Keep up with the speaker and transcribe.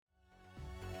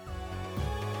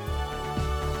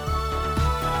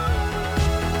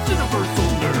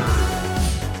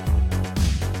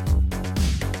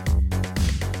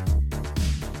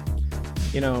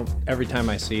Every time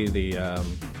I see the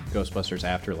Ghostbusters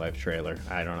Afterlife trailer,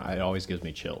 I don't know, it always gives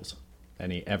me chills.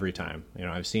 Every time.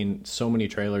 I've seen so many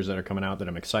trailers that are coming out that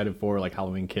I'm excited for, like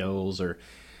Halloween Kills or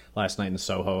Last Night in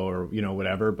Soho or,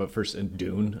 whatever, but and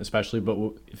Dune especially.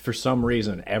 But for some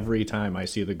reason, every time I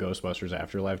see the Ghostbusters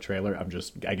Afterlife trailer,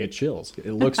 I get chills.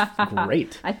 It looks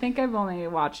great. I think I've only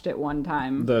watched it one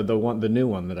time. The new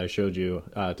one that I showed you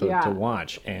to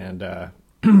watch. And I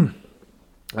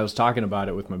was talking about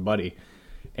it with my buddy.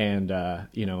 And,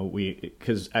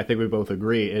 because I think we both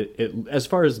agree, it as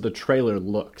far as the trailer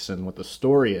looks and what the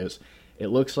story is, it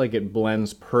looks like it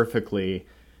blends perfectly,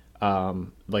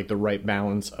 like the right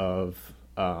balance of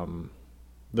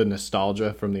the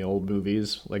nostalgia from the old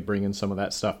movies, like bringing some of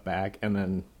that stuff back, and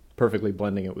then perfectly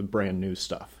blending it with brand new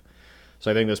stuff. So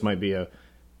I think this might be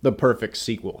the perfect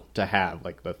sequel to have,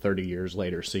 like the 30 years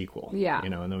later sequel. Yeah.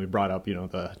 And then we brought up,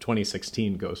 the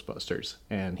 2016 Ghostbusters,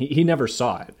 and he never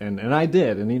saw it. And I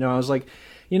did. And, I was like,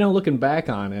 looking back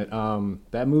on it,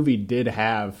 that movie did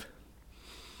have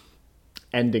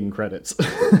ending credits.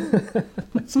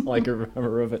 That's all I can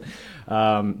remember of it.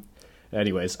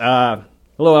 Anyways,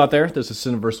 hello out there. This is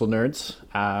Cineversal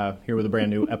Nerds, here with a brand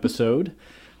new episode.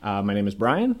 My name is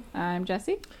Brian. I'm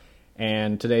Jesse.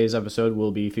 And today's episode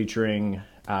will be featuring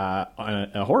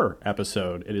a horror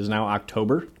episode. It is now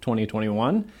October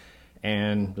 2021,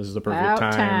 and this is the perfect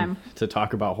time to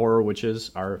talk about horror, which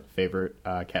is our favorite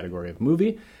category of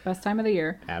movie. Best time of the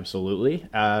year. Absolutely.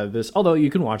 Although you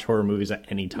can watch horror movies at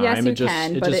any time, yes, it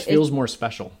just feels more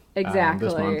special. Exactly.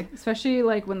 This month. Especially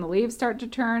like when the leaves start to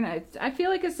turn. I feel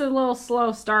like it's a little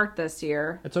slow start this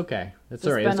year. It's okay. It's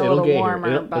all right. Been It'll get warmer,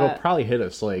 here. It'll probably hit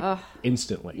us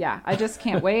instantly. Yeah, I just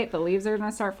can't wait. The leaves are going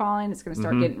to start falling. It's going to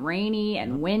start getting rainy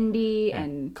and windy,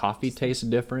 and coffee tastes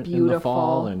different beautiful. in the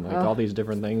fall, and like all these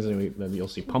different things. And then you'll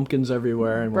see pumpkins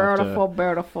everywhere. And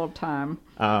beautiful time.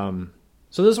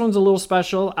 So this one's a little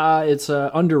special. It's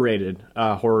underrated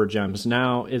horror gems.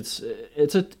 Now it's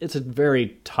a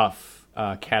very tough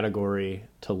category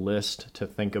to list, to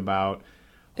think about.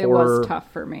 It was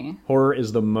tough for me. Horror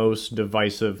is the most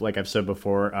divisive, like I've said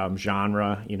before,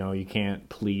 genre. You can't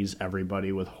please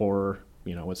everybody with horror.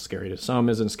 What's scary to some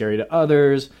isn't scary to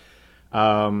others.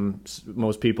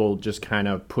 Most people just kind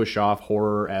of push off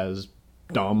horror as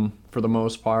dumb for the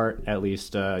most part, at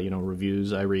least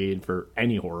reviews I read for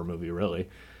any horror movie, really.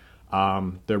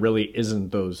 There really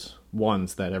isn't those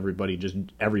ones that everybody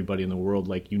in the world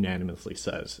like unanimously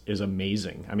says is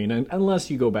amazing. I mean, unless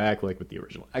you go back like with the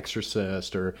original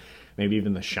Exorcist or maybe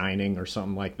even The Shining or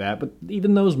something like that, but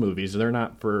even those movies, they're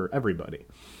not for everybody.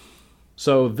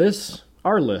 So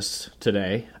our list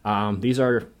today, these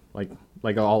are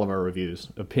like all of our reviews,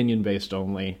 opinion based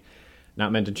only,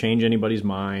 not meant to change anybody's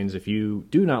minds. If you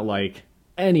do not like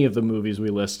any of the movies we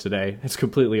list today, it's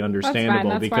completely understandable.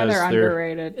 That's because why they're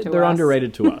underrated to us. They're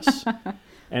underrated to us.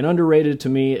 And underrated to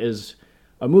me is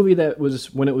a movie that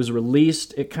was, when it was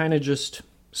released, it kind of just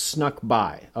snuck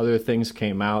by. Other things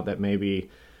came out that maybe,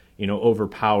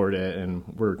 overpowered it and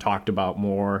were talked about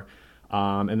more.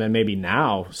 And then maybe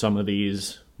now some of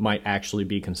these might actually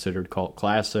be considered cult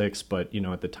classics, but,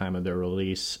 at the time of their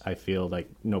release, I feel like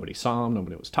nobody saw them,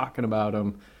 nobody was talking about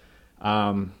them.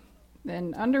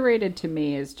 And underrated to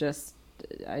me is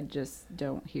I just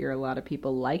don't hear a lot of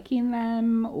people liking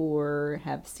them or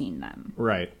have seen them.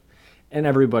 Right. And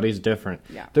everybody's different.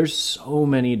 Yeah. There's so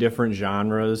many different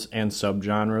genres and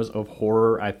subgenres of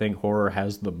horror. I think horror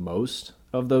has the most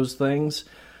of those things.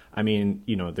 I mean,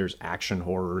 there's action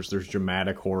horrors, there's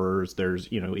dramatic horrors,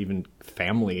 there's, even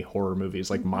family horror movies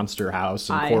like Monster House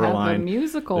and Coraline. I have a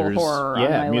musical horror on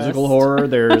my musical list. horror.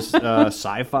 There's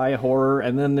sci-fi horror,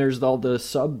 and then there's all the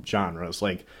subgenres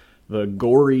like the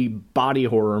gory body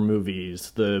horror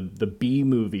movies, the B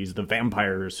movies, the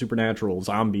vampires, supernatural,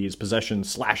 zombies, possession,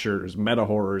 slashers, meta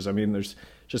horrors. I mean, there's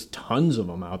just tons of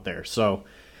them out there. So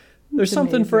there's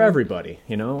something for everybody,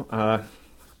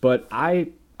 But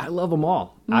I love them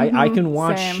all. I can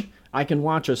watch. Same. I can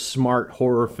watch a smart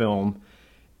horror film,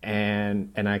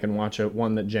 and I can watch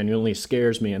one that genuinely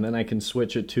scares me, and then I can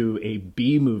switch it to a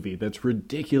B movie that's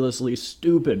ridiculously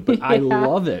stupid, but I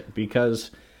love it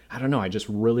because I don't know. I just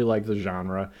really like the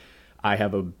genre. I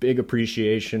have a big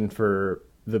appreciation for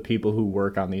the people who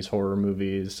work on these horror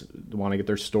movies, want to get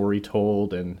their story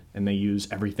told, and they use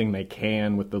everything they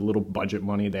can with the little budget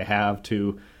money they have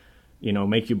to,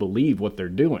 make you believe what they're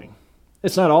doing.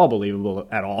 It's not all believable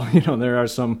at all. There are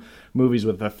some movies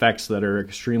with effects that are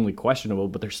extremely questionable,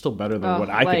 but they're still better than what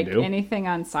I can do. Like anything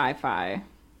on Sci-Fi.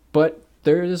 But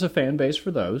there is a fan base for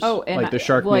those. Oh, and like the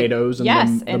Sharknadoes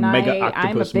and the mega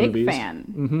octopus I'm a big movies. fan.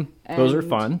 Mm-hmm. Those are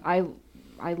fun.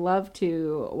 I love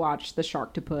to watch the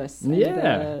Sharktopus and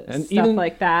and stuff even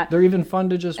like that. They're even fun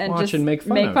to just watch just and make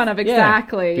fun of.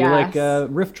 Exactly. Be yes. like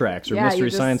Riff Tracks or you Mystery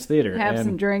just Science Theater. Have and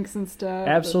some drinks and stuff.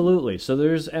 absolutely. So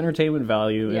there's entertainment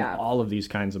value in Yeah. all of these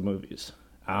kinds of movies.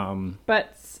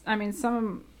 But I mean,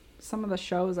 some of the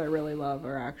shows I really love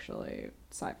are actually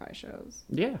sci-fi shows.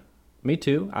 Yeah, me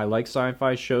too. I like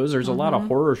sci-fi shows. There's a lot of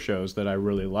horror shows that I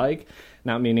really like.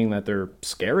 Not meaning that they're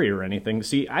scary or anything.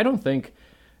 See, I don't think,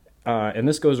 and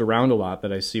this goes around a lot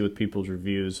that I see with people's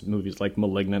reviews, movies like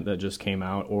 *Malignant* that just came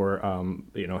out, or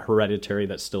 *Hereditary*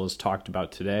 that still is talked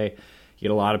about today. You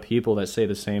get a lot of people that say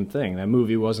the same thing. That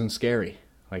movie wasn't scary.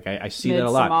 Like I see that a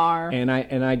lot, Midsommar.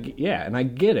 and I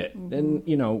get it. And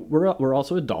we're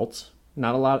also adults.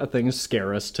 Not a lot of things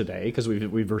scare us today because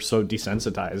we were so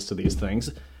desensitized to these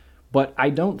things. But I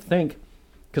don't think,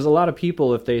 because a lot of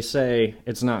people, if they say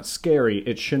it's not scary,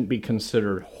 it shouldn't be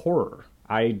considered horror.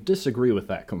 I disagree with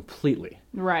that completely.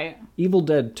 Right. Evil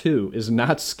Dead 2 is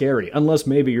not scary, unless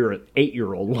maybe you're an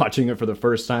 8-year-old watching it for the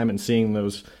first time and seeing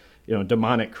those,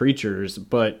 demonic creatures.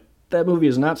 But that movie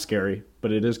is not scary,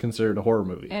 but it is considered a horror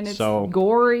movie. And it's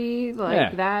gory,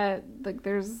 that. Like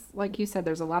there's, like you said,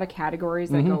 there's a lot of categories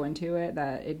that go into it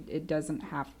that it doesn't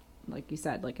have, like you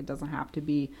said, like it doesn't have to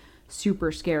be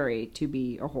super scary to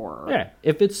be a horror. Yeah,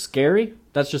 if it's scary,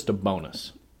 that's just a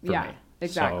bonus for me.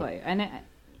 Exactly. So, And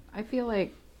I feel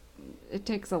like it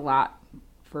takes a lot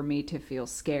for me to feel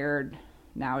scared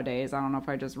nowadays. I don't know if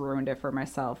I just ruined it for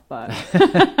myself, but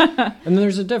and then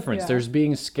there's a difference. Yeah. There's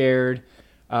being scared.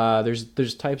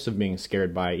 There's types of being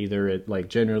scared by either it like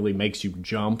generally makes you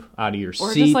jump out of your seat,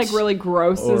 or just like really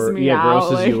grosses me out.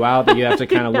 Grosses you out that you have to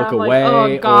kind of look I'm away.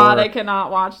 Like, oh God, I cannot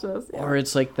watch this. Yeah. Or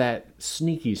it's like that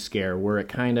sneaky scare where it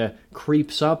kind of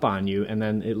creeps up on you and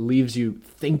then it leaves you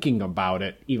thinking about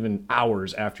it even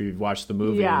hours after you've watched the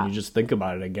movie, and you just think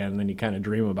about it again, and then you kind of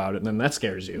dream about it, and then that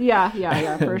scares you.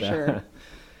 Yeah, for sure.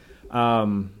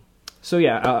 So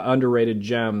underrated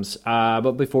gems.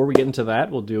 But before we get into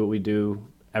that, we'll do what we do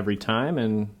every time.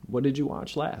 And what did you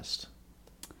watch last?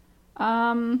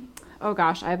 Oh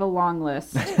gosh, I have a long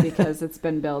list because it's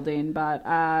been building, but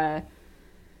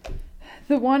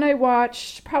the one I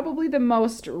watched probably the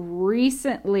most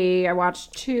recently, I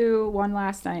watched two, one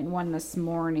last night and one this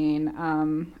morning.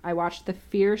 I watched The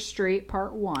Fear Street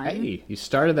Part 1. Hey, you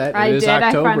started that. I It is did.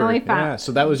 October. I finally found. Yeah,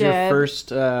 so that was your first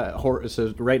horror.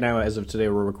 So right now, as of today,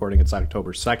 we're recording. It's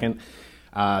October 2nd.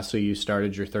 So you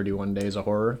started your 31 days of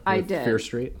horror with I did. Fear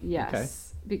Street?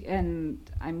 Yes. Okay. And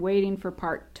I'm waiting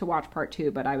to watch part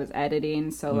 2, but I was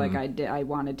editing, so I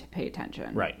wanted to pay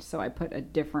attention. Right. So I put a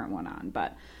different one on,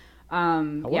 but how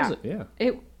was it? Yeah.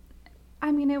 It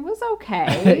was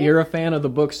okay. You're a fan of the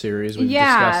book series. We've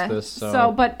discussed this.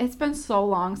 So, but it's been so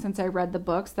long since I read the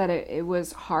books that it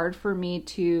was hard for me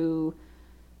to,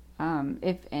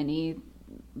 if any,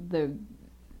 the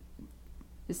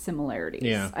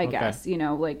similarities, I guess.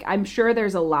 Like I'm sure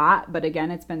there's a lot, but again,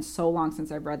 it's been so long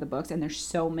since I've read the books, and there's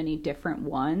so many different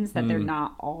ones that they're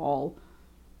not all.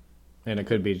 And it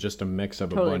could be just a mix of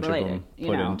totally a bunch related, of them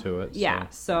put into it. Yeah.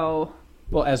 So.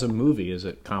 Well, as a movie, is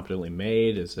it competently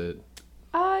made? Is it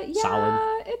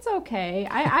solid? It's okay.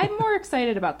 I'm more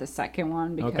excited about the second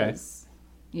one because,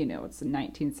 it's in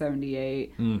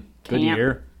 1978. Good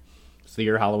year. It's the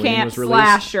year Halloween Camp was released.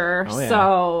 slasher. Oh, yeah.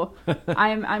 So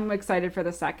I'm excited for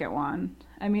the second one.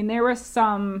 I mean, there were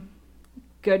some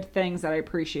good things that I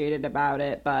appreciated about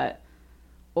it, but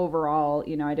overall,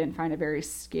 I didn't find it very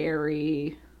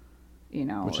scary, which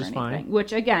or is anything. fine.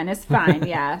 Which again is fine,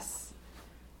 yes.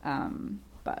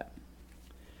 But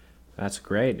that's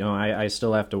great. No, I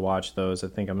still have to watch those. I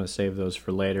think I'm going to save those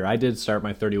for later. I did start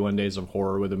my 31 Days of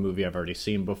Horror with a movie I've already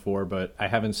seen before, but I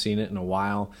haven't seen it in a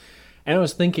while. And I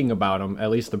was thinking about them, at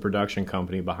least the production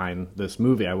company behind this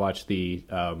movie. I watched the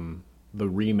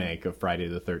remake of Friday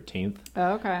the 13th.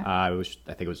 Oh, okay. I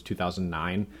think it was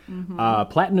 2009.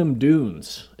 Platinum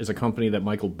Dunes is a company that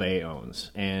Michael Bay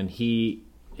owns, and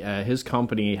his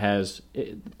company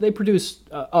they produce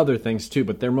other things too,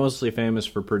 but they're mostly famous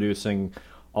for producing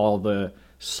all the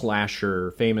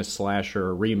famous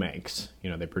slasher remakes.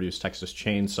 They produced Texas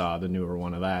Chainsaw, the newer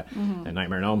one of that, and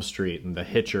Nightmare on Elm Street, and The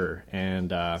Hitcher,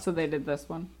 and so they did this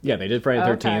one. Yeah, they did Friday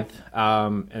the 13th,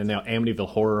 Okay. and now Amityville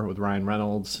Horror with Ryan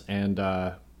Reynolds, and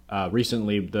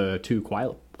recently the two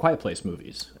Quiet Place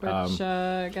movies. Which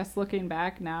I guess looking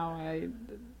back now,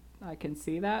 I can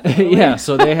see that. Yeah,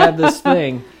 so they had this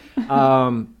thing,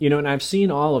 and I've seen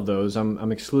all of those.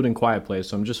 I'm excluding Quiet Place,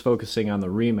 so I'm just focusing on the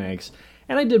remakes.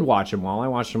 And I did watch them all. I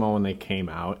watched them all when they came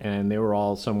out, and they were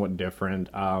all somewhat different.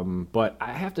 But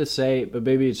I have to say, but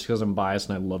maybe it's because I'm biased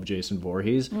and I love Jason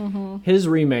Voorhees. His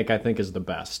remake, I think, is the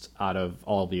best out of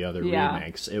all the other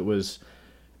remakes. It was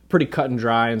pretty cut and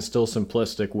dry and still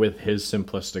simplistic with his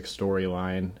simplistic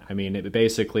storyline. I mean, it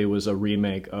basically was a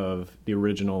remake of the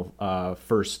original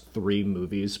first 3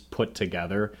 movies put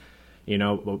together, you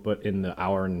know, but in the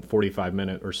hour and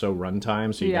 45-minute or so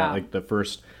runtime. So you got like the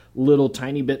first little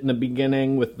tiny bit in the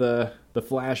beginning with the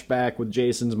flashback with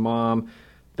Jason's mom.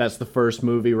 That's the first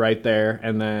movie right there.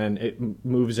 And then it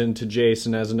moves into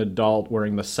Jason as an adult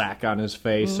wearing the sack on his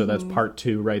face. So that's part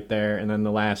 2 right there. And then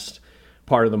the last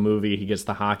part of the movie, he gets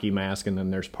the hockey mask, and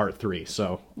then there's part 3.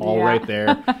 So all right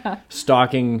there,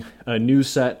 stalking a new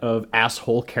set of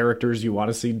asshole characters you want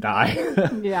to see die.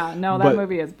 That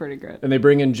movie is pretty good. And they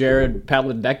bring in Jared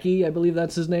Padalecki, I believe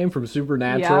that's his name, from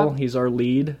Supernatural. He's our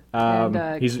lead.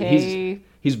 And,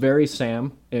 he's very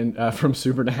Sam from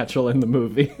Supernatural in the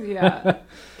movie.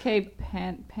 Kay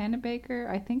Panabaker,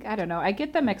 I think. I don't know. I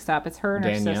get them mixed up. It's her and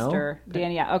Danielle? her sister.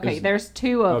 Danielle. Okay, there's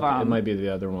 2 of them. It might be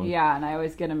the other one. Yeah, and I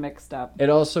always get them mixed up.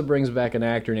 It also brings back an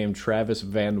actor named Travis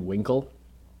Van Winkle.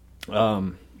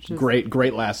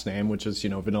 Great last name, which is,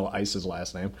 you know, Vanilla Ice's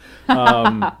last name.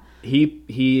 I've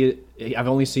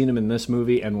only seen him in this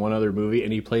movie and one other movie,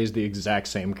 and he plays the exact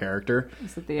same character.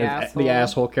 Is it the asshole? The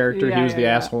asshole character. He was the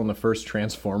asshole in the first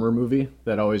Transformer movie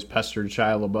that always pestered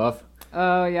Shia LaBeouf.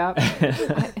 Oh, yeah.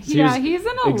 He's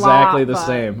in a exactly lot. The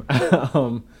same.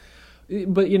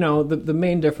 But, you know, the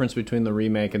main difference between the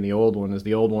remake and the old one is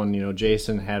the old one, you know,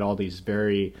 Jason had all these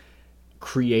very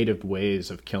creative ways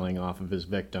of killing off of his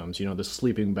victims. You know, the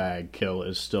sleeping bag kill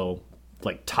is still,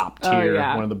 like, top tier.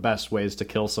 One of the best ways to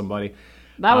kill somebody.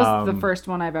 That was the first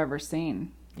one I've ever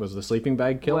seen. Was the sleeping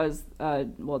bag kill? Was,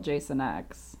 Jason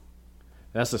X.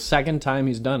 That's the second time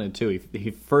he's done it, too.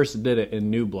 He first did it in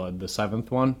New Blood, the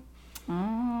 7th one.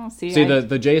 Oh, see,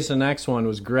 the Jason X one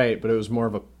was great, but it was more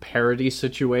of a parody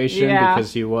situation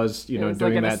because he was, you know,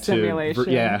 doing like that to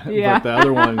But the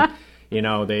other one, you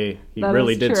know, he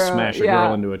really did smash a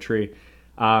girl into a tree.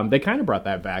 They kind of brought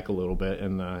that back a little bit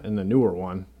in the newer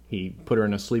one. He put her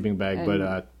in a sleeping bag, and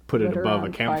but put it above a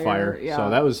campfire. So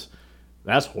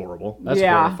that's horrible. That's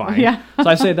horrifying. So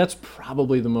I say that's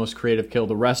probably the most creative kill.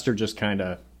 The rest are just kind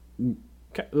of,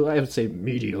 I would say,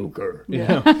 mediocre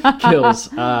kills,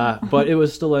 but it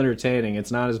was still entertaining.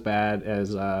 It's not as bad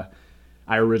as I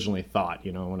originally thought.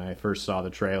 You know, when I first saw the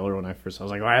trailer, I was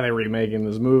like, why are they remaking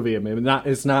this movie? I mean,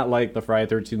 it's not like the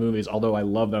Friday 13th movies, although I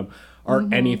love them, or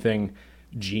anything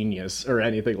genius or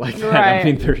anything like that. Right. I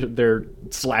mean, they're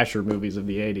slasher movies of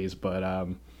the 80s, but I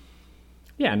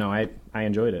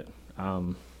enjoyed it.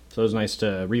 So it was nice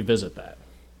to revisit that.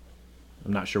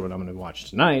 I'm not sure what I'm going to watch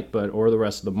tonight, or the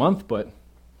rest of the month, but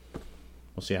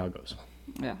we'll see how it goes.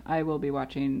 Yeah, I will be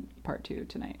watching part 2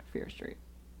 tonight, Fear Street.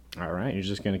 All right, you're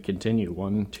just going to continue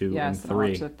 1, 2, and 3. Yes, I'll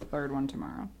watch the third one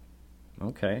tomorrow.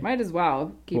 Okay. Might as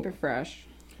well keep it fresh,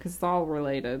 because it's all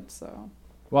related, so.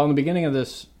 Well, in the beginning of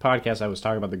this podcast, I was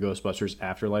talking about the Ghostbusters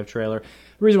Afterlife trailer.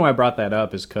 The reason why I brought that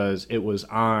up is because it was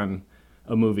on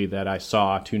a movie that I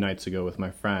saw 2 nights ago with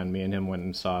my friend. Me and him went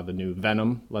and saw the new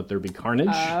Venom, Let There Be Carnage.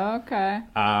 Okay.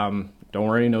 Don't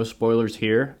worry, no spoilers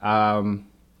here.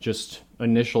 Just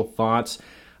initial thoughts.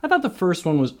 I thought the first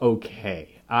one was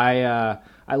okay. I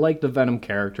liked the Venom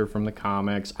character from the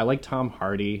comics. I like Tom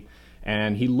Hardy,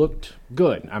 and he looked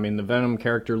good. I mean, the Venom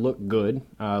character looked good.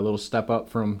 A little step up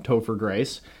from Topher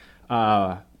Grace.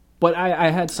 But I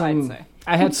had some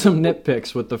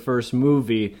nitpicks with the first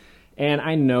movie, and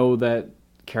I know that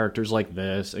characters like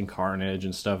this and Carnage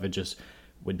and stuff, it just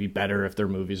would be better if their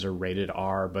movies are rated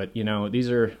R. But, you know, these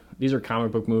are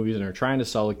comic book movies, and they're trying to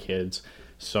sell to kids,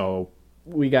 so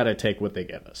we got to take what they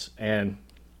give us. And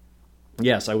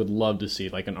yes, I would love to see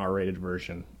like an R-rated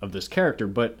version of this character,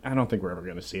 but I don't think we're ever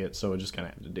going to see it, so we just kind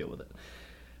of have to deal with it.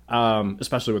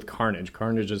 Especially with Carnage.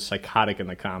 Carnage is psychotic in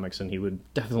the comics, and he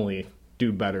would definitely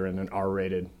do better in an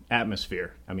R-rated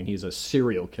atmosphere. I mean, he's a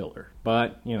serial killer,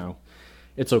 but, you know,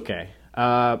 it's okay.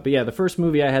 But yeah, the first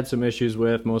movie I had some issues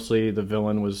with. Mostly the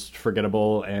villain was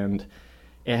forgettable, and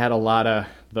it had a lot of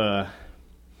the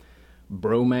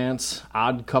bromance,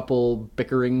 odd couple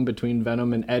bickering between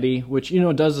Venom and Eddie, which, you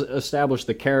know, does establish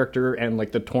the character and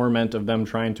like the torment of them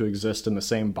trying to exist in the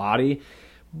same body,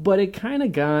 but it kind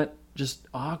of got just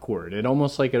awkward. It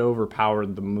almost like it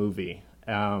overpowered the movie.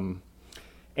 And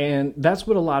that's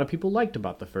what a lot of people liked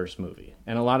about the first movie,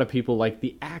 and a lot of people liked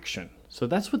the action. So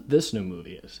that's what this new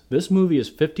movie is. This movie is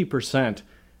 50%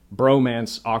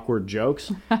 bromance, awkward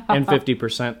jokes, and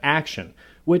 50% action,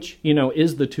 which, you know,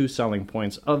 is the two selling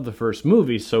points of the first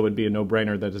movie, so it would be a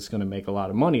no-brainer that it's going to make a lot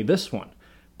of money, this one.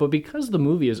 But because the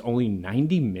movie is only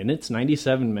 90 minutes,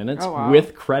 97 minutes, Oh, wow.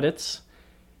 with credits,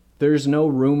 there's no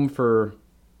room for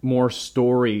more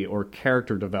story or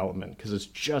character development because it's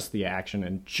just the action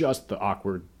and just the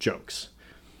awkward jokes.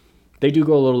 They do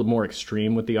go a little more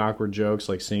extreme with the awkward jokes,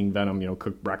 like seeing Venom, you know,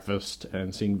 cook breakfast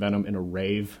and seeing Venom in a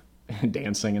rave and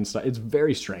dancing and stuff. It's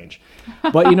very strange.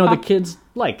 But, you know, the kids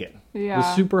like it. Yeah.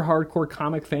 The super hardcore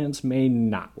comic fans may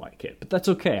not like it, but that's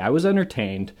okay. I was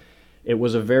entertained. It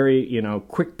was a very, you know,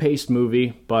 quick-paced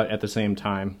movie, but at the same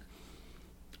time,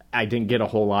 I didn't get a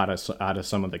whole lot out of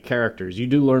some of the characters. You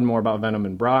do learn more about Venom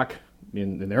and Brock,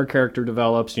 and their character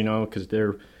develops, you know, because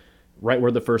they're right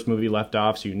where the first movie left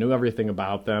off, so you knew everything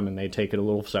about them, and they take it a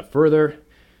little step further.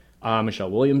 Michelle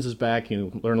Williams is back.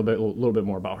 You learn a little bit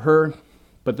more about her.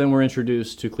 But then we're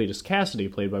introduced to Cletus Cassidy,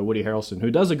 played by Woody Harrelson, who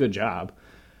does a good job.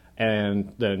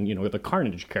 And then, you know, the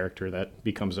Carnage character that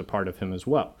becomes a part of him as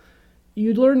well.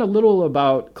 You learn a little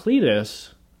about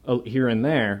Cletus here and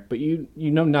there, but you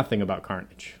know nothing about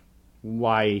Carnage.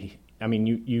 Why? I mean,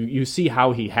 you see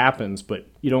how he happens, but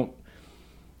you don't...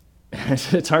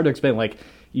 It's hard to explain. Like,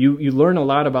 you learn a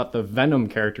lot about the Venom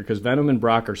character, because Venom and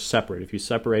Brock are separate. If you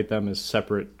separate them as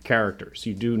separate characters,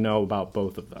 you do know about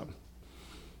both of them.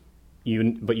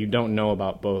 But you don't know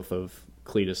about both of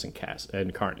Cletus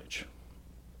and Carnage,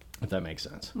 if that makes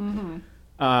sense. Mm-hmm.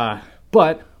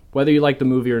 But whether you like the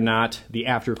movie or not, the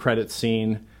after credits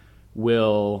scene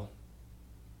will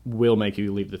make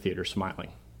you leave the theater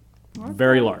smiling. Okay.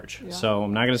 Very large. Yeah. So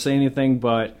I'm not going to say anything,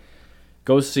 but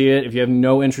go see it. If you have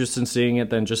no interest in seeing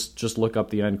it, then just look up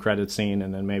the end credit scene,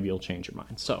 and then maybe you'll change your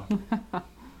mind. So,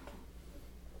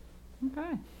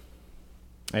 okay.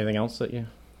 Anything else that you?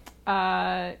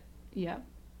 Yeah.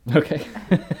 Okay.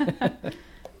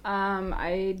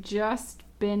 I just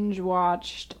binge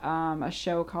watched a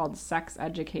show called Sex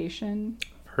Education.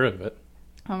 I've heard of it.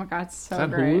 Oh my god, it's so Is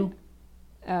that great.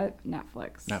 Hulu?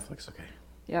 Netflix. Netflix, okay.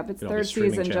 Yep, its Get all these third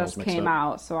streaming season channels just mixed came up.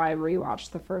 out, so I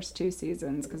rewatched the first 2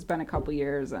 seasons because it's been a couple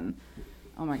years, and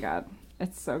oh my god,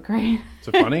 it's so great. Is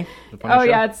it funny? Oh show?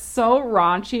 yeah, it's so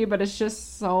raunchy, but it's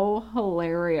just so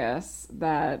hilarious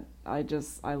that I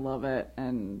love it,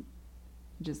 and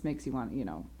it just makes you want, you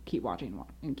know, keep watching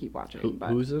and keep watching.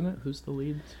 Who's in it? Who's the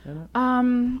lead in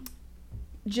it?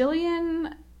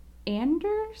 Gillian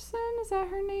Anderson, is that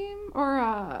her name?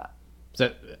 Or Is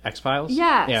that X-Files?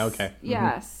 yes. Yeah, okay. Mm-hmm.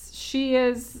 Yes. She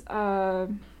is the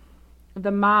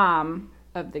mom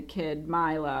of the kid,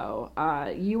 Milo.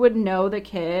 You would know the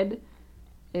kid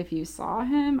if you saw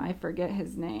him. I forget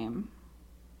his name.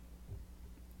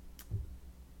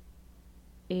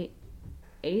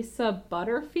 Asa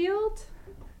Butterfield?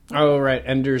 Oh, right.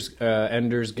 Ender's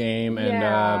Game and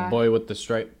Yeah. Boy with the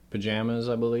Striped Pajamas,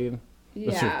 I believe.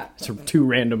 Yeah. Those are 2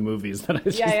 random movies that I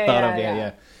just thought of.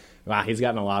 Yeah. Wow, he's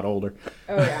gotten a lot older.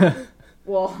 Oh, yeah.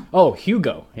 Well. Oh,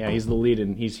 Hugo. Yeah, he's the lead,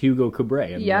 and he's Hugo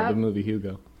Cabret in Yep. the movie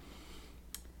Hugo.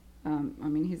 I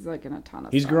mean, he's like in a ton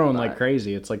of He's stuff, growing but- like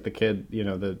crazy. It's like the kid, you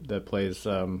know, that plays.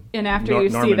 And after you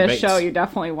see Norman the Bates. show, you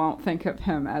definitely won't think of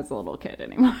him as a little kid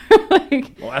anymore.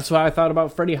 Like, Well, that's why I thought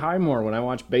about Freddie Highmore when I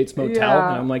watched Bates Motel, Yeah.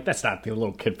 and I'm like, that's not the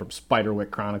little kid from Spiderwick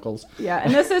Chronicles. yeah,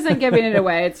 and this isn't giving it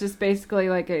away. It's just basically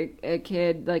like a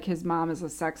kid, like his mom is a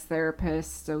sex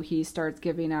therapist, so he starts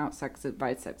giving out sex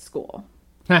advice at school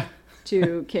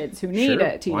to kids who need Sure,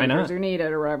 it, why not? teenagers who need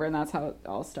it or whatever, and that's how it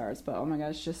all starts. But oh my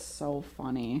gosh, it's just so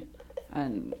funny.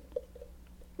 And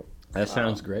That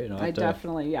sounds great. I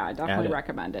definitely add it.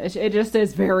 recommend it. It just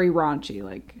is very raunchy.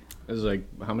 Like, This is like,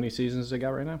 how many seasons they got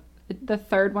right now? the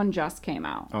third one just came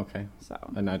out. Okay. So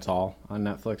And that's all on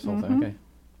Netflix, the whole thing? Okay.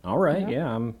 All right.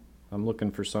 Yeah. Yeah, I'm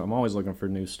looking for I'm always looking for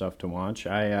new stuff to watch.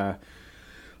 I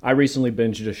recently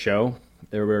binged a show.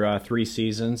 There were 3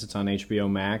 seasons. It's on HBO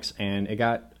Max, and it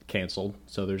got canceled,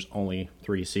 so there's only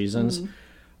 3 seasons.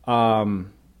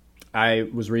 I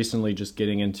was recently just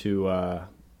getting into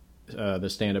the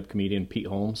stand-up comedian Pete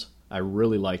Holmes. I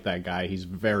really like that guy. He's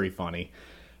very funny.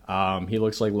 He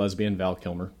looks like lesbian Val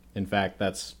Kilmer. In fact,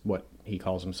 that's what he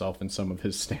calls himself in some of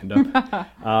his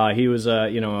stand-up. He was,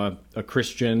 a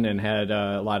Christian and had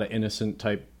a lot of innocent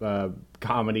type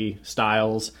comedy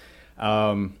styles.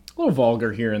 A little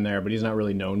vulgar here and there, but he's not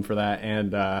really known for that.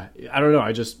 And I don't know.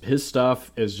 His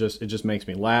stuff it just makes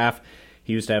me laugh.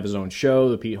 He used to have his own show,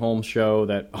 the Pete Holmes Show,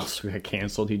 that also got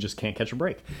canceled. He just can't catch a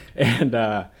break.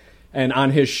 And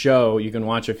on his show, you can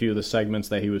watch a few of the segments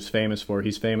that he was famous for.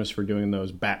 He's famous for doing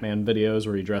those Batman videos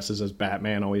where he dresses as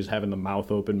Batman, always having the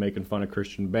mouth open, making fun of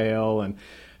Christian Bale.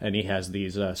 And he has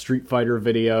these Street Fighter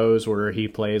videos where he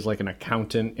plays like an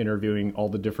accountant interviewing all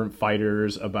the different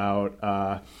fighters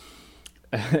about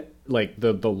like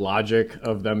the logic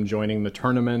of them joining the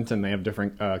tournament, and they have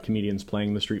different comedians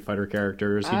playing the Street Fighter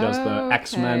characters. He does the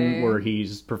X-Men, where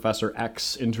he's Professor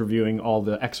X interviewing all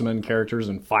the X-Men characters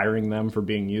and firing them for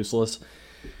being useless.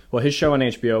 Well, his show on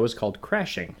HBO is called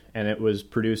Crashing, and it was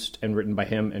produced and written by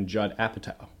him and Judd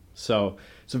Apatow. So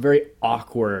it's a very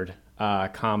awkward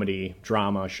comedy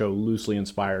drama show, loosely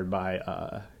inspired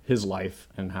by his life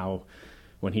and how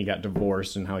when he got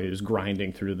divorced and how he was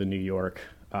grinding through the New York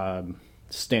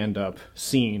stand-up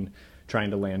scene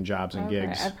trying to land jobs and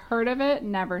gigs. I've heard of it,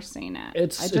 never seen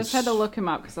it. I just had to look him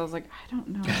up because I was like, I don't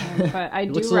know him, but I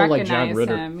do recognize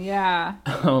him. Yeah.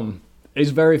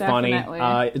 He's very funny.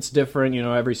 It's different,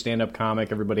 every stand-up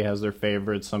comic, everybody has their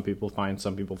favorites. Some people find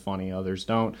some people funny, others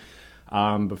don't.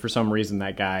 But for some reason,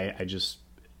 that guy,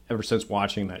 ever since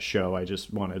watching that show, I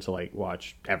just wanted to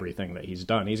watch everything that he's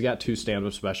done. He's got 2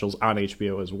 stand-up specials on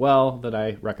HBO as well that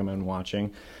I recommend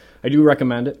watching. I do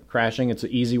recommend it, Crashing. It's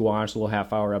an easy watch, little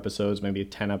half-hour episodes, maybe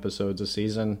 10 episodes a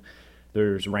season.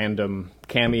 There's random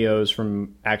cameos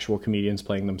from actual comedians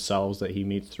playing themselves that he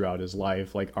meets throughout his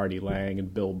life, like Artie Lang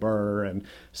and Bill Burr and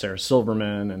Sarah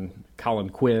Silverman and Colin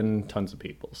Quinn, tons of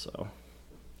people. So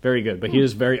very good. But he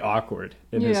is very awkward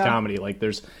in his comedy.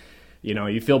 There's,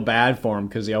 you feel bad for him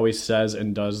because he always says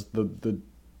and does the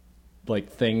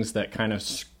things that kind of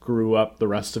screw up the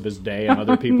rest of his day and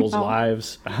other people's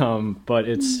lives. But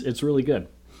it's really good.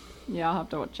 Yeah, I'll have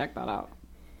to check that out.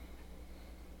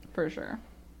 For sure.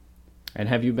 And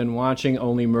have you been watching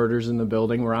Only Murders in the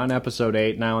Building? We're on episode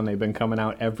 8 now, and they've been coming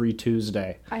out every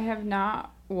Tuesday. I have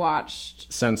not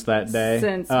watched since that day.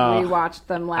 Since we watched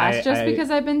them last, because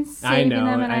I've been saving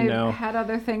them, and I had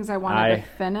other things I wanted to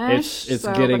finish. It's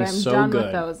getting but I'm so done good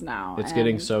with those now. It's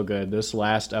getting so good. This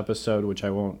last episode, which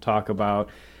I won't talk about,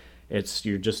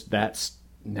 you're just that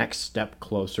next step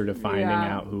closer to finding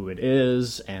out who it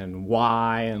is and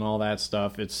why and all that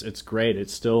stuff. It's great. It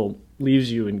still leaves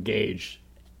you engaged.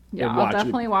 Yeah, I'll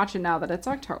definitely watch it now that it's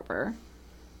October.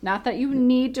 Not that you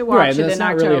need to watch it in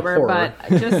October, really,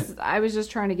 but I was just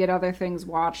trying to get other things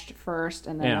watched first,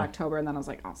 and then in October, and then I was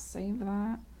like, I'll save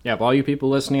that. Yeah, for all you people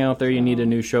listening out there, you need a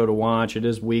new show to watch. It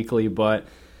is weekly, but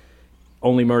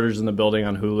Only Murders in the Building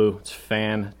on Hulu. It's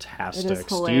fantastic. It is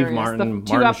hilarious. Steve Martin,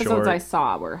 the 2 episodes Short. I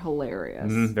saw were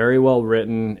hilarious. Very well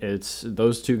written. It's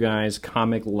those 2 guys,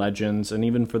 comic legends, and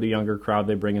even for the younger crowd,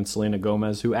 they bring in Selena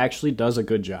Gomez, who actually does a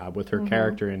good job with her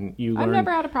character. And I've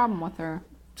never had a problem with her.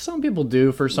 Some people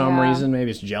do for some reason. Maybe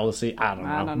it's jealousy. I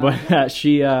don't know. But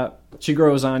she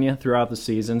grows on you throughout the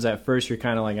seasons. At first, you're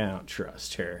kind of like, I don't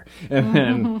trust her,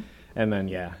 and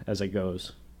then as it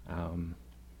goes.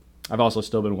 I've also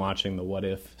still been watching the What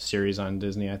If series on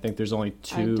Disney. I think there's only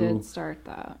 2. I did start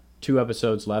that. 2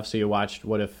 episodes left. So you watched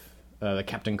What If, the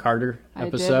Captain Carter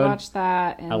episode. I did watch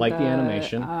that. And I like the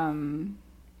animation.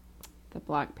 The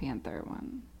Black Panther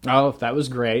one. Oh, that was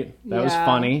great. That was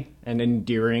funny and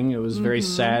endearing. It was very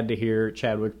sad to hear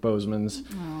Chadwick Boseman's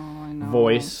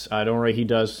voice. Don't worry, he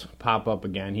does pop up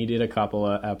again. He did a couple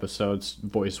of episodes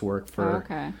voice work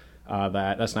for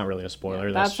that. That's not really a spoiler.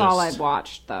 Yeah, that's all I've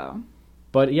watched, though.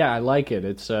 But yeah, I like it.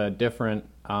 It's different.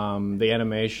 The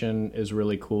animation is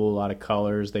really cool. A lot of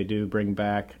colors. They do bring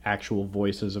back actual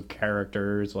voices of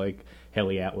characters, like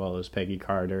Haley Atwell as Peggy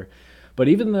Carter. But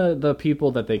even the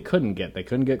people that they couldn't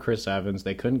get Chris Evans,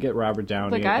 they couldn't get Robert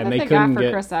Downey. The guy and that they got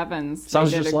for Chris Evans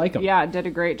sounds just like him. Yeah, did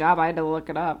a great job. I had to look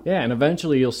it up. Yeah, and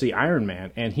eventually you'll see Iron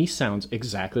Man, and he sounds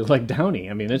exactly like Downey.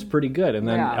 I mean, it's pretty good. And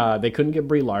then they couldn't get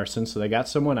Brie Larson, so they got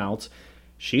someone else.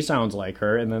 She sounds like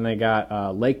her. And then they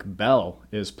got Lake Bell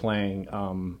is playing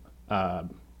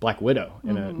Black Widow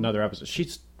in another episode.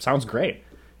 She sounds great.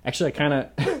 Actually, I kind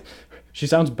of... she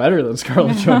sounds better than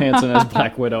Scarlett Johansson as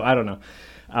Black Widow. I don't know.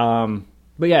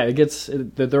 But yeah,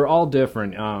 they're all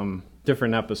different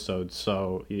episodes,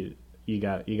 so you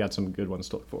got some good ones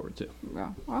to look forward to.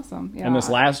 Yeah, awesome. Yeah. And this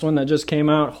last one that just came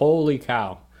out, holy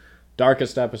cow.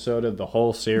 Darkest episode of the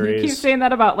whole series. You keep saying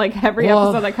that about every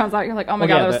episode that comes out. You're like, oh my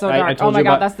god, that was so dark. Oh my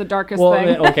god, that's the darkest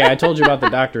thing. Okay, I told you about the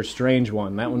Doctor Strange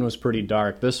one. That one was pretty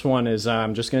dark. This one is,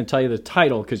 I'm just going to tell you the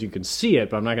title because you can see it,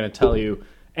 but I'm not going to tell you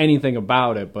anything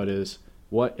about it, but is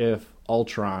What If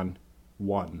Ultron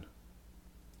Won?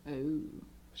 Oh.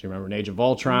 So you remember in Age of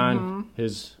Ultron,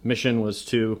 his mission was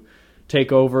to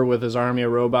take over with his army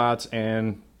of robots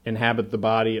and inhabit the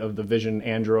body of the Vision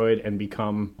android and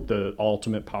become the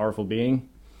ultimate powerful being.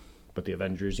 But the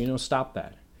Avengers, stopped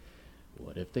that.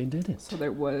 What if they didn't? So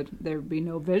there'd be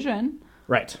no Vision.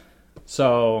 Right.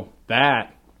 So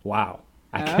wow.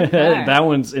 Okay. That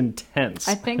one's intense.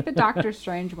 I think the Doctor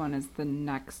Strange one is the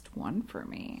next one for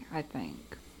me, I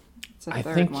think. It's a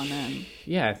third one in.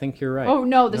 Yeah, I think you're right. Oh,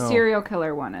 no, the serial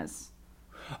killer one is.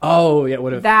 Oh, yeah,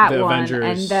 what if That the one, Avengers...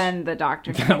 and then the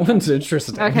Doctor Strange. That one's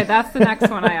interesting. Okay, that's the next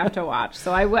one I have to watch.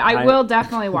 So I will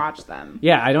definitely watch them.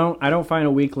 Yeah, I don't find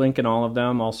a weak link in all of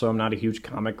them. Also, I'm not a huge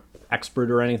comic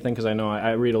expert or anything because I know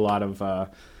I read a lot of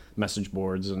message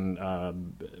boards and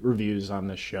reviews on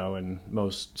this show, and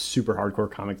most super hardcore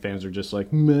comic fans are just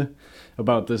like meh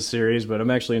about this series, but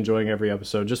I'm actually enjoying every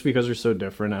episode just because they're so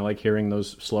different. I like hearing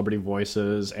those celebrity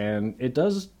voices, and it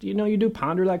does, you do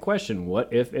ponder that question,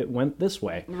 what if it went this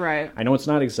way? Right. I know it's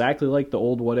not exactly like the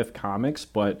old What If comics,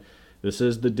 but this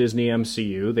is the Disney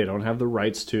MCU. They don't have the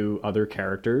rights to other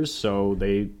characters, so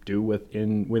they do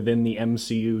within the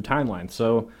MCU timeline.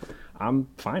 So I'm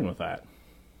fine with that.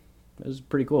 It was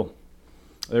pretty cool.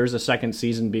 There's a second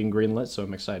season being greenlit, so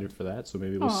I'm excited for that. So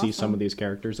maybe we'll see some of these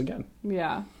characters again.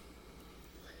 Yeah.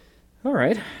 All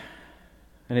right.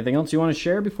 Anything else you want to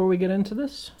share before we get into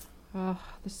this?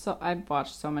 I've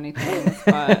watched so many things,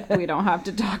 but we don't have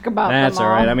to talk about them all. That's all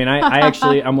right. I mean, I'm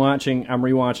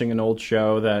rewatching an old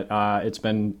show that it's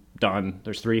been done.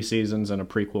 There's 3 seasons and a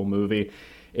prequel movie.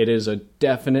 It is a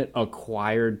definite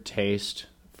acquired taste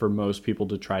for most people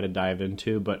to try to dive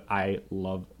into, but I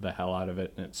love the hell out of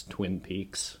it, and it's Twin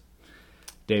Peaks.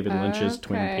 David Lynch's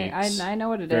Twin Peaks. I know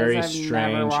what it Very is. I've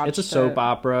strange. Never watched it's a soap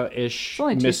opera-ish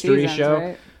mystery show.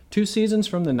 Right? 2 seasons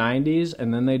from the 90s,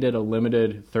 and then they did a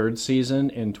limited 3rd season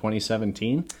in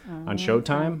 2017 on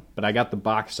Showtime. Okay. But I got the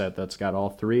box set that's got all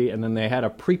 3, and then they had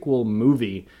a prequel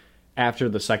movie after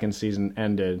the 2nd season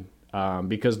ended,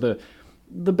 because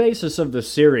the basis of the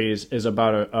series is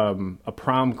about a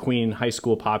prom queen high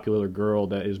school popular girl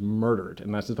that is murdered,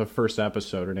 and that's the first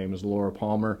episode. Her name is Laura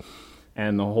Palmer,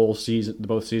 and the whole season,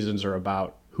 both seasons are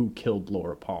about who killed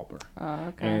Laura Palmer.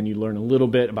 Okay. And you learn a little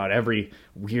bit about every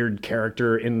weird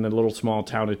character in the little small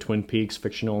town of Twin Peaks,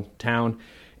 fictional town,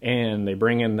 and they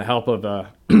bring in the help of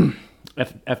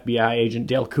FBI agent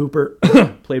Dale Cooper,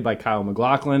 played by Kyle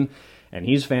MacLachlan. And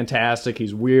he's fantastic.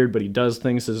 He's weird, but he does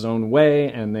things his own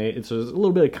way. And it's a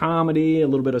little bit of comedy, a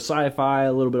little bit of sci-fi,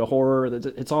 a little bit of horror.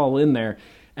 It's all in there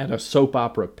at a soap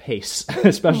opera pace,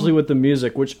 especially with the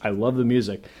music, which I love the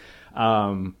music.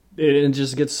 It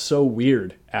just gets so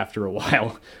weird after a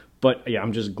while. But yeah,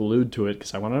 I'm just glued to it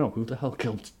because I want to know who the hell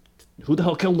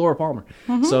killed Laura Palmer.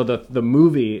 Mm-hmm. So the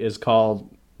movie is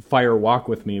called Fire Walk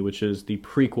With Me, which is the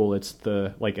prequel. It's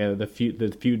the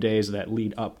few days that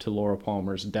lead up to Laura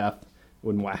Palmer's death.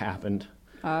 What happened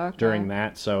during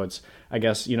that. So it's, I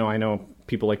guess, I know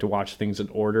people like to watch things in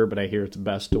order, but I hear it's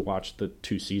best to watch the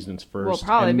 2 seasons first. Well,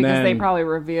 probably because they probably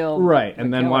reveal right,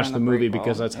 and then watch the movie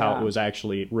because that's how it was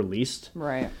actually released.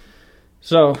 Right.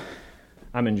 So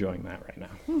I'm enjoying that right now.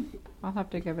 I'll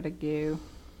have to give it a go.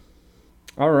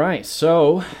 All right,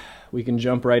 so we can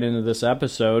jump right into this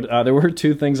episode. There were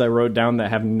 2 things I wrote down that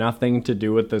have nothing to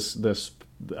do with this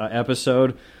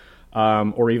episode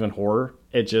or even horror.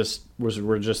 It just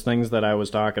were just things that I was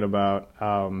talking about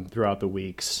throughout the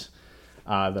weeks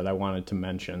that I wanted to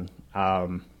mention.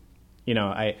 Like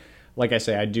I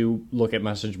say, I do look at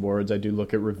message boards. I do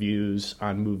look at reviews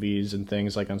on movies and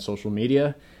things like on social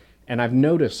media, and I've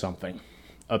noticed something.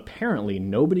 Apparently,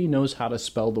 nobody knows how to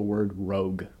spell the word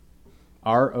rogue.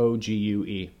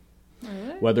 R-O-G-U-E.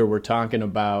 Really? Whether we're talking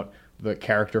about the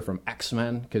character from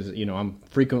X-Men, because I'm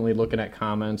frequently looking at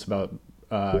comments about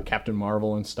Captain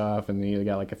Marvel and stuff, and you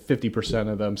got like a 50%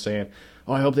 of them saying,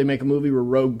 "Oh, I hope they make a movie where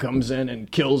Rogue comes in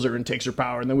and kills her and takes her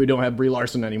power, and then we don't have Brie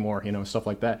Larson anymore," stuff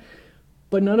like that.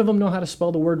 But none of them know how to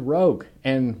spell the word rogue,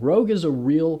 and rogue is a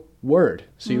real word,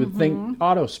 so you would think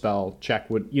auto spell check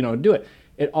would do it.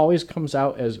 It always comes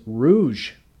out as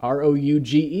rouge,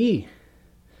 R-O-U-G-E.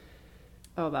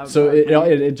 Oh, that so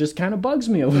it just kind of bugs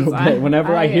me a little bit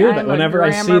whenever I hear that, whenever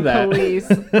I see that. Police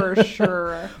for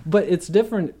sure. But it's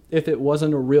different if it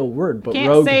wasn't a real word. But can't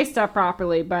rogue, say stuff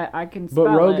properly, but I can spell it.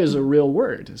 But rogue is a real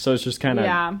word, so it's just kind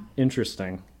of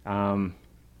interesting. So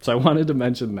I wanted to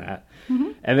mention that.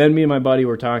 Mm-hmm. And then me and my buddy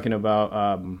were talking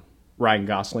about Ryan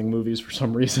Gosling movies for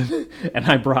some reason, and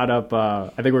I brought up I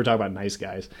think we were talking about Nice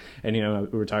Guys, and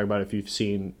we were talking about if you've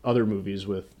seen other movies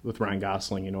with Ryan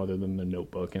Gosling, other than The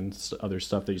Notebook and other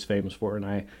stuff that he's famous for, and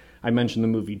I mentioned the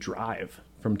movie Drive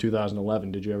from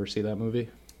 2011. Did you ever see that movie?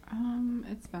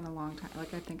 It's been a long time. I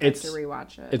think I have to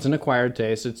rewatch it. It's an acquired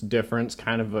taste. It's different. It's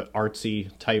kind of an artsy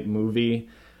type movie.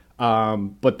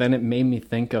 But then it made me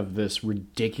think of this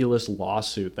ridiculous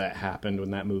lawsuit that happened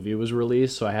when that movie was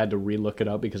released. So I had to re-look it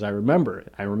up because I remember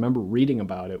it. I remember reading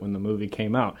about it when the movie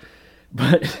came out.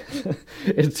 But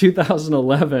in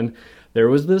 2011, there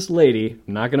was this lady,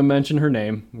 I'm not going to mention her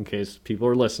name in case people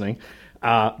are listening,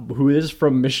 who is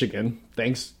from Michigan.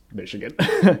 Thanks, Michigan.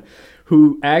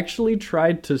 Who actually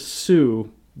tried to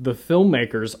sue the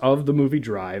filmmakers of the movie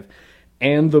Drive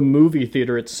and the movie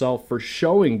theater itself for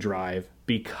showing Drive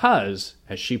because,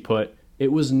 as she put,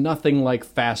 it was nothing like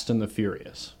Fast and the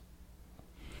Furious.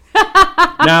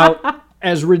 Now,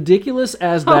 as ridiculous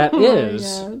as that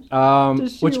is,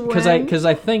 because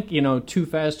I think Too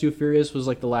Fast, Too Furious was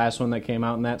like the last one that came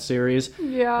out in that series.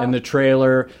 Yeah. And the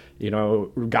trailer,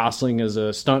 Gosling is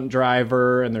a stunt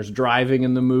driver, and there's driving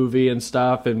in the movie and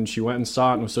stuff. And she went and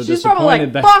saw it and was so She's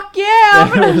disappointed probably like, "Fuck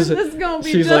yeah, this is gonna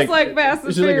be she's just like Fast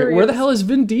and she's Furious." like, where the hell is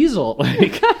Vin Diesel?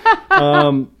 Like,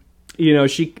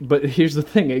 but here's the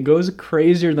thing, it goes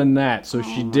crazier than that. So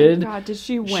she did. God, did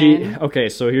she win? Okay,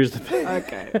 so here's the thing.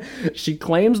 Okay. She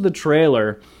claims the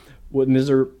trailer, and these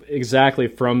are exactly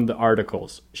from the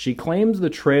articles. She claims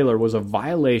the trailer was a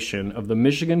violation of the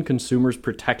Michigan Consumers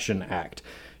Protection Act.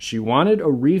 She wanted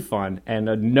a refund and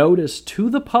a notice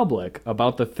to the public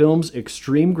about the film's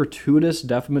extreme gratuitous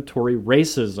defamatory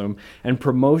racism and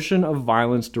promotion of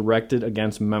violence directed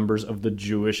against members of the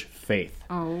Jewish faith.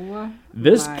 Oh,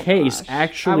 this my case gosh.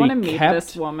 actually I want to meet kept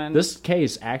this woman. This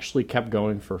case actually kept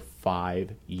going for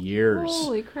 5 years.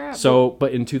 Holy crap. So,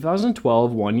 but in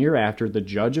 2012, 1 year after, the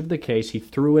judge of the case, he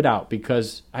threw it out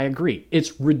because I agree,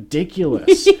 it's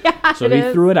ridiculous. Yeah, so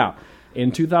he threw it out.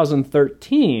 In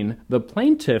 2013, the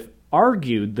plaintiff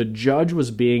argued the judge was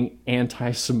being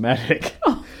anti-Semitic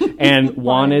and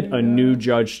wanted a new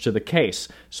judge to the case.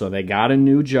 So they got a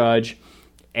new judge,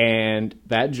 and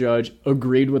that judge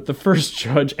agreed with the first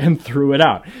judge and threw it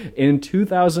out. In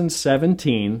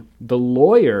 2017, the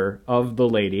lawyer of the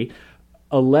lady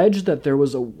alleged that there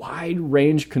was a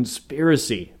wide-range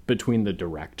conspiracy between the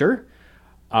director,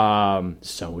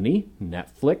 Sony,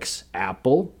 Netflix,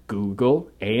 Apple, Google,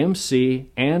 AMC,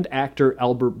 and actor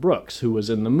Albert Brooks, who was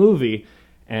in the movie.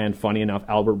 And funny enough,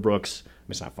 Albert Brooks,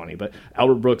 it's not funny, but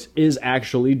Albert Brooks is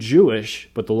actually Jewish,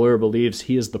 but the lawyer believes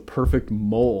he is the perfect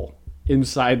mole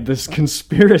inside this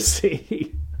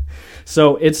conspiracy.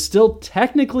 So it's still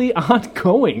technically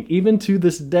ongoing, even to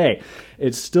this day.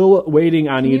 It's still waiting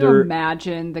on Can either... you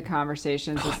imagine the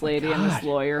conversations this lady and this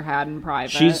lawyer had in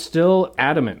private? She's still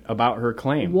adamant about her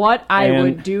claim. What I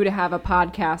would do to have a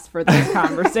podcast for those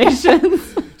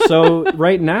conversations. So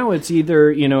right now it's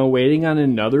either, waiting on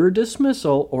another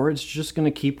dismissal, or it's just going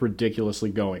to keep ridiculously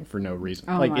going for no reason.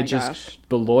 Oh like my it just gosh.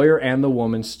 The lawyer and the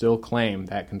woman still claim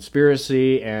that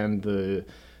conspiracy and the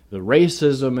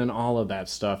racism and all of that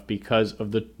stuff because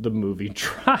of the movie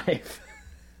Drive.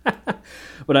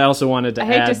 But I also wanted to add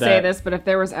I hate to say this, but if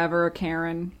there was ever a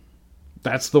Karen,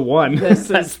 that's the one. This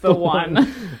That's is the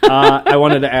one. I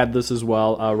wanted to add this as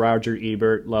well. Roger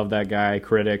Ebert, love that guy,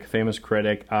 famous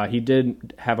critic. He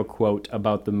did have a quote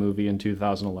about the movie in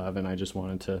 2011. I just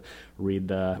wanted to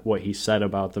read what he said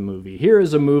about the movie. Here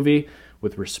is a movie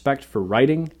with respect for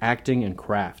writing, acting, and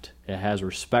craft. It has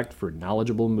respect for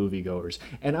knowledgeable moviegoers.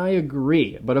 And I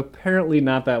agree, but apparently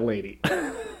not that lady.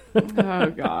 Oh,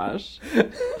 gosh.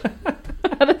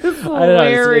 That is hilarious. I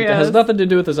don't know, it has nothing to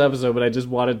do with this episode, but I just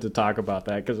wanted to talk about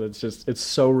that because it's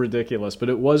so ridiculous. But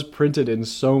it was printed in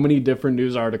so many different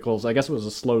news articles. I guess it was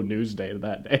a slow news day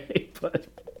that day, but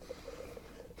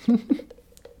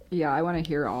yeah, I want to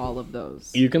hear all of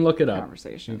those. you can look it up.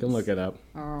 Conversations. You can look it up.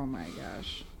 Oh my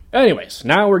gosh. Anyways,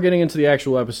 now we're getting into the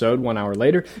actual episode 1 hour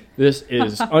later. This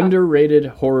is underrated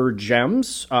horror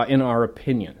gems, in our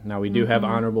opinion. Now, we do have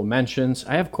honorable mentions.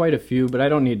 I have quite a few, but I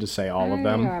don't need to say all of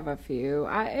them. I have a few.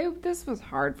 This was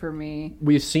hard for me.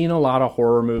 We've seen a lot of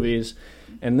horror movies,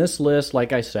 and this list,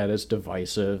 like I said, is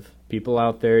divisive. People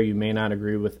out there, you may not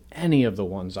agree with any of the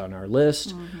ones on our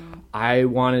list. I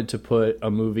wanted to put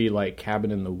a movie like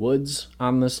Cabin in the Woods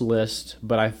on this list,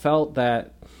 but I felt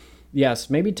that, yes,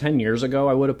 maybe 10 years ago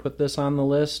I would have put this on the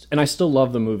list, and I still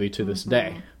love the movie to this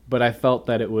day, but I felt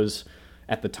that it was,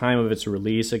 at the time of its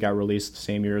release, it got released the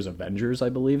same year as Avengers, I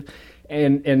believe,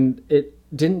 and it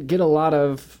didn't get a lot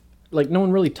of, no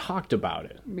one really talked about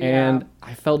it, and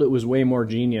I felt it was way more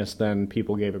genius than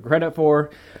people gave it credit for.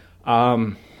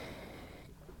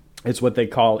 It's what they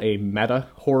call a meta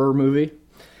horror movie.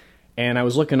 And I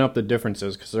was looking up the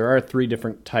differences because there are 3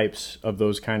 different types of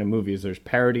those kind of movies. There's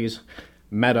parodies,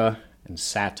 meta, and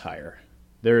satire.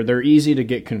 They're easy to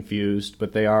get confused,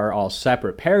 but they are all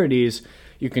separate. Parodies,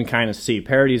 you can kind of see.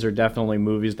 Parodies are definitely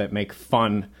movies that make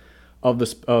fun of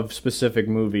specific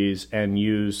movies and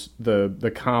use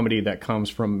the comedy that comes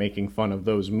from making fun of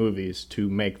those movies to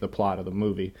make the plot of the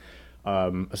movie.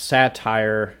 A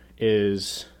satire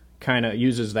is kind of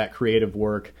uses that creative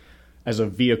work as a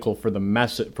vehicle for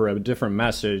for a different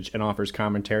message and offers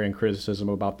commentary and criticism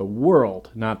about the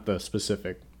world, not the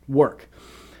specific work.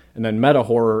 And then meta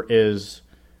horror is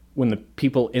when the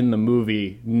people in the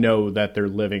movie know that they're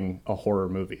living a horror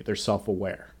movie. They're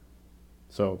self-aware.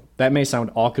 So that may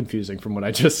sound all confusing from what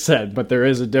I just said, but there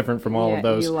is a different from all of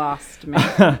those. You lost me.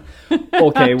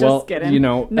 Okay, Just well, kidding. you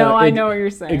know. No, I know what you're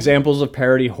saying. Examples of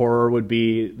parody horror would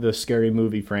be the Scary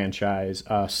Movie franchise,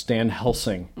 Stan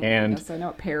Helsing, and Yes, I know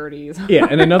what parodies. yeah,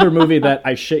 and another movie that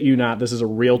I shit you not, this is a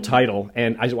real title,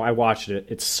 and I watched it.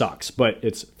 It sucks, but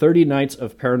it's 30 Nights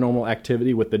of Paranormal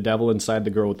Activity with the Devil Inside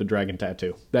the Girl with the Dragon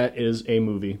Tattoo. That is a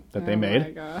movie that they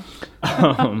made.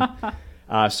 Oh my gosh.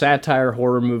 Satire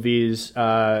horror movies,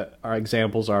 our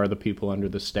examples are The People Under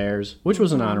the Stairs, which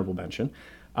was an honorable mention.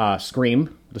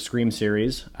 Scream, the Scream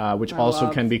series, which also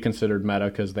can be considered meta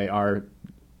because they are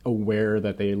aware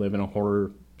that they live in a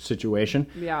horror situation.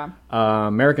 Yeah.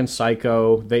 American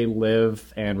Psycho, They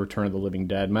Live, and Return of the Living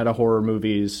Dead. Meta horror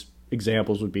movies,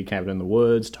 examples would be Cabin in the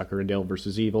Woods, Tucker and Dale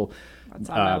versus Evil. That's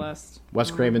on my list.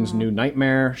 Wes Craven's New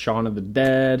Nightmare, Shaun of the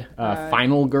Dead,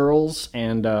 Final Girls,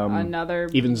 and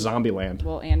even Zombieland.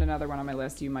 Well, and another one on my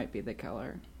list, You Might Be the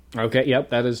Killer. Okay,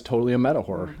 yep, that is totally a meta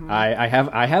horror. I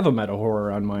have a meta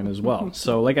horror on mine as well.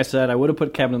 So, like I said, I would have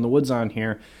put Cabin in the Woods on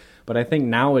here, but I think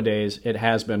nowadays it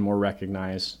has been more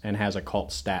recognized and has a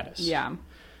cult status. Yeah.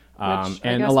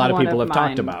 And a lot of people have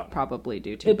talked about. Probably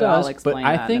do too. It but does, I'll explain but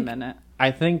I that think in a minute.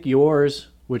 I think yours,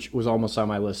 which was almost on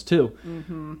my list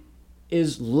too,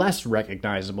 is less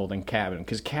recognizable than Cabin,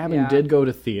 because Cabin did go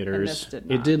to theaters.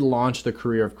 It did launch the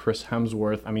career of Chris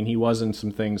Hemsworth. I mean, he was in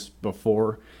some things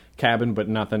before Cabin, but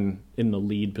nothing in the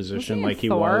lead position like he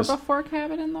was. Before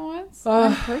Cabin in the Woods?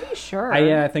 I'm pretty sure.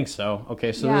 Yeah, I think so.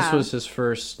 Okay, so this was his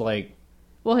first,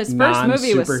 well, his first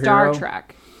movie was Star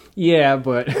Trek. Yeah,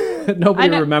 but nobody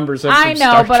remembers him from I know,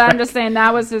 Star but Trek. I'm just saying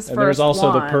that was his first there's also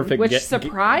one, the perfect which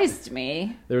surprised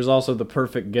me. There's also The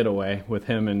Perfect Getaway with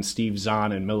him and Steve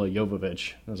Zahn and Mila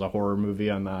Jovovich. It was a horror movie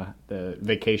on the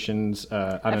vacations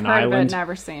on an island. I've heard of it,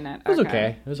 never seen it. It was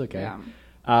okay. It was okay.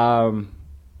 Yeah.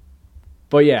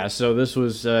 But yeah, so this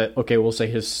was, we'll say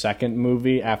his second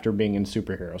movie after being in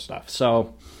superhero stuff.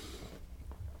 So,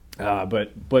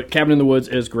 but Cabin in the Woods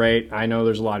is great. I know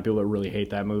there's a lot of people that really hate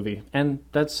that movie, and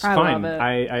that's fine. Love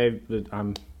it.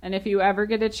 I'm. And if you ever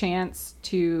get a chance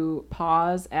to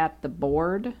pause at the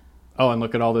board. Oh, and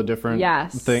look at all the different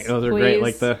things. Oh, they're great.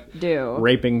 Like the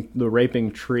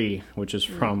raping tree, which is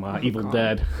from Evil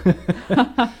Dead.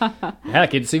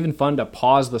 Heck, it's even fun to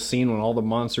pause the scene when all the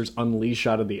monsters unleash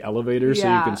out of the elevator, so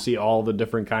you can see all the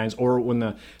different kinds. Or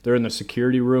when they're in the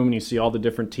security room and you see all the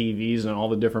different TVs and all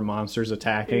the different monsters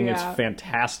attacking. It's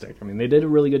fantastic. I mean, they did a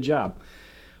really good job.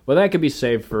 Well, that could be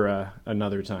saved for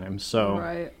another time. So.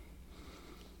 Right.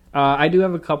 I do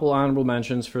have a couple honorable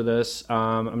mentions for this.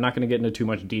 I'm not going to get into too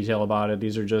much detail about it.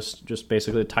 These are just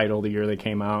basically the title, the year they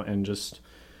came out, and just,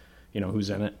 who's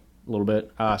in it a little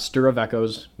bit. Stir of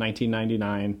Echoes,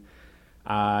 1999.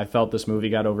 I felt this movie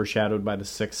got overshadowed by The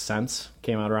Sixth Sense.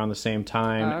 Came out around the same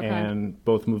time, and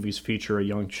both movies feature a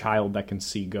young child that can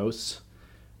see ghosts.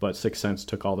 But Sixth Sense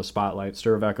took all the spotlight.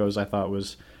 Stir of Echoes, I thought,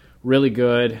 was really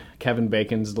good. Kevin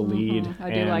Bacon's the lead. I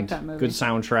do like that movie. Good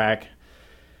soundtrack.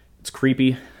 It's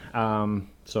creepy.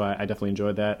 So I definitely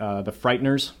enjoyed that. The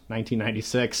Frighteners,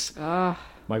 1996.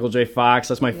 Michael J. Fox.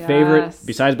 That's my favorite.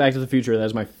 Besides Back to the Future, that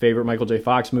is my favorite Michael J.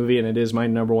 Fox movie, and it is my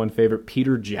number one favorite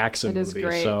Peter Jackson movie. It is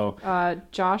great. So,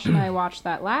 Josh and I watched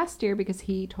that last year because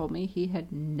he told me he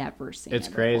had never seen it. It's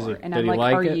crazy. Before. And I'm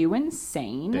like, are you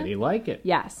insane? Did he like it?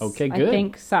 Yes. Okay, good. I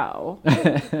think so.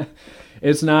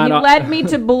 It's not. He led me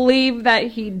to believe that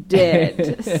he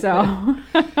did. So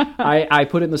I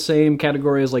put it in the same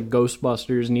category as like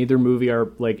Ghostbusters. Neither movie are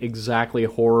like exactly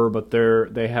horror, but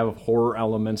they have horror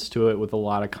elements to it with a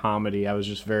lot of comedy. I was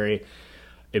just very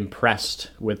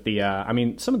impressed with the.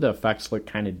 Some of the effects look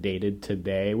kind of dated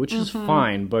today, which is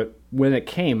fine, but when it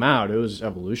came out, it was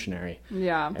evolutionary.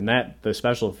 Yeah. And the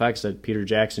special effects that Peter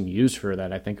Jackson used for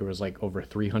that, I think it was like over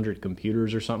 300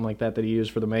 computers or something like that he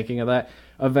used for the making of that,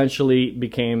 eventually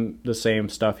became the same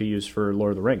stuff he used for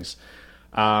Lord of the Rings.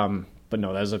 But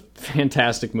no, that was a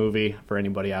fantastic movie for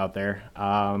anybody out there.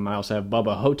 I also have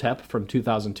Bubba Hotep from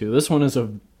 2002. This one is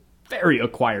a very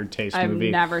acquired taste movie.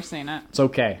 I've never seen it. It's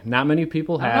okay. Not many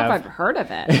people have. I don't know if I've heard of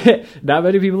it. Not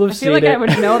many people have seen it. I feel like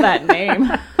I would know that name.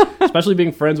 Especially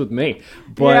being friends with me.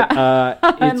 But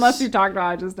unless you talked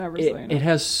about it, I just never seen it. It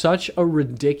has such a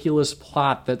ridiculous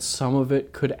plot that some of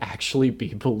it could actually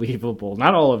be believable.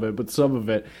 Not all of it, but some of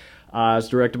it. It's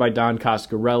directed by Don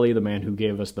Coscarelli, the man who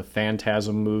gave us the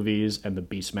Phantasm movies and the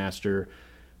Beastmaster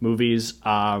movies.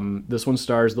 This one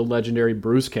stars the legendary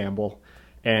Bruce Campbell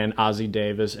and Ozzie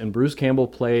Davis, and Bruce Campbell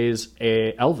plays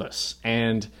Elvis.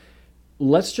 And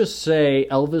let's just say the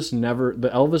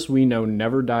Elvis we know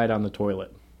never died on the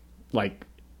toilet, like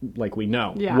we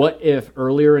know. Yeah. What if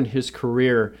earlier in his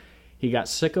career He got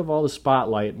sick of all the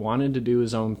spotlight, wanted to do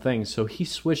his own thing, so he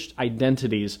switched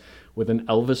identities with an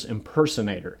Elvis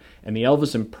impersonator. And the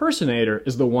Elvis impersonator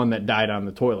is the one that died on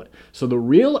the toilet. So the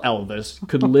real Elvis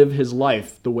could live his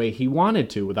life the way he wanted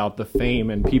to without the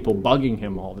fame and people bugging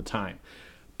him all the time.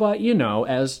 But, you know,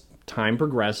 as time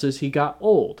progresses, he got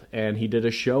old, and he did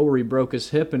a show where he broke his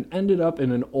hip and ended up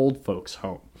in an old folks'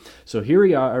 home. So here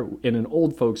we are in an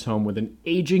old folks' home with an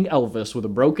aging Elvis with a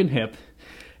broken hip,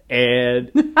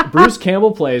 and Bruce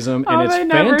Campbell plays him, and it's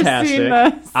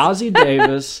fantastic. Ozzie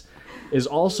Davis is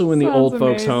also in the old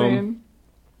folks' home,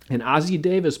 and Ozzie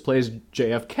Davis plays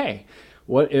JFK.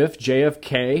 What if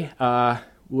JFK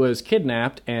was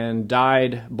kidnapped and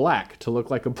dyed black to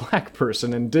look like a black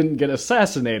person and didn't get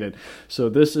assassinated? So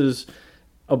this is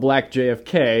a black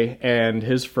JFK, and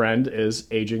his friend is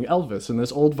aging Elvis in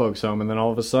this old folks home, and then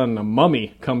all of a sudden a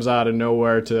mummy comes out of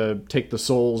nowhere to take the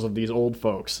souls of these old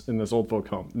folks in this old folk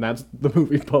home. And that's the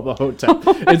movie Bubba Hotep.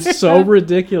 It's so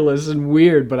ridiculous and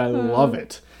weird, but I love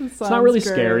it. It's not really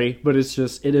scary, but it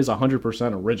is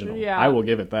 100% original. Yeah. I will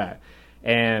give it that.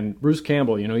 And Bruce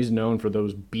Campbell, you know, he's known for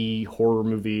those B horror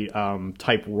movie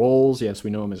type roles. Yes,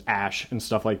 we know him as Ash and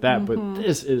stuff like that, but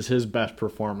this is his best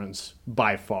performance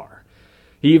by far.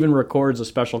 He even records a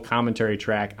special commentary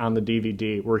track on the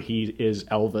DVD where he is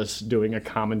Elvis doing a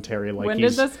commentary. Like, when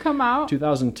did this come out?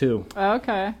 2002. Oh,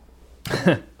 okay.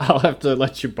 I'll have to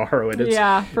let you borrow it.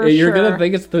 Yeah, for sure. You're going to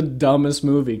think it's the dumbest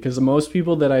movie, because most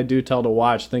people that I do tell to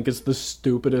watch think it's the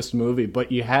stupidest movie,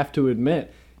 but you have to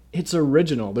admit, it's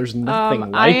original. There's nothing like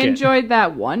it. I enjoyed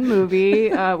that one movie.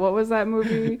 What was that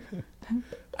movie?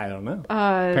 I don't know.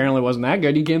 Apparently it wasn't that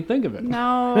good. You can't think of it.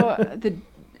 No,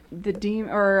 the demon,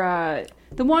 or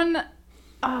the one.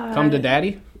 Come to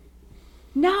Daddy?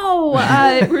 No,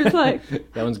 it was like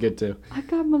that one's good too. I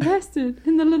got molested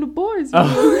in the little boys'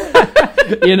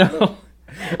 room. You know.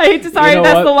 I hate to sorry if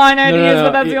that's the line I'd use,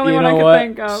 but that's the only one I could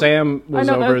think of. Sam was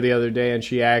over the other day, and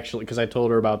she actually, because I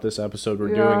told her about this episode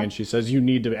we're doing, and she says, you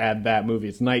need to add that movie.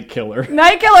 It's Night Killer.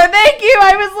 Night Killer, thank you!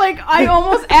 I was like, I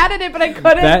almost added it, but I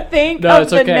couldn't think of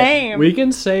the name. We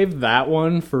can save that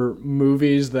one for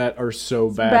movies that are so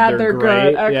bad they're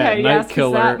great. Good. Okay, Night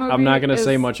Killer. I'm not going to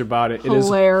say much about it.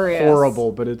 Hilarious. It is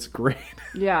horrible, but it's great.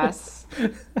 Yes.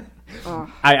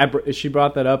 She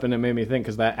brought that up, and it made me think,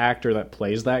 because that actor that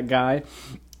plays that guy,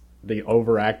 the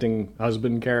overacting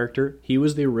husband character, he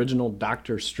was the original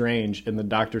Doctor Strange in the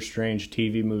Doctor Strange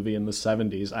TV movie in the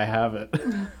 70s. I have it.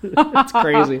 It's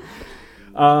crazy.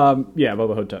 Yeah,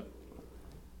 Bubba Hotep.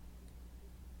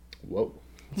 Whoa.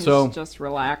 He's just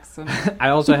relaxing. I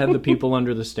also had The People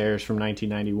Under the Stairs from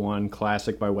 1991,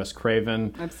 classic by Wes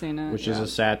Craven. I've seen it. Which is a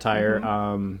satire.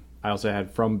 I also had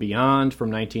From Beyond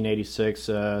from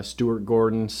 1986, Stuart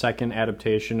Gordon's second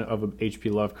adaptation of a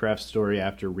H.P. Lovecraft story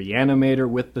after Reanimator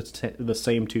with the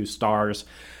same two stars,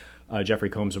 Jeffrey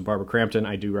Combs and Barbara Crampton.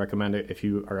 I do recommend it if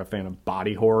you are a fan of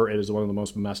body horror. It is one of the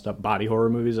most messed up body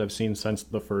horror movies I've seen since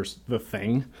The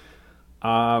Thing.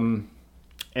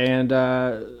 And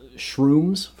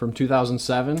Shrooms from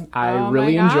 2007. I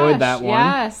really enjoyed that one.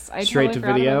 Yes, I straight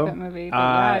totally to video. That movie, but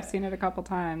I've seen it a couple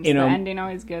times. You know, the ending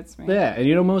always gets me. Yeah,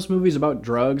 and most movies about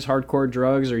drugs, hardcore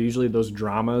drugs, are usually those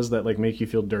dramas that like make you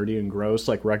feel dirty and gross,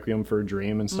 like Requiem for a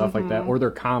Dream and stuff like that, or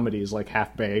they're comedies like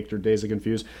Half Baked or Days of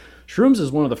Confused. Shrooms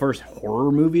is one of the first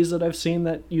horror movies that I've seen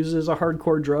that uses a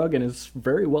hardcore drug, and it's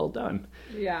very well done.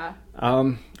 Yeah.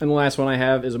 And the last one I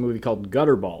have is a movie called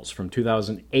Gutterballs from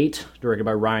 2008, directed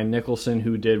by Ryan Nicholson,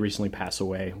 who did recently pass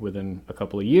away within a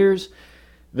couple of years.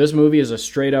 This movie is a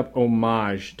straight-up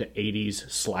homage to 80s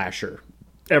slasher.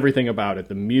 Everything about it,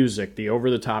 the music, the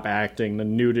over-the-top acting, the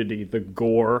nudity, the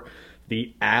gore,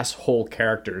 the asshole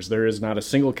characters. There is not a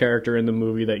single character in the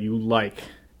movie that you like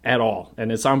at all,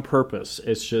 and it's on purpose.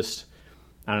 It's just,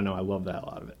 I don't know, I love that a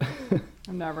lot of it.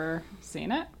 I've never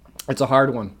seen it. It's a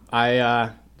hard one.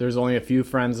 There's only a few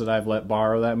friends that I've let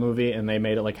borrow that movie, and they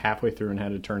made it like halfway through and had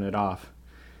to turn it off.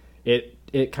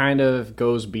 It kind of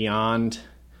goes beyond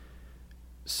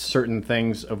certain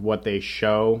things of what they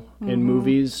show in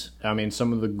movies. I mean,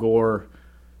 some of the gore,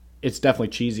 it's definitely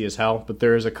cheesy as hell, but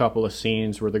there's a couple of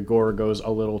scenes where the gore goes a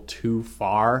little too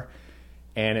far,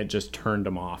 and it just turned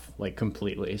them off like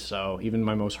completely. So even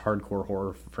my most hardcore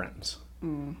horror friends.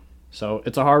 So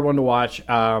it's a hard one to watch,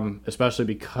 especially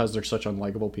because they're such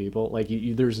unlikable people. Like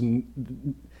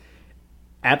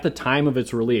at the time of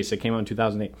its release, it came out in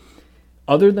 2008.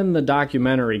 Other than the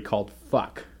documentary called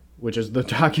Fuck, which is the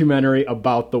documentary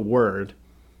about the word,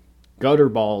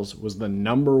 Gutterballs was the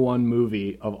 #1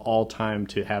 movie of all time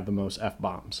to have the most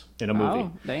F-bombs in a movie.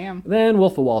 Oh, damn. Then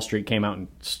Wolf of Wall Street came out and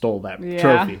stole that Yeah.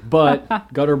 trophy. But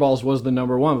Gutterballs was the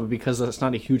 #1, but because that's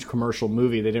not a huge commercial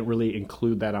movie, they didn't really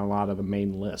include that on a lot of the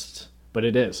main lists. But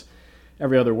it is.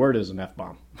 Every other word is an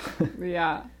F-bomb.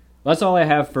 Yeah. That's all I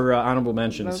have for honorable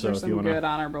mentions. Those So are if some you want good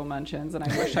honorable mentions, and I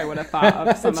wish I would have thought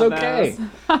of some It's of okay. those.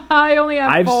 I only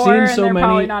have I've 4, seen and so they're many-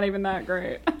 probably not even that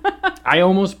great. I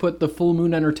almost put the Full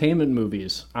Moon Entertainment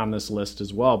movies on this list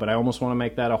as well, but I almost want to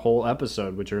make that a whole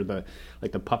episode, which are the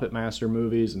Puppet Master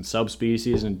movies and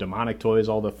Subspecies and Demonic Toys,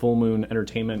 all the Full Moon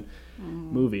Entertainment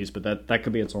movies. But that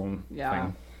could be its own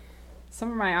thing. Some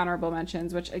of my honorable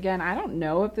mentions, which again, I don't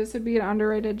know if this would be an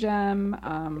underrated gem.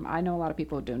 I know a lot of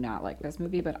people do not like this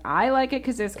movie, but I like it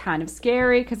because it's kind of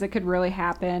scary, because it could really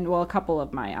happen. Well, a couple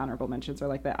of my honorable mentions are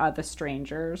like The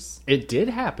Strangers. It did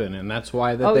happen, and that's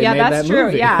why they yeah, made that's that true.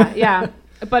 movie. Yeah.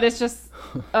 But it's just,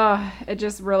 it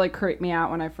just really creeped me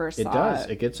out when I first saw it. It does.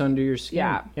 It gets under your skin.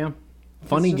 Yeah.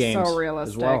 Funny It's just games so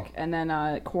realistic. as well. And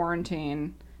then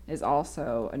Quarantine is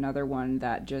also another one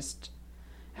that just,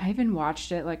 I even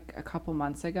watched it like a couple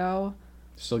months ago.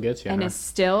 Still gets you, And huh? it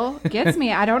still gets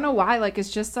me. I don't know why. Like, it's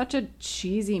just such a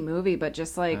cheesy movie, but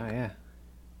just like, yeah.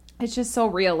 it's just so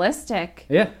realistic.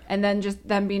 Yeah. And then just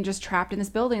them being just trapped in this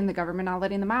building, the government not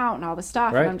letting them out and all this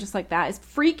stuff. Right. And I'm just like, that is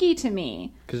freaky to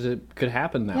me. Because it could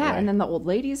happen that way. Yeah. And then the old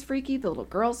lady's freaky. The little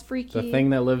girl's freaky. the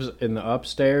thing that lives in the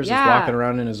upstairs is Yeah. walking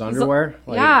around in his underwear.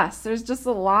 Yes. There's just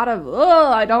a lot of,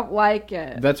 I don't like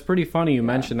it. That's pretty funny you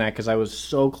mentioned that, because I was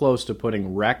so close to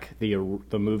putting Wreck, the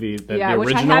movie, the which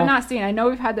original. I have not seen. I know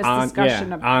we've had this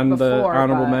discussion on before. the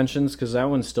honorable but mentions, because that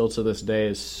one still to this day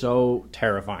is so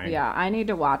terrifying. Yeah, I need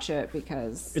to watch it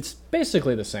because It's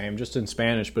basically the same, just in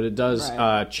Spanish, but it does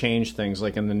Right. change things.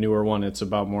 Like in the newer one, it's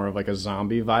about more of like a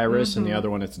zombie virus, and the other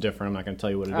one, it's different. I'm not going to tell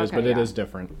you what it is, Okay, but it yeah. is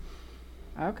different.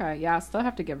 Okay, yeah, I still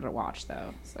have to give it a watch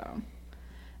though. So,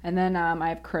 and then I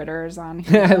have Critters on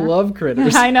here. I love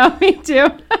Critters. I know, me too.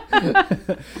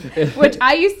 Which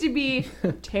I used to be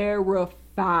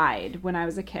terrified when I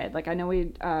was a kid. Like I know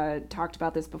we talked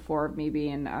about this before, of me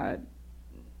being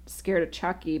scared of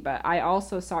Chucky, but I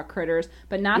also saw Critters,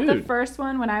 but not the Dude. first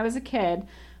one when I was a kid.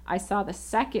 I saw the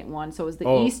second one, so it was the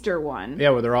Oh. Easter one.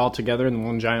 Yeah, where they're all together in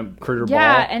one giant critter ball.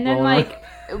 Yeah, and then rolling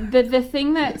like the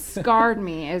thing that scarred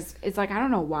me is like I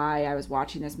don't know why I was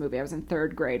watching this movie. I was in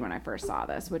 3rd grade when I first saw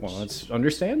this, which Well, it's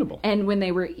understandable. and when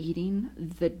they were eating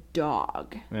the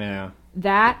dog. Yeah.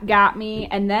 That got me,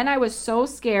 and then I was so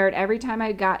scared every time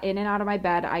I got in and out of my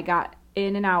bed. I got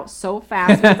in and out so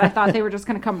fast because I thought they were just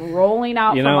going to come rolling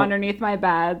out You from know- underneath my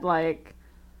bed. Like,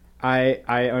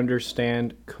 I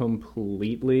understand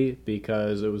completely,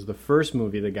 because it was the first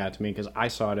movie that got to me, because I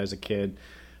saw it as a kid.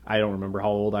 I don't remember how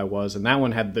old I was, and that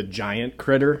one had the giant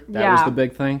critter. That was Yeah. the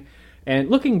big thing. And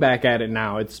looking back at it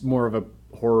now, it's more of a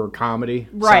horror comedy,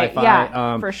 Right, sci-fi.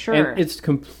 yeah, for sure. And it's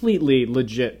completely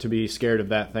legit to be scared of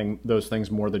those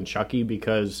things more than Chucky,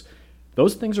 because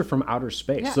those things are from outer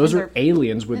space. Yeah, Those and are they're-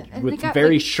 aliens with and they got,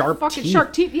 very like, sharp fucking teeth.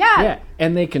 sharp teeth, yeah. Yeah,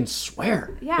 and they can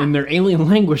swear Yeah. in their alien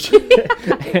language,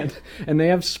 and they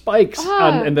have spikes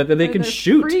and that they can They're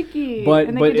shoot. freaky. But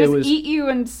and they but can just it was eat you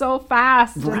and so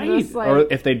fast. And right. just, like, Or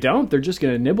if they don't, they're just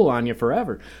going to nibble on you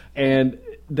forever. And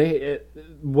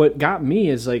what got me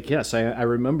is like, yes, I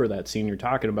remember that scene you're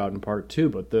talking about in part 2,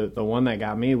 but the one that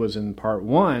got me was in part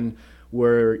 1,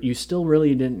 where you still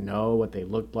really didn't know what they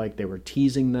looked like. They were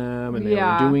teasing them, and they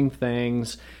Yeah. were doing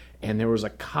things. And there was a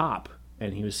cop,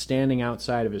 and he was standing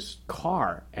outside of his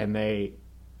car, and they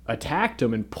attacked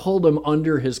him and pulled him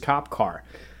under his cop car.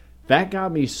 That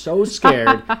got me so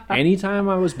scared. Anytime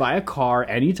I was by a car,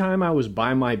 anytime I was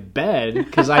by my bed,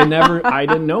 because I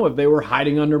didn't know if they were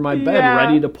hiding under my bed, Yeah.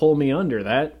 ready to pull me under.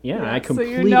 I so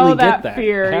completely you know get that that.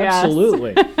 fear, yes.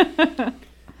 Absolutely.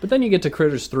 But then you get to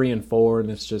Critters 3 and 4, and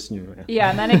it's just,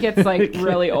 yeah, and then it gets like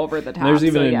really over the top. There's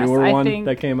even So, a yes, newer I one think,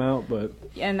 that came out, but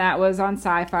and that was on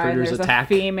Sci-Fi. And Critters there's Attack. a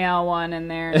female one in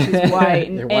there. And she's white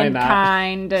and, Why and not?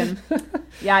 kind, and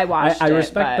yeah, I watched I it.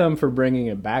 respect but- them for bringing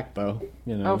it back, though.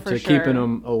 Oh, for to sure. keeping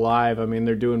them alive. I mean,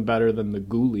 they're doing better than the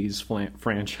Ghoulies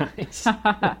franchise.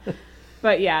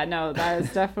 But yeah, no, that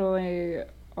is definitely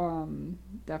one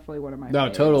of my. No,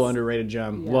 faves. total underrated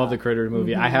gem. Yeah. Love the Critters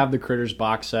movie. I have the Critters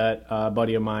box set. A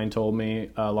buddy of mine told me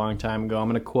a long time ago. I'm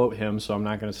going to quote him, so I'm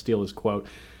not going to steal his quote.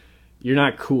 You're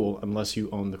not cool unless you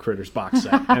own the Critters box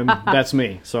set. And that's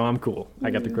me, so I'm cool.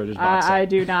 I got the Critters box set. I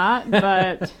do not,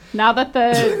 but now that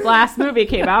the last movie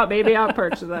came out, maybe I'll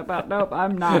purchase it. But nope,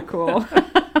 I'm not cool.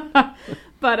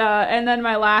 But and then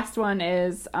my last one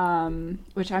is,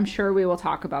 which I'm sure we will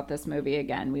talk about this movie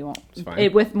again. We won't It's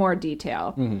fine. with more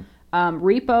detail.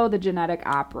 Repo, the Genetic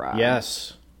Opera.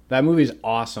 Yes. That movie's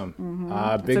awesome.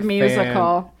 Big It's a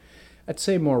musical. Fan. I'd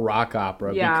say more rock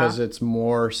opera because it's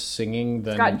more singing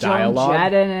than It's got dialogue. Joan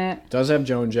Jett in it. It does have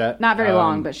Joan Jett. Not very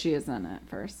long, but she is in it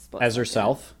first. As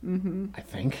herself, I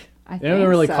think. I They don't think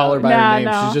really so. call her by her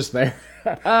name. She's just there.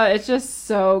 It's just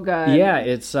so good. Yeah,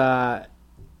 it's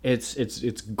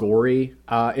gory.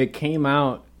 It came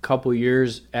out a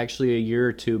year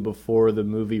or two before the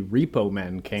movie Repo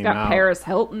Men came It's got out. Paris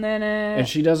Hilton in it. And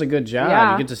she does a good job.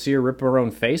 Yeah. You get to see her rip her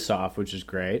own face off, which is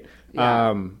great.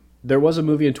 Yeah. There was a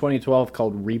movie in 2012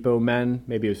 called Repo Men.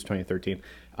 Maybe it was 2013.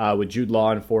 With Jude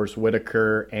Law and Forrest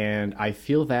Whitaker. And I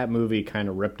feel that movie kind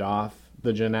of ripped off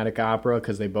the Genetic Opera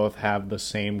because they both have the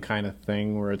same kind of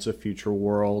thing where it's a future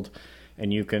world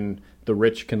and the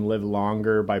rich can live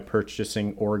longer by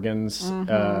purchasing organs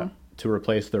to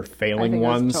replace their failing I think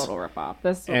ones. It was a total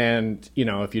ripoff. And,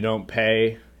 if you don't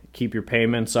pay, keep your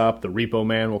payments up, the repo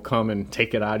man will come and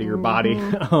take it out of your body.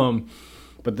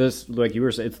 But this, like you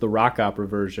were saying, it's the rock opera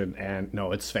version, and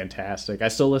no, it's fantastic. I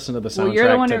still listen to the soundtrack you're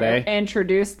the one today. who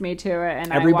introduced me to it,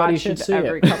 and Everybody I watch should it see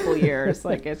every it. couple years.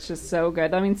 Like, it's just so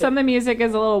good. I mean, some of the music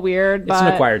is a little weird, It's an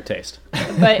but acquired taste.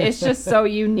 but it's just so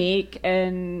unique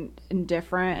and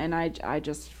different, and I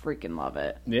just freaking love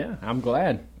it. Yeah, I'm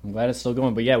glad it's still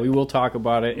going. But yeah, we will talk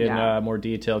about it in Yeah. more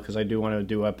detail because I do want to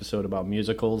do an episode about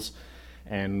musicals,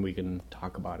 and we can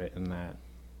talk about it in that.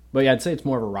 But yeah, I'd say it's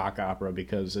more of a rock opera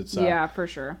because it's Yeah, for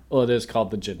sure. well, it is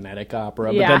called the Genetic Opera,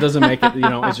 but Yeah. that doesn't make it.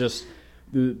 It's just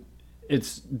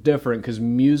it's different because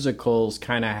musicals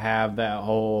kind of have that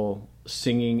whole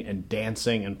singing and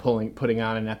dancing and putting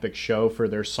on an epic show for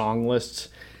their song lists.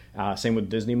 Same with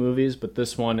Disney movies, but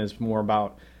this one is more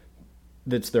about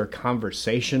it's their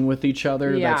conversation with each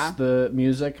other. Yeah. That's the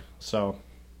music, so a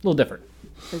little different.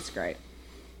 It's great.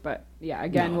 But yeah,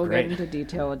 again, No, we'll great. get into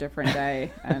detail a different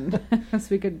day, and so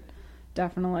we could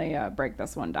definitely break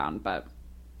this one down. But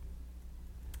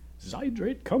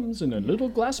Zydrate comes in a little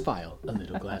glass vial, a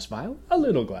little glass vial, a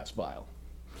little glass vial.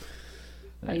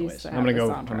 I used Anyways, to I'm have gonna the go.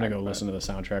 soundtrack, I'm gonna go but- listen to the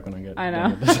soundtrack when I get. I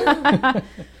done know. with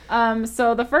this.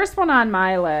 So the first one on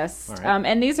my list, All right.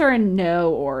 and these are in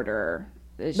no order.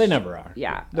 They never are.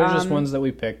 Yeah. They're just ones that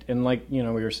we picked, and like we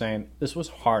were saying, this was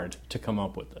hard to come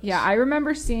up with this. Yeah, I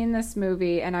remember seeing this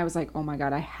movie, and I was like, "Oh my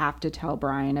god, I have to tell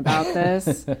Brian about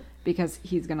this because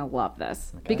he's gonna love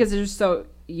this because it's just so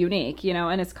unique,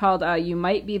 And it's called "You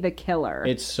Might Be the Killer."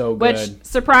 It's so good. Which,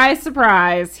 surprise,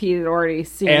 surprise, he had already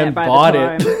seen And it by bought the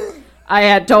time it. I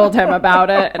had told him about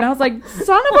it, and I was like,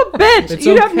 "Son of a bitch! It's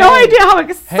You have no okay. idea how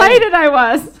excited I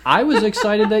was." I was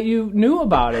excited that you knew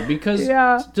about it because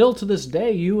Yeah. still to this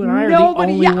day, you and I are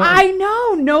Nobody, the only yeah, ones. I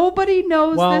know. Nobody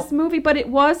knows Well- this movie, but it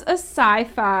was a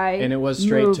sci-fi And it was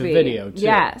straight to movie. video, too.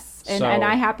 Yes, and So-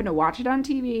 I happened to watch it on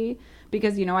TV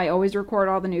because I always record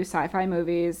all the new sci-fi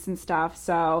movies and stuff.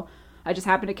 So I just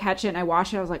happened to catch it and I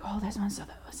watched it. I was like, "Oh, this one's so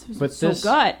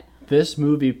good." This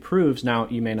movie proves, now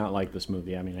you may not like this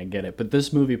movie, I mean I get it, but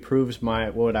this movie proves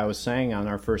what I was saying on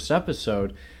our first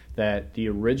episode, that the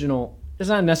original is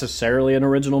not necessarily an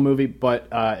original movie, but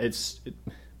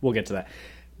we'll get to that.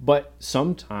 But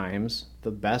sometimes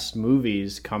the best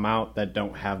movies come out that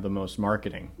don't have the most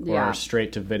marketing or Yeah. are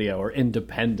straight to video or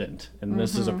independent, and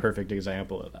this is a perfect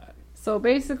example of that. So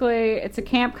basically, it's a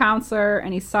camp counselor,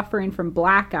 and he's suffering from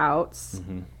blackouts,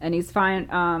 and he's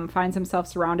finds himself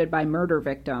surrounded by murder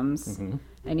victims,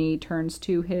 and he turns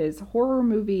to his horror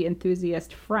movie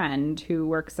enthusiast friend who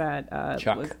works at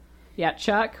Chuck.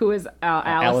 Chuck, who is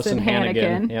Allison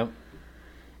Hannigan, Yep.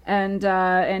 and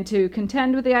to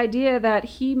contend with the idea that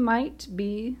he might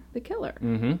be the killer.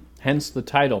 Hence the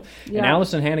title. And Yeah.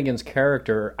 Allison Hannigan's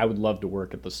character, I would love to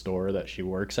work at the store that she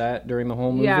works at during the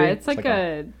whole movie. Yeah, it's like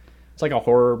It's like a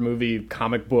horror movie,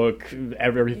 comic book,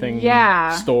 everything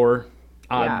Yeah. store,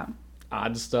 Yeah.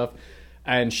 odd stuff.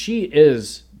 And she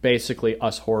is basically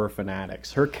us horror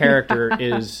fanatics. Her character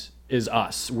is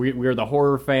us. We're the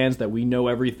horror fans that we know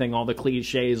everything, all the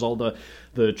cliches, all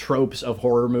the tropes of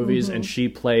horror movies, and she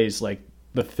plays like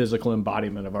the physical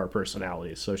embodiment of our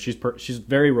personalities. So she's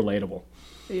very relatable.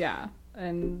 Yeah,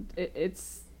 and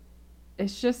it's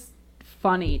just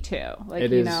funny too. Like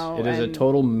It is a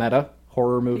total meta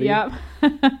horror movie. Yep.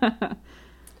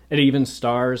 It even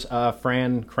stars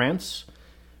Fran Kranz,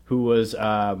 who was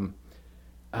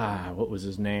what was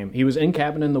his name? He was in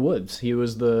Cabin in the Woods. He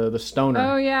was the stoner.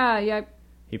 Oh yeah.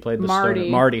 He played the Marty.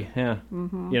 stoner. Marty,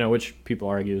 yeah. Which people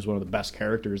argue is one of the best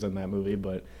characters in that movie,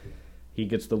 but he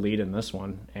gets the lead in this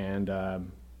one. And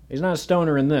he's not a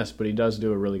stoner in this, but he does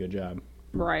do a really good job.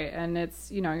 Right, and it's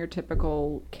your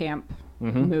typical camp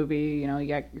movie. You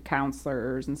get your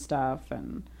counselors and stuff,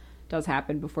 and it does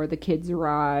happen before the kids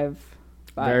arrive.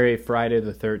 But, very Friday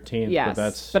the 13th.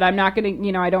 Yes, but I'm not going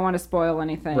to, I don't want to spoil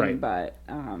anything. Right.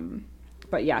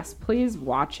 But yes, please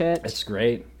watch it. It's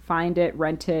great. Find it,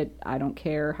 rent it. I don't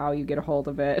care how you get a hold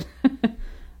of it.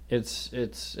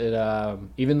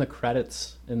 Even the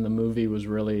credits in the movie was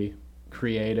really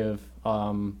creative.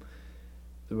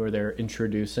 Where they're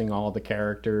introducing all the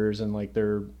characters and like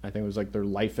I think it was like their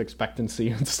life expectancy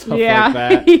and stuff like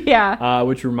that. Yeah.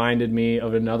 Which reminded me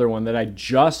of another one that I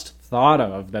just thought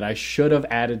of that I should have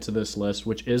added to this list,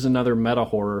 which is another meta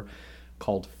horror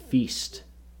called Feast.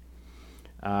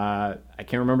 I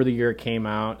can't remember the year it came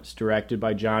out. It's directed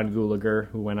by John Gulager,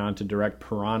 who went on to direct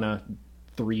Piranha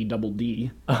 3 Double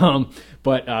D.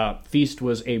 But Feast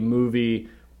was a movie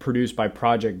produced by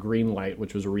Project Greenlight,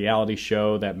 which was a reality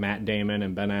show that Matt Damon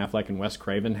and Ben Affleck and Wes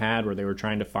Craven had, where they were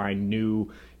trying to find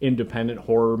new independent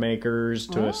horror makers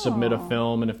to submit a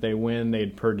film, and if they win,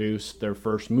 they'd produce their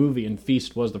first movie, and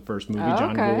Feast was the first movie.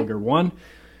 John Gulager won.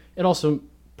 It also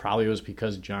probably was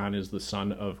because John is the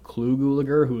son of Clu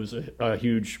Gulager, who was a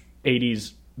huge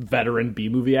 80s veteran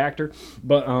B-movie actor,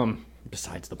 but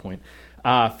besides the point.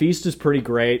 Feast is pretty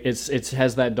great. It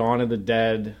has that Dawn of the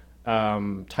Dead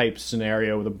type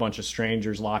scenario with a bunch of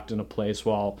strangers locked in a place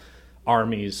while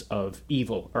armies of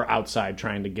evil are outside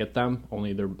trying to get them,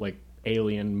 only they're like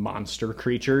alien monster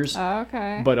creatures.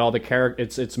 Okay. But all the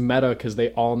it's meta because they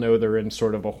all know they're in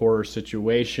sort of a horror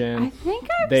situation. I think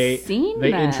I've seen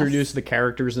They this. introduce the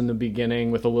characters in the beginning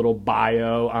with a little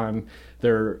bio on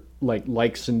their like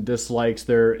likes and dislikes,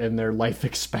 their life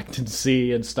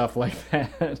expectancy and stuff like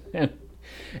that.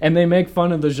 And they make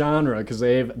fun of the genre because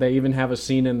they even have a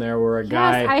scene in there where a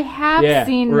guy... Yes, I have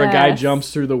seen where this. a guy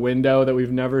jumps through the window that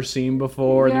we've never seen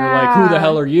before. And they're like, who the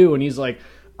hell are you? And he's like,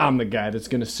 I'm the guy that's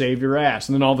going to save your ass.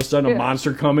 And then all of a sudden a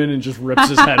monster comes in and just rips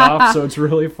his head off. So it's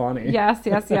really funny. Yes.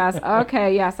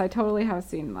 Okay, yes, I totally have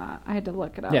seen that. I had to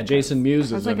look it up. Yeah, Jason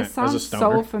Mewes is in it as a sounds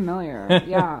stoner. so familiar.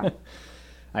 Yeah.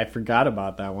 I forgot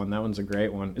about that one. That one's a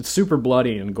great one. It's super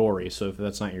bloody and gory, so if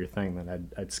that's not your thing, then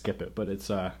I'd skip it. But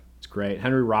it's great.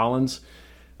 Henry Rollins,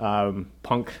 famed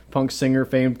punk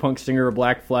singer of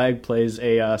Black Flag, plays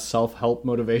a self-help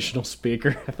motivational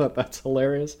speaker. I thought that's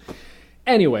hilarious.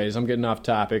 Anyways, I'm getting off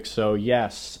topic. So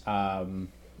yes,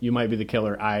 You Might Be the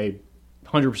Killer. I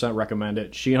 100% recommend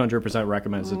it. She 100%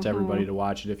 recommends it to everybody to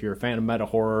watch it. If you're a fan of meta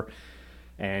horror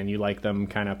and you like them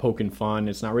kind of poking fun,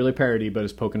 it's not really parody, but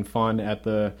it's poking fun at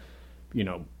the,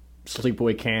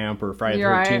 sleepaway camp or Friday the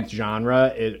 13th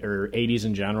genre, or 80s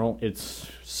in general. It's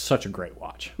such a great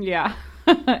watch. Yeah.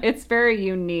 It's very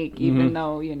unique, even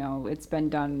though, it's been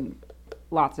done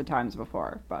lots of times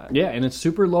before. But yeah, and it's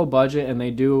super low budget, and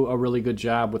they do a really good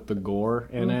job with the gore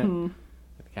in it.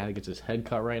 The guy gets his head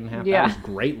cut right in half. Yeah. That was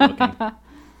great looking.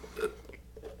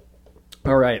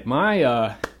 All right,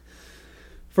 my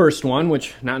first one,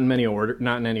 which not in any order,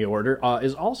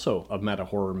 is also a meta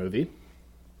horror movie.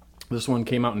 This one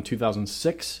came out in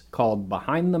 2006, called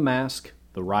Behind the Mask: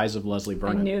 The Rise of Leslie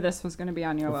Vernon. I knew this was going to be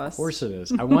on your list. Of course it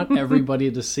is. I want everybody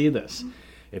to see this.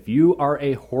 If you are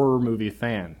a horror movie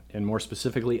fan, and more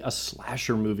specifically a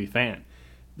slasher movie fan,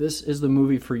 this is the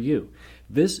movie for you.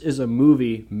 This is a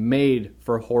movie made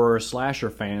for horror slasher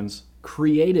fans,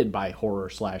 created by horror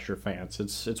slasher fans.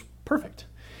 It's perfect.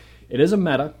 It is a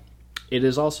meta. It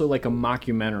is also like a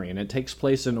mockumentary, and it takes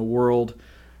place in a world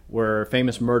where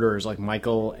famous murderers like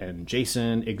Michael and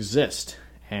Jason exist.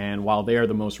 And while they are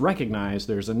the most recognized,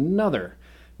 there's another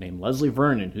named Leslie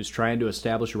Vernon who's trying to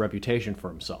establish a reputation for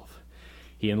himself.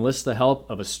 He enlists the help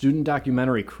of a student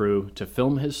documentary crew to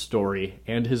film his story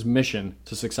and his mission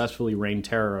to successfully rain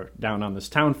terror down on this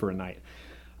town for a night.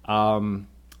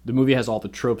 The movie has all the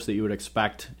tropes that you would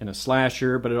expect in a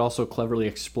slasher, but it also cleverly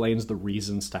explains the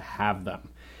reasons to have them.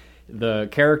 The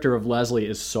character of Leslie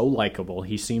is so likable.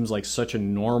 He seems like such a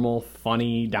normal,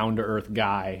 funny, down-to-earth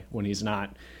guy when he's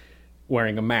not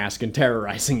wearing a mask and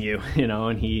terrorizing you,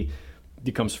 and he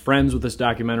becomes friends with this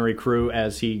documentary crew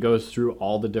as he goes through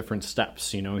all the different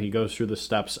steps. He goes through the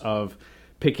steps of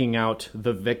picking out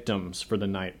the victims for the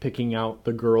night, picking out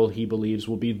the girl he believes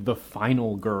will be the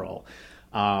final girl.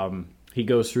 He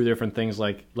goes through different things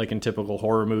like in typical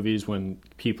horror movies when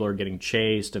people are getting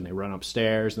chased and they run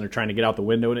upstairs and they're trying to get out the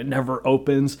window and it never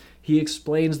opens. He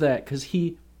explains that because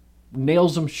he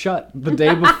nails them shut the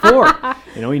day before.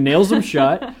 He nails them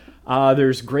shut.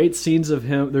 There's great scenes of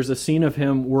him. There's a scene of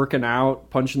him working out,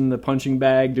 punching the punching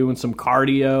bag, doing some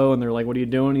cardio, and they're like, "What are you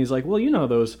doing?" He's like, "Well,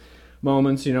 those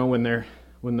moments, when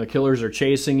the killers are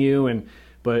chasing you and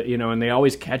they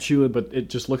always catch you, but it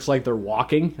just looks like they're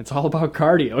walking. It's all about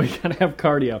cardio. You gotta have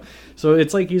cardio." So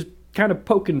it's like he's kind of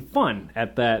poking fun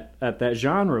at that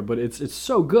genre, but it's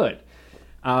so good.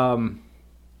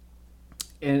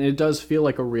 and it does feel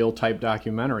like a real type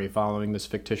documentary following this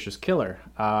fictitious killer.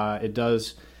 It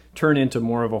does turn into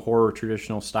more of a horror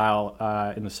traditional style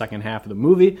in the second half of the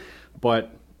movie,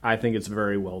 but I think it's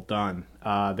very well done.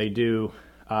 They do.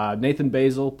 Nathan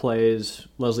Basil plays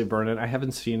Leslie Vernon. I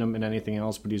haven't seen him in anything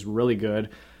else, but he's really good.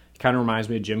 He kind of reminds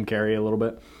me of Jim Carrey a little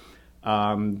bit.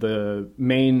 The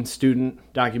main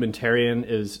student documentarian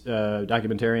is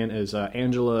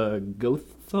Angela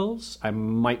Goethals. I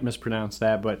might mispronounce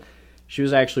that, but she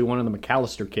was actually one of the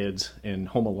McAllister kids in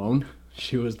Home Alone.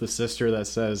 She was the sister that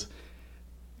says,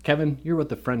 "Kevin, you're what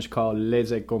the French call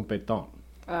les incompetents."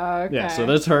 Okay. Yeah, so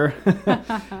that's her.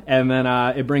 And then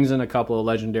it brings in a couple of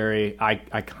legendary,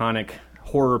 iconic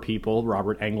horror people,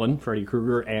 Robert Englund, Freddy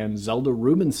Krueger, and Zelda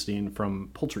Rubinstein from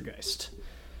Poltergeist.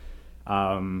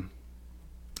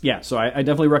 Yeah, so I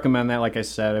definitely recommend that. Like I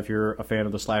said, if you're a fan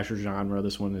of the slasher genre,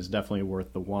 this one is definitely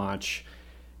worth the watch.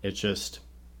 It's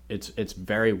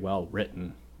very well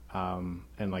written.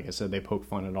 And like I said, they poke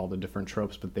fun at all the different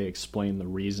tropes, but they explain the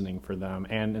reasoning for them.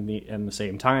 And in the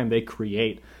same time, they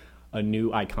create a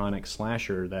new iconic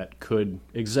slasher that could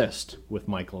exist with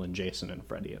Michael and Jason and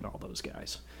Freddy and all those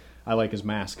guys. I like his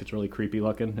mask. It's really creepy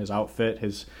looking. His outfit,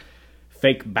 his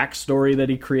fake backstory that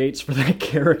he creates for that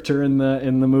character in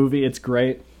the movie. It's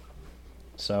great.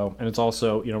 So, and it's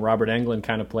also, Robert Englund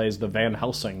kind of plays the Van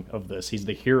Helsing of this. He's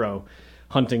the hero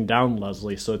hunting down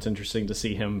Leslie, so it's interesting to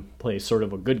see him play sort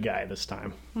of a good guy this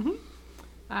time. Mm-hmm.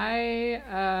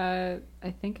 I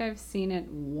think I've seen it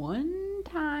one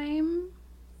time.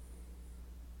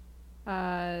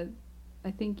 I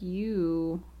think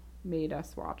you made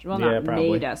us watch. Well, not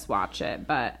probably. Made us watch it,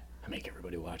 but I make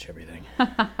everybody watch everything.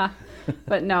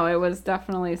 But no, it was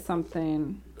definitely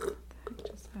something. What the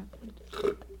heck just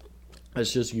happened?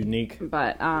 It's just unique.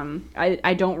 But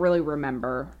I don't really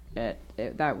remember it.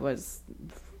 That was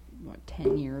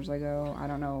 10 years ago. I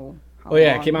don't know. Oh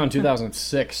yeah, it came out in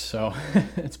 2006, so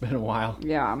it's been a while.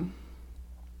 Yeah.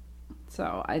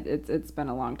 So it's been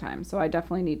a long time. So I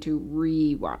definitely need to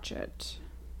re-watch it.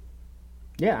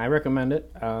 Yeah, I recommend it.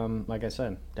 Like I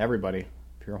said, to everybody.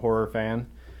 If you're a horror fan,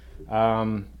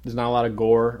 there's not a lot of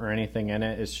gore or anything in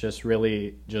it. It's just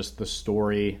really just the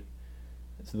story,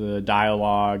 it's the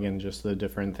dialogue, and just the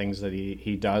different things that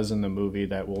he does in the movie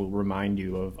that will remind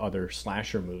you of other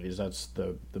slasher movies. That's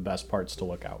the best parts to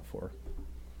look out for.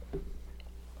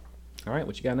 All right,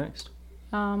 what you got next?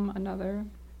 Another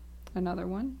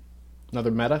one.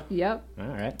 Another meta? Yep. All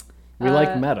right. We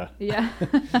like meta. Yeah.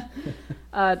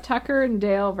 Tucker and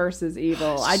Dale versus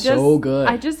Evil. So good.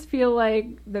 I just feel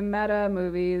like the meta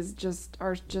movies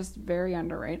are just very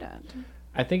underrated.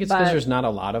 I think it's because there's not a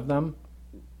lot of them,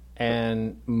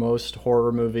 and most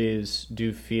horror movies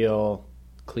do feel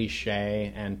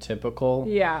cliche and typical.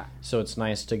 Yeah. So it's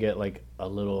nice to get like a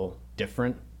little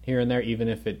different here and there, even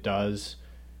if it does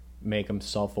make them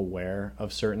self-aware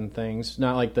of certain things.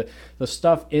 Not like the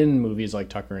stuff in movies like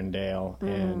Tucker and Dale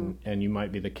and You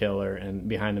Might Be the Killer and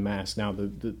Behind the Mask. Now,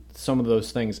 some of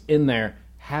those things in there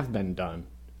have been done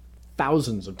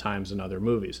thousands of times in other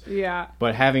movies. Yeah.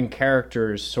 But having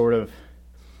characters sort of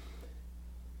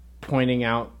pointing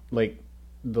out like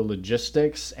the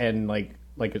logistics and like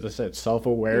as I said,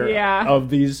 self-aware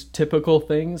of these typical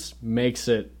things makes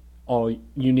it all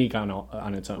unique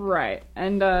on its own. Right.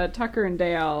 And Tucker and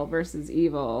Dale versus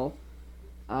Evil,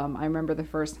 I remember the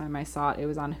first time I saw it, it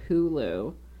was on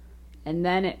Hulu. And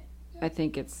then I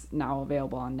think it's now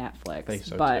available on Netflix. I think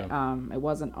so, but too. It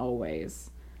wasn't always.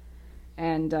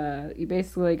 And you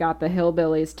basically got the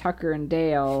hillbillies, Tucker and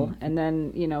Dale, and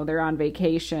then, they're on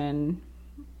vacation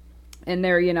in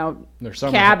their, their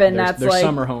summer, cabin their that's like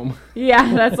summer home.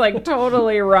 Yeah, that's like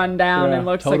totally run down and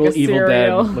looks like a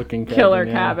serial killer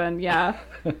cabin. Yeah.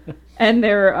 And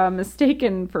they're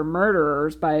mistaken for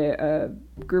murderers by a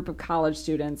group of college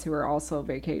students who are also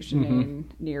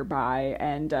vacationing nearby.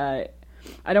 And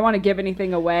I don't want to give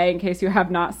anything away in case you have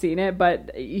not seen it,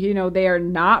 but they are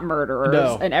not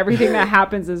murderers, and everything that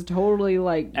happens is totally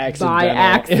like by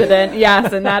accident.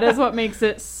 Yes, and that is what makes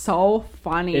it so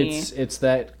funny. It's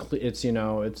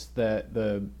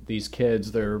these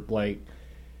kids, they're like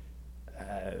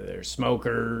they're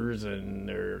smokers and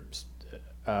they're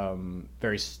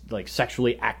very like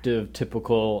sexually active,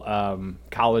 typical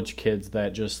college kids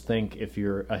that just think if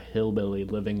you're a hillbilly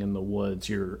living in the woods,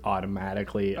 you're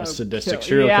automatically a sadistic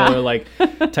serial killer, like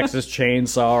Texas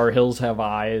Chainsaw or Hills Have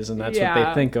Eyes, and that's what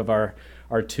they think of our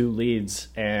two leads.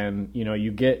 And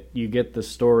you get the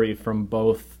story from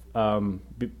both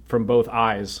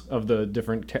eyes of the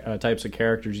different types of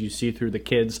characters. You see through the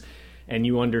kids and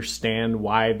you understand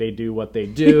why they do what they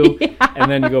do.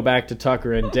 And then you go back to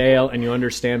Tucker and Dale and you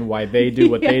understand why they do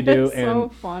what they do. It's And so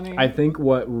funny. I think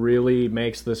what really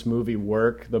makes this movie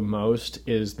work the most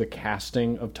is the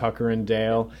casting of Tucker and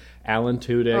Dale. Alan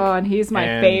Tudyk. Oh, and he's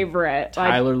my favorite.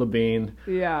 Tyler Labine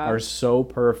Yeah. are so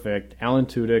perfect. Alan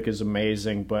Tudyk is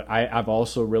amazing, but I've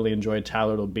also really enjoyed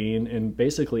Tyler Labine in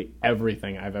basically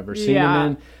everything I've ever seen him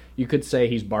in. You could say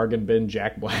he's bargain bin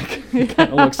Jack Black. He kind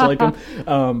of looks like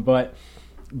him. But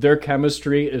their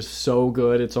chemistry is so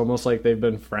good. It's almost like they've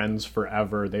been friends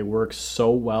forever. They work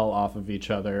so well off of each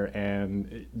other,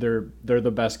 and they're the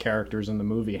best characters in the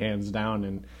movie, hands down.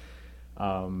 And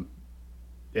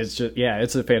it's just,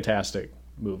 it's a fantastic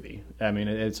movie. I mean,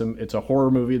 it's a horror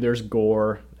movie. There's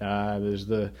gore. There's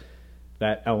that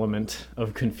element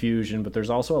of confusion, but there's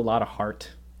also a lot of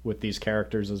heart with these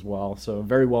characters as well. So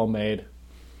very well made.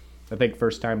 I think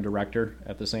first time director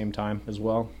at the same time as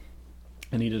well,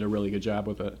 and he did a really good job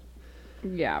with it.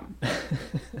 Yeah.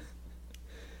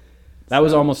 That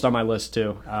was almost on my list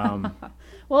too.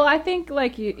 Well, I think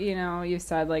like you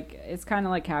said, like it's kind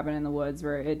of like Cabin in the Woods,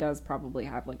 where it does probably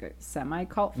have like a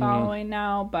semi-cult following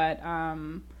now, but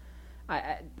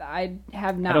I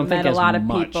have not met a lot of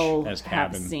people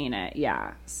have seen it.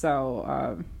 Yeah,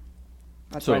 so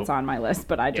that's why it's on my list.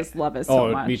 But I just love it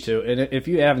so much. Me too. And if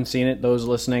you haven't seen it, those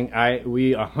listening,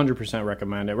 we 100%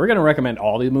 recommend it. We're going to recommend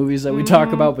all the movies that we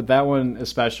talk about, but that one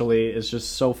especially is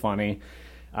just so funny.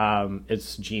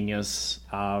 It's genius,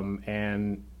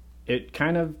 and it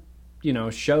kind of,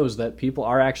 shows that people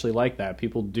are actually like that.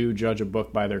 People do judge a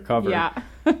book by their cover. Yeah.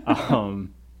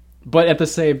 But at the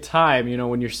same time,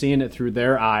 when you're seeing it through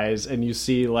their eyes and you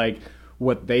see like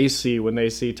what they see when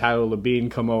they see Tyler Labine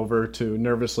come over to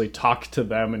nervously talk to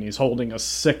them, and he's holding a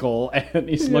sickle and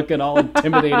he's looking all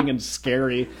intimidating and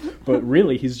scary, but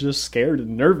really he's just scared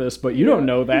and nervous, but you don't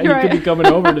know that. Right. He could be coming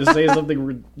over to say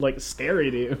something like scary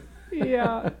to you.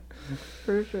 Yeah,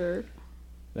 for sure.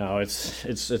 No,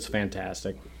 it's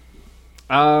fantastic.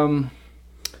 My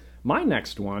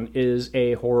next one is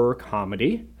a horror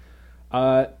comedy.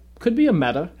 Could be a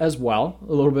meta as well,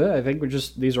 a little bit. I think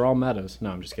these are all metas.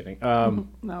 No, I'm just kidding. No,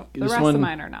 the rest of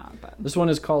mine are not. But this one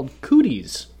is called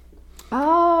Cooties.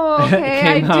 Oh,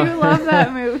 okay. I do love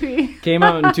that movie. Came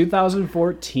out in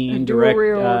 2014.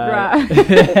 Directed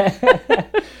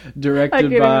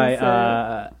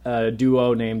by a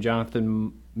duo named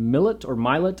Jonathan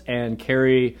Millet and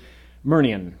Carrie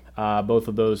Murnion. Both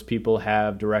of those people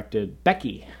have directed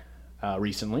Becky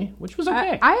recently, which was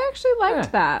okay. I actually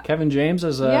liked that. Kevin James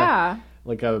as a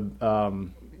white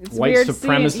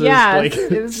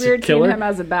supremacist. It was weird killer. seeing him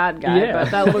as a bad guy, but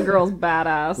that little girl's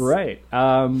badass. Right.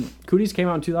 Cooties came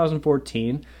out in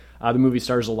 2014. The movie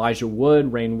stars Elijah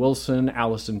Wood, Rainn Wilson,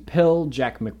 Allison Pill,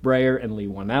 Jack McBrayer, and Leigh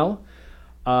Whannell.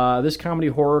 This comedy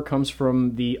horror comes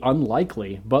from the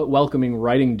unlikely but welcoming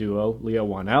writing duo Leigh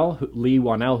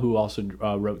Whannell, who also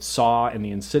wrote Saw and the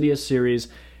Insidious series,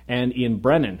 and Ian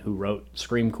Brennan, who wrote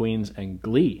Scream Queens and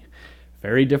Glee.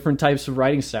 Very different types of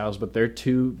writing styles, but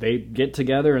they get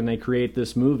together and they create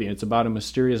this movie. It's about a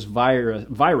mysterious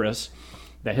virus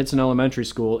that hits an elementary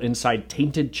school inside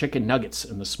tainted chicken nuggets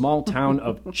in the small town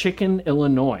of Chicken,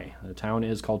 Illinois. The town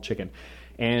is called Chicken.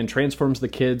 And transforms the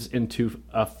kids into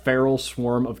a feral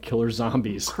swarm of killer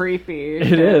zombies. Creepy.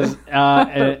 It is.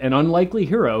 An unlikely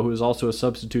hero, who is also a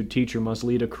substitute teacher, must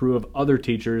lead a crew of other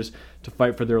teachers to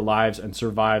fight for their lives and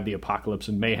survive the apocalypse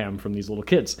and mayhem from these little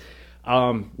kids.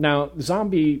 Now,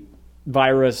 zombie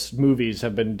virus movies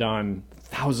have been done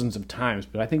thousands of times,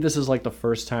 but I think this is like the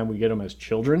first time we get them as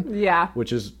children. Yeah.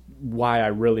 Which is why I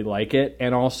really like it.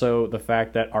 And also the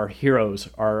fact that our heroes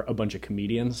are a bunch of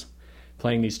comedians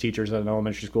playing these teachers at an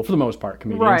elementary school, for the most part,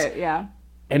 comedians. Right, yeah.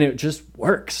 And it just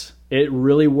works. It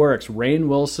really works. Rainn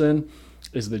Wilson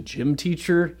is the gym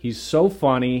teacher. He's so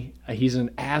funny. He's an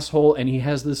asshole, and he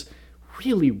has this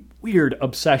really weird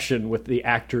obsession with the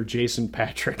actor Jason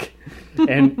Patric.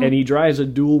 And he drives a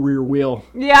dual rear wheel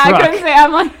truck. I couldn't say.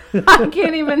 I'm like, I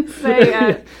can't even say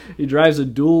it. He drives a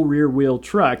dual rear wheel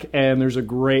truck, and there's a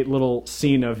great little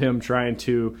scene of him trying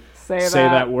to say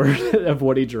that word of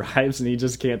what he drives, and he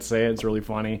just can't say it. It's really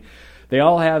funny. They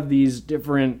all have these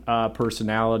different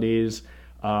personalities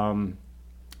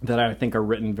that I think are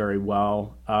written very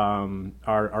well.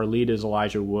 Our lead is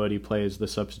Elijah Wood. He plays the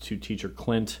substitute teacher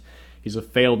Clint. He's a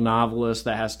failed novelist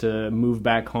that has to move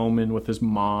back home in with his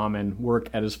mom and work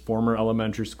at his former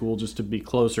elementary school just to be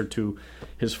closer to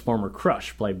his former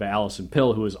crush, played by Allison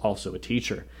Pill, who is also a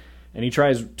teacher. And he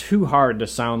tries too hard to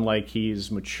sound like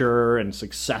he's mature and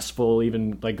successful,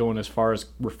 even like going as far as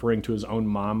referring to his own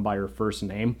mom by her first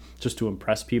name, just to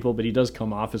impress people. But he does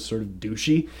come off as sort of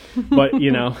douchey. But,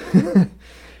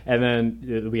 And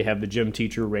then we have the gym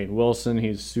teacher, Rainn Wilson.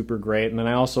 He's super great. And then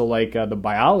I also like the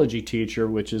biology teacher,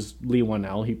 which is Lee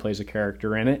Winnell. He plays a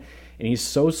character in it. And he's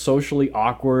so socially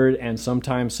awkward and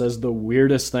sometimes says the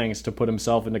weirdest things to put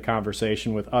himself into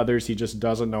conversation with others. He just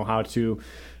doesn't know how to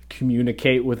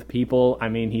communicate with people. I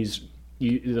mean,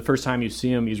 the first time you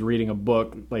see him, he's reading a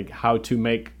book, like How to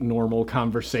Make Normal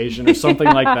Conversation or something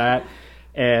like that.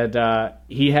 And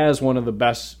he has one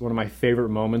of my favorite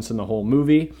moments in the whole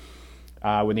movie.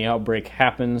 When the outbreak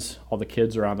happens, all the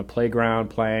kids are on the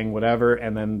playground playing whatever,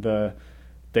 and then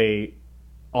they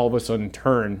all of a sudden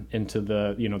turn into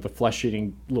the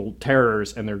flesh-eating little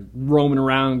terrors, and they're roaming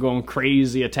around going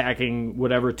crazy, attacking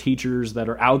whatever teachers that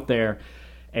are out there.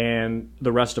 And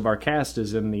the rest of our cast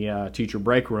is in the teacher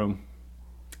break room,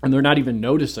 and they're not even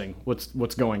noticing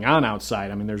what's going on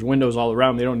outside. I mean, there's windows all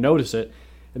around. They don't notice it.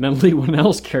 And then Lee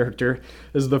Winnell's character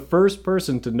is the first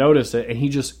person to notice it, and he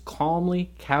just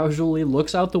calmly, casually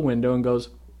looks out the window and goes,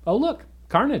 "Oh, look,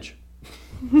 carnage."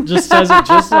 Just says it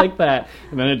just like that,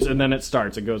 and then it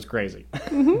starts. It goes crazy.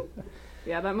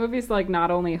 Yeah, that movie's like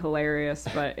not only hilarious,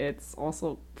 but it's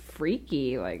also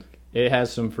freaky. Like, it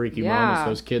has some freaky moments.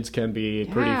 Those kids can be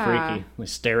pretty freaky. They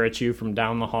stare at you from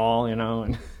down the hall, and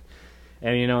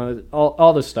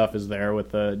all this stuff is there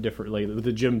with with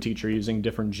the gym teacher using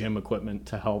different gym equipment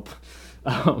to help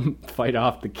fight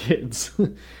off the kids.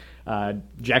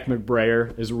 Jack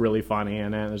McBrayer is really funny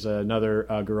in it. There's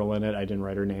another girl in it. I didn't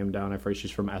write her name down. I'm afraid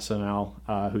she's from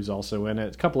SNL, who's also in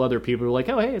it. A couple other people who are like,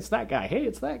 "Oh, hey, it's that guy. Hey,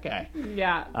 it's that guy."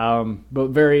 Yeah. But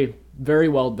very, very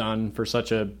well done for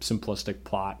such a simplistic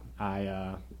plot.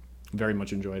 I very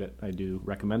much enjoyed it. I do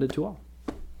recommend it to all.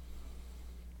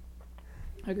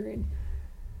 Agreed.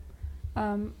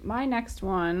 My next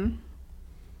one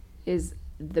is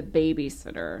The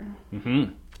Babysitter.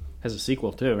 Mm-hmm. Has a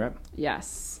sequel too, right?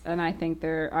 Yes, and I think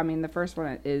the first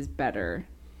one is better,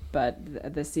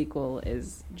 but the sequel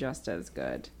is just as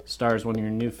good. Stars one of your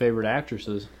new favorite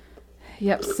actresses.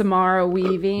 Yep, Samara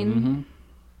Weaving, mm-hmm.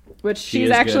 which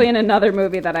she's actually in another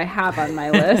movie that I have on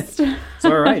my list. It's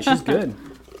all right, she's good.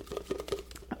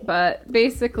 But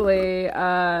basically,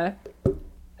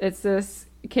 it's this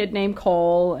kid named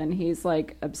Cole, and he's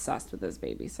like obsessed with his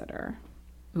babysitter,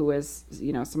 who is,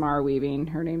 Samara Weaving.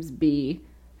 Her name's Bee.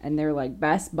 And they're like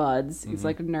best buds. He's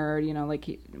like a nerd,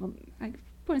 I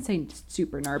wouldn't say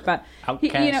super nerd, but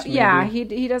outcast,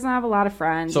 he doesn't have a lot of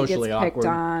friends. Socially he gets picked awkward.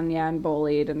 on, and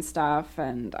bullied and stuff.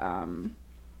 And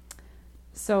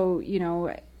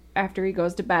so after he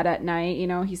goes to bed at night,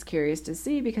 he's curious to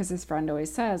see, because his friend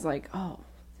always says like, oh,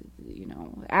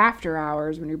 after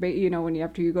hours when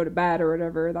after you go to bed or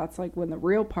whatever, that's like when the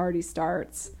real party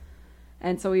starts.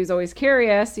 And so he's always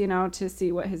curious, to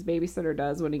see what his babysitter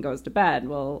does when he goes to bed.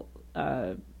 Well,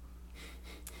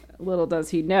 little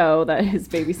does he know that his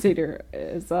babysitter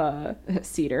is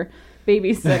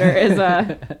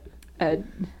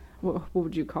what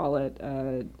would you call it?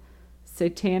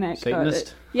 Satanic.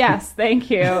 Satanist? Yes, thank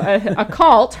you. A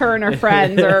cult. Her and her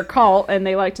friends are a cult, and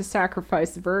they like to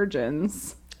sacrifice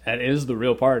virgins. That is the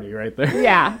real party right there.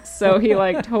 Yeah, so he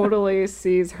like totally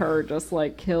sees her just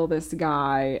like kill this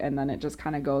guy, and then it just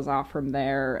kind of goes off from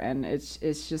there, and it's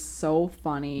just so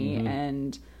funny,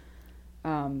 and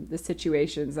the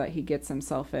situations that he gets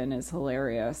himself in is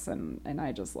hilarious, and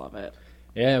I just love it.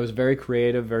 Yeah, it was very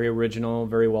creative, very original,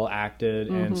 very well acted,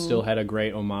 and still had a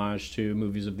great homage to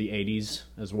movies of the 80s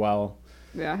as well.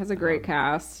 Yeah, it has a great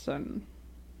cast, and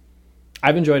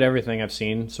I've enjoyed everything I've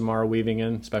seen Samara Weaving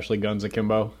in, especially Guns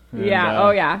Akimbo. And,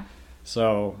 yeah.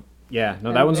 So, yeah,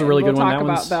 no, that one's a really good one. We'll talk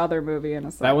about the other movie in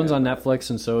a second. That one's on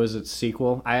Netflix, and so is its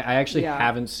sequel. I actually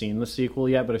haven't seen the sequel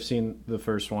yet, but I've seen the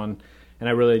first one, and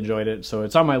I really enjoyed it. So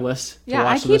it's on my list to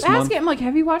watch this month. I keep asking, I'm like,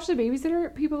 have you watched The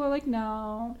Babysitter? People are like,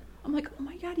 no. I'm like, oh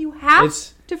my God, you have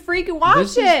to freaking watch it.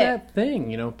 This is that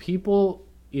thing, people...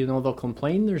 they'll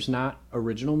complain there's not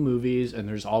original movies and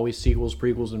there's always sequels,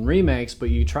 prequels, and remakes, but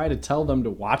you try to tell them to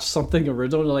watch something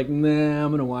original, they're like, nah,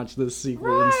 I'm going to watch this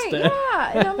sequel instead.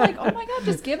 Yeah, and I'm like, oh my God,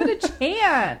 just give it a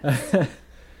chance.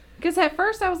 Because at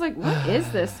first I was like, what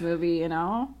is this movie,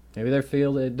 Maybe they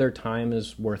feel that their time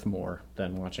is worth more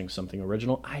than watching something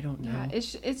original. I don't know. Yeah,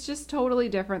 it's just totally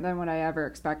different than what I ever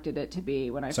expected it to be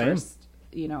when I first...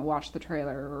 watch the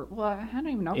trailer. I don't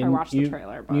even know if I watched the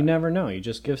trailer. But... You never know. You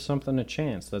just give something a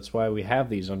chance. That's why we have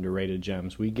these underrated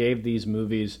gems. We gave these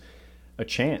movies a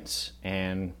chance,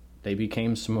 and they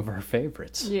became some of our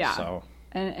favorites. Yeah. So.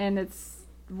 And it's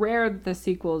rare the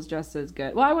sequel is just as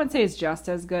good. Well, I wouldn't say it's just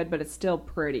as good, but it's still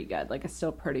pretty good. Like, it's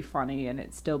still pretty funny, and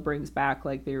it still brings back,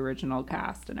 like, the original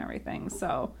cast and everything.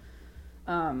 So,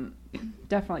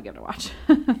 definitely give it a watch.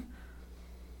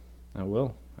 I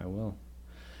will.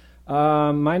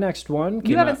 My next one. You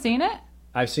came haven't out- seen it?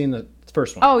 I've seen the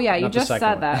first one. Oh yeah, you not the just second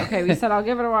said one. that. Okay, we said I'll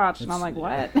give it a watch, and I'm like,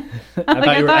 what?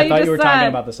 I thought you were just talking said-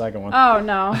 about the second one. Oh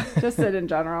no, just it in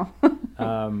general.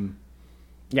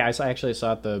 Yeah, I actually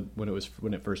saw it when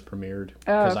it first premiered Oh,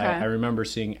 because okay. I remember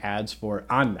seeing ads for it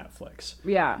on Netflix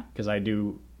Yeah. because I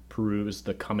do peruse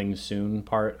the coming soon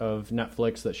part of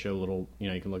Netflix that show little,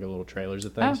 you can look at little trailers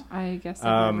of things. Oh, I guess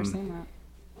I've never seen that.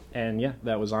 And yeah,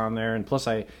 that was on there. And plus,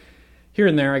 here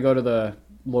and there I go to the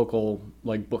local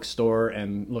bookstore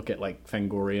and look at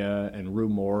Fangoria and Rue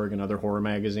Morgue and other horror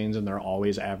magazines, and they're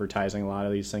always advertising a lot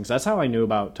of these things. That's how I knew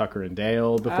about Tucker and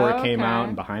Dale before it came Okay. out,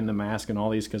 and Behind the Mask and all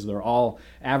these, because they're all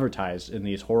advertised in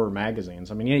these horror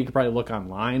magazines. I mean, yeah, you could probably look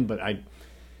online, but I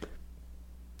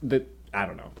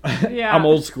don't know. Yeah. I'm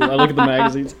old school. I look at the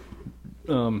magazines.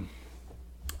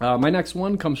 My next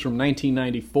one comes from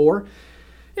 1994.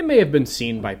 It may have been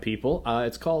seen by people.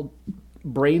 It's called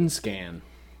Brain Scan.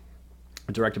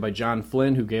 Directed by John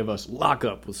Flynn, who gave us Lock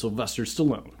Up with Sylvester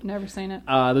Stallone. Never seen it.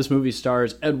 This movie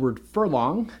stars Edward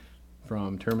Furlong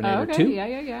from Terminator Okay. 2.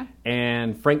 Yeah.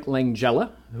 And Frank Langella,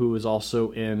 who was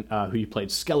also in, who played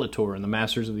Skeletor in the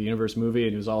Masters of the Universe movie,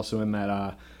 and he was also in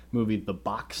that movie The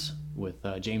Box with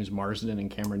James Marsden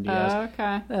and Cameron Diaz.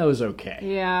 Okay. That was okay.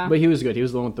 Yeah. But he was good. He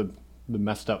was the one with the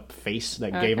messed up face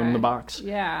that gave him Okay. the box.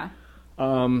 Yeah.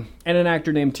 And an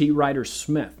actor named T. Ryder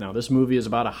Smith. Now, this movie is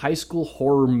about a high school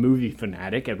horror movie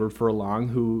fanatic, Edward Furlong,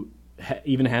 who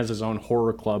even has his own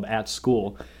horror club at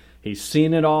school. He's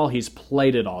seen it all. He's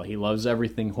played it all. He loves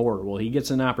everything horror. Well, he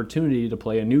gets an opportunity to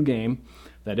play a new game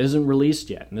that isn't released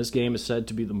yet. And this game is said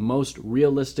to be the most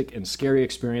realistic and scary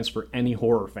experience for any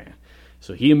horror fan.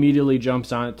 So he immediately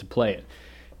jumps on it to play it.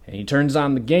 And he turns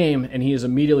on the game, and he is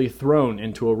immediately thrown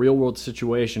into a real-world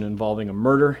situation involving a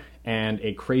murder and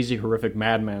a crazy, horrific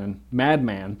madman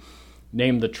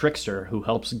named the Trickster, who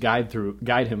helps guide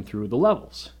him through the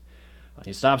levels.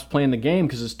 He stops playing the game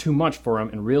because it's too much for him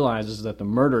and realizes that the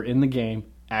murder in the game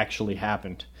actually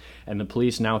happened, and the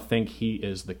police now think he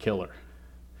is the killer.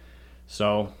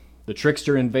 So the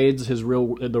Trickster invades the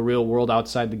real world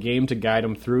outside the game to guide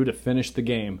him through to finish the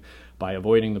game by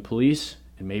avoiding the police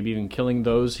and maybe even killing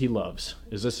those he loves.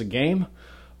 Is this a game?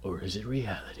 Or is it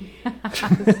reality?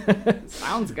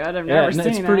 Sounds good. I've never seen it.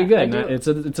 It's pretty good. I do- It's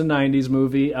a 90s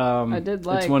movie. I did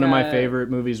like. It's one of my favorite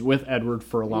movies with Edward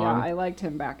Furlong. Yeah, I liked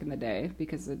him back in the day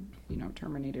because of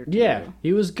Terminator 2. Yeah,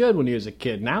 he was good when he was a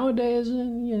kid. Nowadays,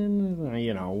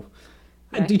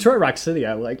 Detroit Rock City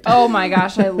I liked. Oh my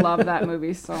gosh, I love that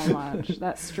movie so much.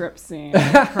 That strip scene.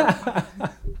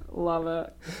 Love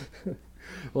it.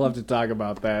 We'll have to talk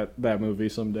about that movie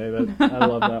someday. I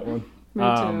love that one. Me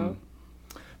too.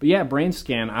 But yeah, Brain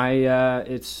Scan. I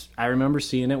remember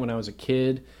seeing it when I was a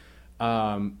kid,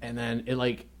 and then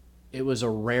it was a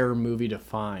rare movie to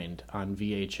find on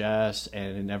VHS,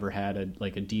 and it never had a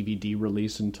DVD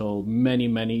release until many,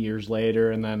 many years later.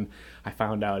 And then I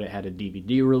found out it had a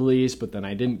DVD release, but then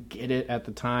I didn't get it at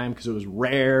the time because it was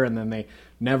rare, and then they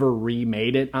never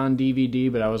remade it on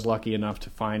DVD. But I was lucky enough to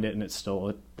find it, and it's still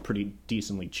a pretty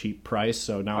decently cheap price.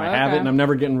 So now I have it, and I'm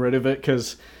never getting rid of it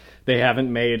because they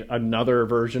haven't made another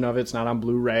version of it. It's not on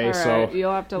Blu-ray. All so right,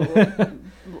 you'll have to.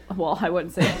 Well, I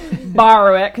wouldn't say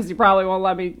borrow it because you probably won't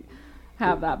let me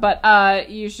have that. But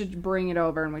you should bring it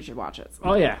over and we should watch it.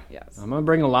 Oh yeah, Yes. I'm gonna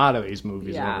bring a lot of these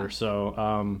movies Yeah. over.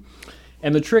 So,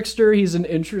 and the Trickster, he's an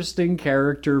interesting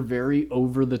character, very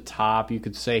over the top. You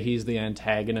could say he's the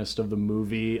antagonist of the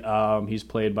movie. He's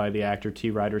played by the actor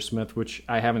T. Ryder Smith, which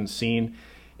I haven't seen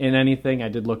in anything. I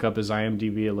did look up his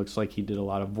IMDb. It looks like he did a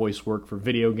lot of voice work for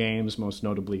video games, most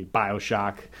notably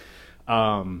BioShock.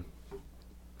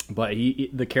 But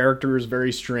the character is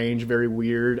very strange, very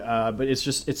weird. But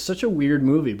it's such a weird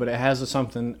movie. But it has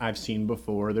something I've seen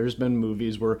before. There's been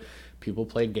movies where people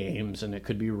play games and it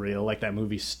could be real, like that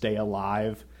movie Stay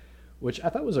Alive, which I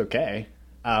thought was okay.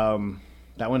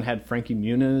 That one had Frankie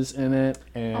Muniz in it.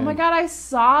 And Oh my god, I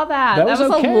saw that. That That was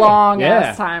was okay. a long Yeah,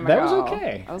 ass time ago. that was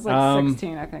okay. I was like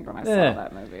 16, I think, when I saw yeah.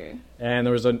 that movie. And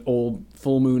there was an old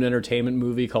Full Moon Entertainment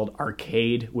movie called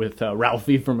Arcade with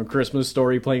Ralphie from A Christmas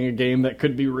Story playing a game that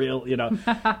could be real,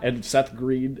 and Seth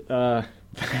Green. That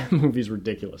movie's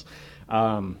ridiculous.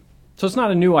 So it's not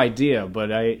a new idea, but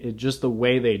just the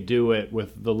way they do it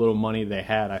with the little money they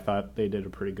had, I thought they did a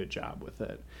pretty good job with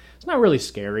it. It's not really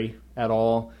scary at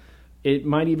all. It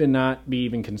might even not be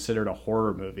even considered a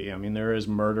horror movie. I mean, there is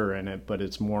murder in it, but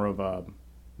it's more of a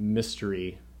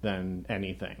mystery than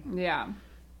anything. Yeah.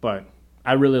 But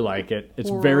I really like it. It's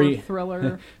Horror, very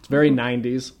thriller. It's very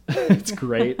 90s. It's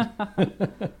great. All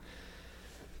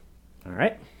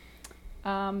right.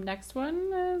 Next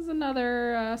one is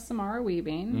another Samara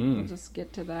Weaving. We'll just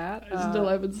get to that. I still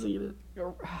haven't seen it.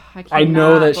 I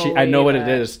know that I know what it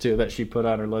is too that she put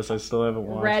on her list. I still haven't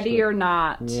watched Ready it. or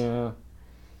Not. Yeah.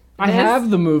 I have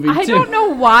the movie too. I don't know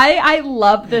why I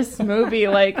love this movie.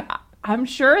 Like, I'm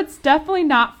sure it's definitely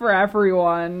not for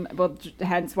everyone, but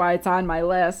hence why it's on my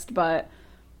list, but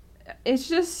it's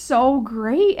just so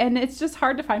great, and it's just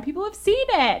hard to find people who have seen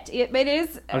it. It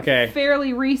is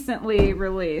fairly recently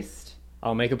released.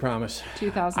 I'll make a promise.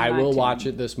 2019. I will watch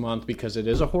it this month because it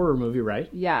is a horror movie, right?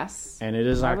 Yes. And it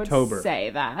is October. I would say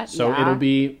that. So it'll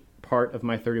be part of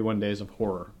my 31 days of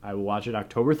horror. I will watch it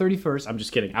October 31st. I'm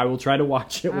just kidding. I will try to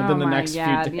watch it within the next few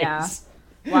days. Yeah.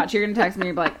 Watch, you're going to text me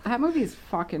and be like, that movie's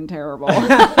fucking terrible.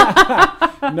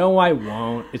 No, I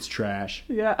won't. It's trash.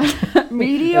 Yeah.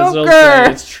 Mediocre.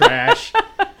 It's trash.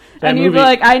 And you'd be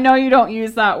like, I know you don't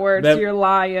use that word, so you're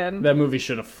lying. That movie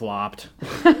should have flopped.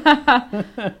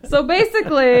 So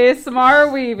basically,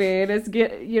 Samara Weaving is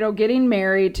getting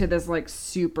married to this like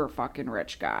super fucking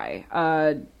rich guy,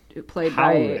 played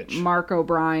by Mark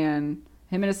O'Brien.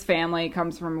 Him and his family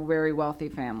comes from a very wealthy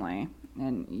family,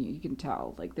 and you can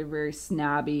tell like they're very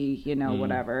snobby,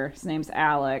 whatever. His name's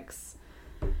Alex,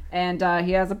 and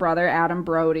he has a brother, Adam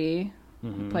Brody,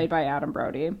 played by Adam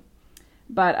Brody.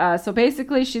 But so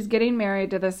basically she's getting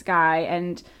married to this guy,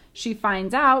 and she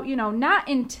finds out, not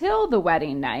until the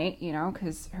wedding night,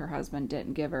 because her husband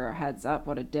didn't give her a heads up.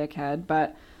 What a dickhead.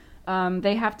 But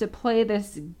they have to play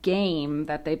this game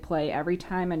that they play every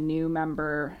time a new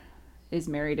member is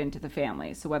married into the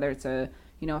family. So whether it's a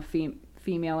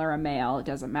female or a male, it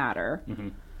doesn't matter. Mm-hmm.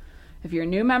 If you're a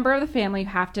new member of the family, you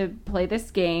have to play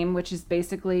this game, which is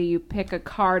basically you pick a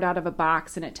card out of a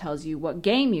box and it tells you what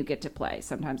game you get to play.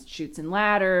 Sometimes it's Chutes and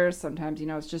Ladders. Sometimes,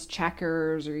 it's just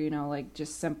checkers or, like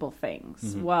just simple things.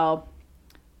 Mm-hmm. Well,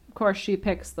 of course, she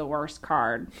picks the worst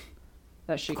card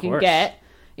that she can get,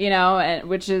 and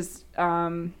which is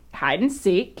hide and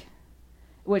seek,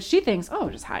 which she thinks,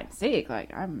 just hide and seek.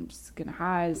 Like, I'm just going to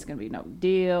hide. It's going to be no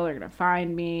deal. They're going to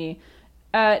find me.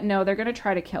 No, they're gonna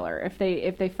try to kill her. If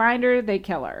they find her, they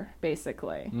kill her,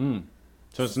 basically.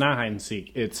 So it's not hide and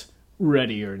seek. It's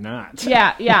ready or not.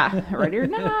 Yeah. Ready or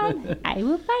not, I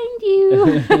will find you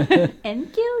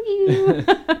and kill you.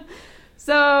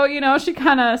 So, she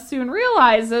kind of soon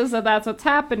realizes that that's what's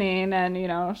happening, and,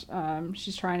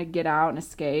 she's trying to get out and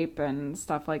escape and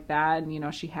stuff like that.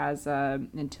 And, she has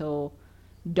until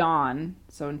dawn,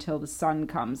 so until the sun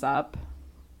comes up,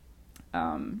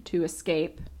 to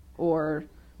escape or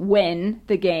win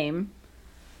the game.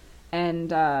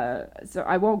 And so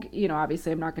I won't,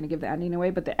 obviously I'm not going to give the ending away,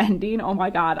 but the ending, oh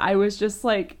my God, I was just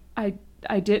like, I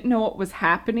didn't know what was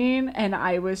happening, and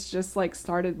I was just like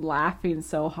started laughing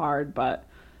so hard, but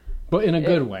in a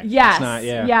good way. Yes, it's not,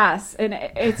 yes, and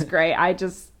it's great.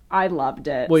 I loved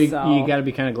it. Well, you got to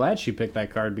be kind of glad she picked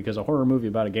that card, because a horror movie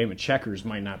about a game of checkers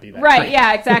might not be that right. great.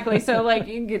 Yeah, exactly. So like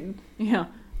you can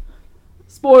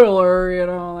spoiler,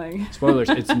 like spoilers.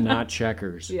 It's not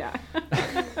checkers. Yeah.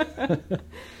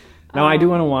 No, I do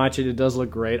want to watch it. It does look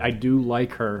great. I do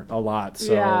like her a lot.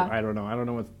 So yeah. I don't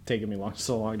know what's taking me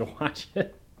so long to watch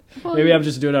it. Well, maybe I'm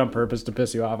just doing it on purpose to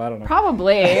piss you off. I don't know.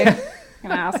 Probably. An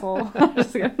asshole. I'm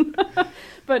just kidding.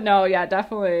 But no, yeah,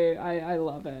 definitely. I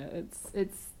love it.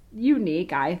 It's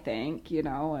unique, I think,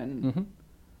 and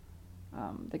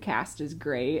the cast is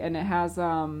great, and it has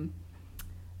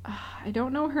I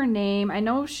don't know her name. I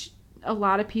know a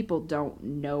lot of people don't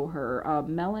know her.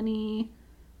 Melanie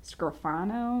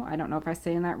Scrofano. I don't know if I'm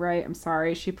saying that right. I'm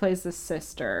sorry. She plays the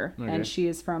sister, and she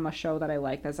is from a show that I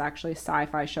like. That's actually a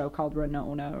sci-fi show called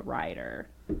Winona Ryder.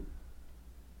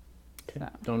 Okay. So.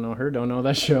 Don't know her. Don't know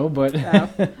that show, but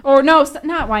or no,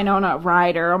 not Winona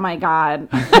Ryder. Oh my God.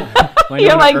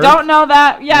 You're like, Earp? Don't know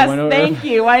that. Yes, Thank Earp?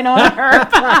 You, Winona Earp.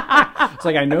 It's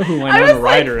like I know who Winona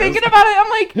Ryder is. I was thinking about it. I'm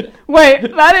like, wait,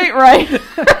 that ain't right.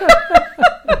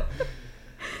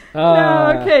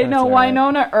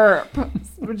 Winona Earp,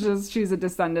 she's a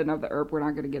descendant of the Earp. We're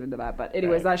not going to get into that, but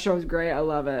anyways, That show's great. I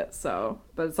love it. So,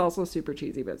 but it's also super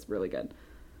cheesy, but it's really good.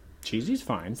 Cheesy's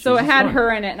fine. So it had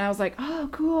her in it, and I was like, oh,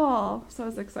 cool. So I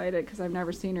was excited because I've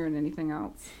never seen her in anything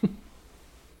else.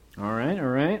 All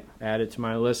right. Add it to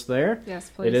my list there. Yes,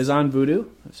 please. It is on Vudu,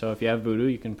 so if you have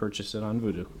Vudu, you can purchase it on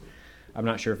Vudu. I'm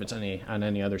not sure if it's on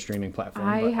any other streaming platform.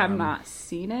 I have not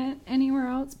seen it anywhere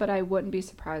else, but I wouldn't be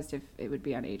surprised if it would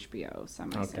be on HBO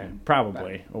somehow. Okay,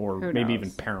 probably, or maybe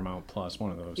even Paramount Plus,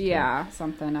 one of those. Yeah,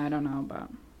 something, I don't know, but...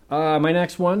 My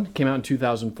next one came out in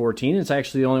 2014. It's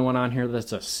actually the only one on here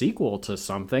that's a sequel to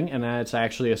something, and it's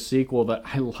actually a sequel that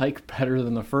I like better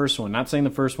than the first one. Not saying the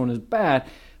first one is bad,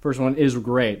 First one is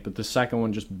great, but the second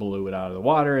one just blew it out of the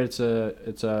water. It's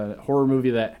a horror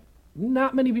movie that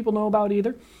not many people know about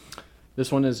either.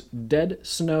 This one is Dead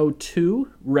Snow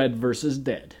 2: Red vs.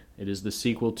 Dead. It is the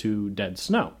sequel to Dead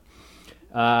Snow.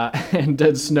 And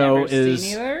Dead Snow Never is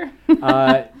seen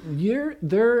either.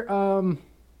 they're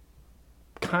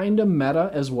kind of meta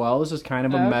as well. This is kind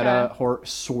of a meta horror,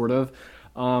 sort of.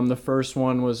 The first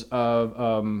one was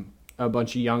of a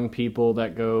bunch of young people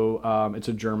that go. It's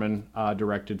a German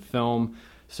directed film,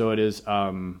 so it is.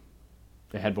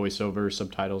 They had voiceovers,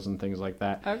 subtitles, and things like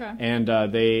that. Okay. And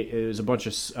it was a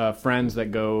bunch of friends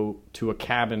that go to a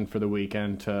cabin for the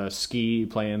weekend to ski,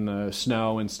 play in the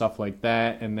snow, and stuff like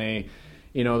that. And they,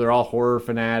 they're all horror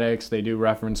fanatics. They do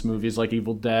reference movies like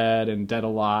Evil Dead and Dead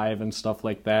Alive and stuff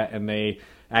like that. And they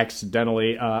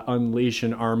accidentally unleash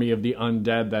an army of the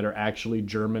undead that are actually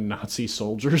German Nazi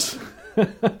soldiers.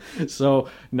 So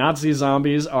Nazi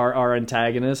zombies are our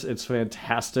antagonists. It's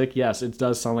fantastic. Yes, it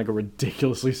does sound like a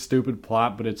ridiculously stupid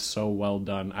plot, but it's so well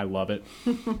done. I love it.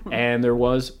 And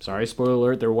sorry, spoiler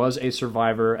alert, there was a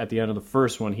survivor at the end of the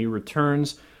first one. He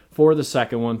returns for the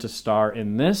second one to star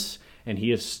in this, and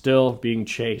he is still being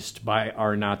chased by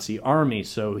our Nazi army.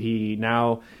 So he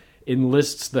now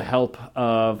enlists the help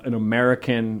of an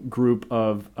American group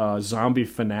of zombie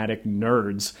fanatic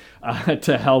nerds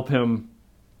to help him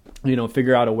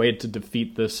figure out a way to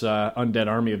defeat this undead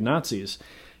army of Nazis.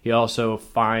 He also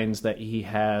finds that he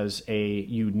has a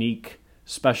unique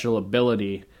special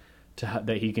ability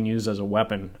that he can use as a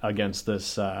weapon against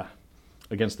this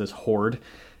horde,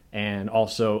 and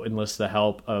also enlists the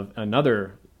help of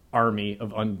another army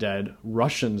of undead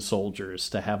Russian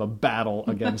soldiers to have a battle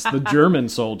against the German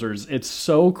soldiers. It's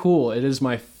so cool. It is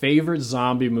my favorite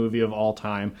zombie movie of all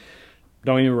time.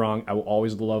 Don't get me wrong, I will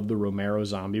always love the Romero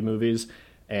zombie movies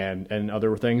and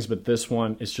other things, but this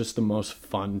one is just the most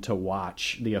fun to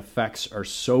watch. The effects are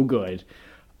so good.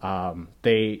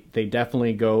 They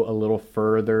definitely go a little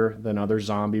further than other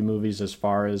zombie movies as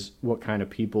far as what kind of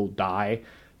people die.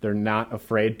 They're not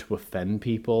afraid to offend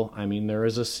people. I mean, there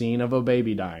is a scene of a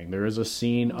baby dying. There is a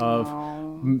scene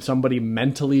of somebody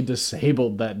mentally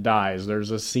disabled that dies.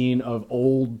 There's a scene of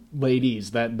old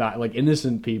ladies that die, like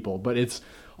innocent people, but it's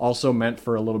also meant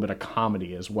for a little bit of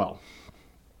comedy as well.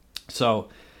 So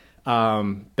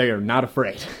they are not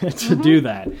afraid to do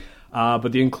that.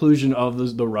 But the inclusion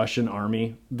of the Russian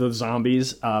army, the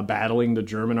zombies battling the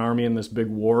German army in this big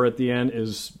war at the end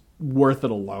is worth it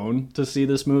alone to see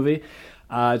this movie.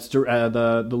 It's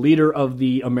the leader of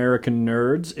the American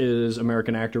Nerds is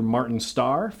American actor Martin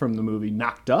Starr from the movie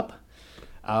Knocked Up.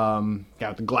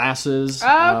 Got the glasses.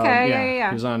 Oh, okay, yeah.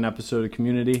 He was on an episode of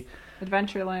Community.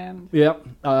 Adventureland. Yep.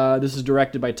 This is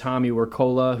directed by Tommy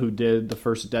Wirkola, who did the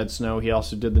first Dead Snow. He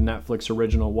also did the Netflix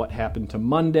original What Happened to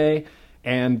Monday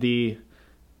and the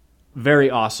very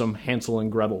awesome Hansel and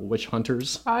Gretel Witch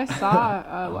Hunters. I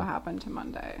saw What Happened to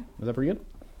Monday. Was that pretty good?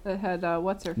 It had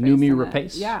what's her face Noomi in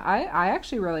Rapace. it. Yeah, I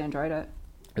actually really enjoyed it.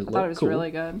 I thought it was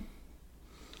really good.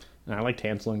 And I liked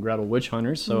Hansel and Gretel Witch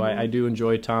Hunters, so I do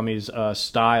enjoy Tommy's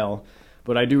style.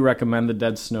 But I do recommend the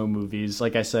Dead Snow movies.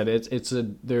 Like I said,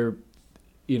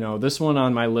 this one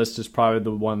on my list is probably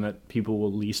the one that people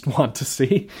will least want to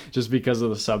see just because of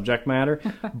the subject matter.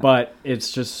 But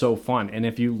it's just so fun. And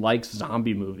if you like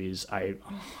zombie movies, I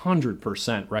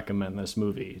 100% recommend this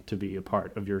movie to be a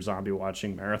part of your zombie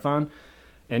watching marathon.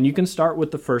 And you can start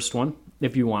with the first one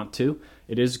if you want to.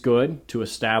 It is good to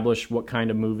establish what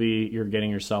kind of movie you're getting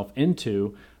yourself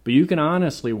into. But you can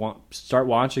honestly start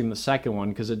watching the second one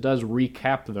because it does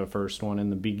recap the first one in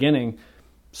the beginning.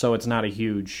 So it's not a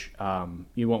huge,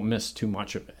 you won't miss too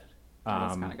much of it.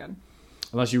 That's kind of good.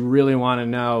 Unless you really want to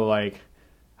know, like,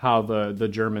 how the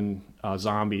German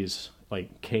zombies,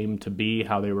 like, came to be,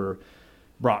 how they were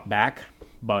brought back.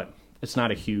 But it's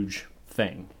not a huge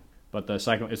thing. But the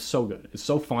second one, it's so good. It's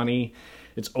so funny.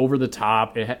 It's over the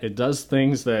top. It does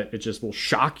things that it just will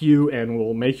shock you and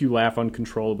will make you laugh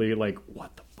uncontrollably. Like,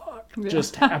 what the fuck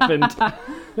just happened?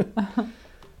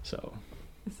 So...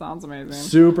 It sounds amazing.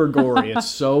 Super gory. It's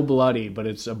so bloody, but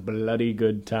it's a bloody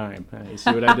good time. You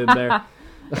see what I did there?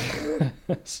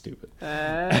 Stupid.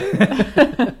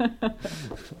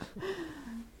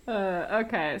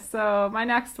 Okay, so my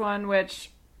next one,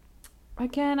 which,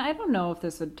 again, I don't know if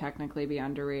this would technically be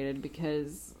underrated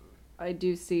because I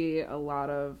do see a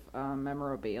lot of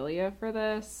memorabilia for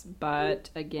this, but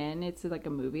again, it's like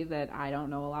a movie that I don't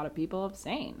know a lot of people have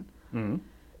seen.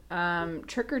 Mm-hmm.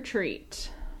 Trick or Treat.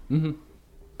 Mm-hmm.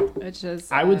 Which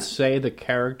is, I would say the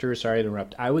character, sorry to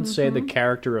interrupt, I would say the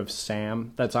character of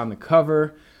Sam that's on the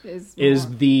cover is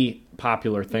the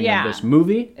popular thing of this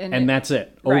movie, and that's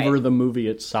it, over the movie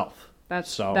itself.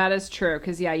 That is true.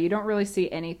 Because, yeah, you don't really see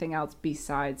anything else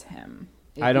besides him.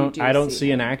 I don't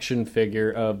see an action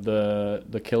figure of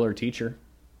the killer teacher.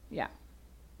 Yeah.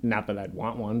 Not that I'd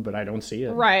want one, but I don't see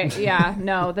it. Right, yeah.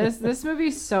 No, this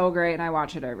movie's so great, and I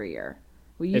watch it every year.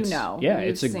 Well, Yeah,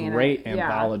 it's a great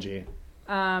anthology.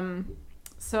 Yeah.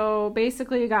 So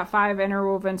basically you got 5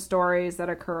 interwoven stories that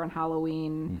occur on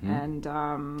Halloween, and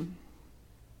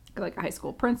like a high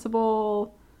school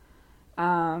principal,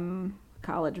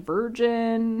 college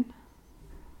virgin.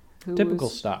 Typical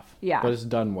stuff. Yeah. But it's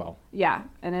done well. Yeah,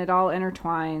 and it all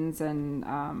intertwines, and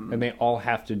they all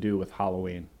have to do with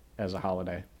Halloween as a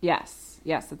holiday. Yes,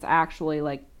 it's actually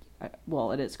like,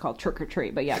 well, it is called Trick or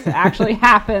Treat, but yes, it actually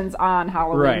happens on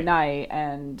Halloween night,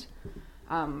 and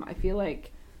I feel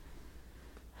like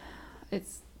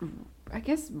it's, I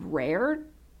guess, rare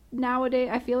nowadays.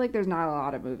 I feel like there's not a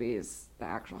lot of movies that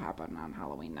actually happen on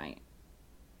Halloween night.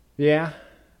 Yeah.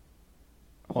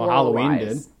 Well, Halloween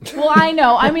did. Well, I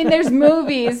know. I mean, there's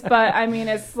movies, but I mean,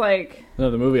 it's like...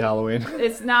 No, the movie Halloween.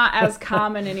 It's not as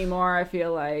common anymore, I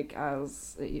feel like,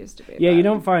 as it used to be. Yeah, you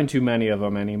don't find too many of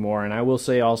them anymore. And I will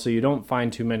say also, you don't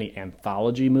find too many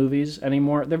anthology movies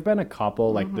anymore. There have been a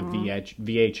couple, like the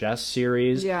VHS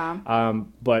series. Yeah.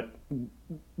 But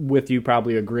with you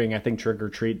probably agreeing, I think Trick or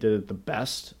Treat did it the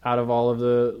best out of all of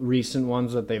the recent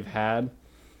ones that they've had.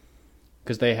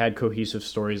 Because they had cohesive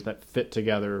stories that fit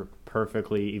together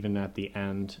perfectly, even at the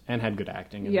end, and had good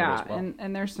acting in it as well.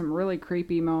 and there's some really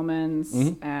creepy moments,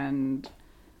 and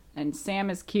Sam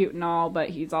is cute and all, but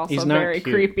he's also very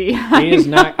creepy. He is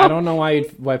not. I don't know why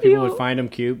people would find him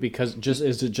cute, because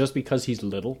is it just because he's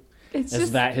little?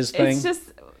 Is that his thing? It's just,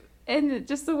 and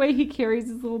just the way he carries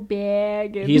his little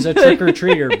bag. And he's a trick or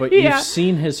treater, but you've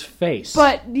seen his face.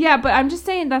 But I'm just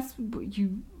saying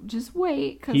you. Just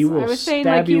wait, because I was saying,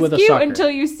 like, he's cute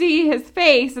until you see his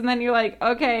face, and then you're like,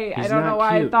 okay, I don't know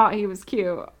why I thought he was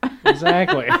cute.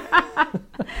 Exactly.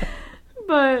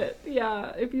 But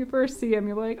yeah, if you first see him,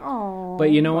 you're like, oh.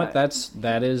 But you know what?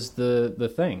 That is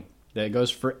the thing. That goes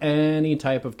for any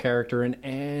type of character in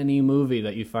any movie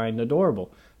that you find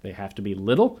adorable. They have to be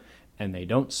little, and they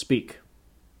don't speak.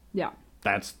 Yeah.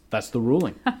 That's the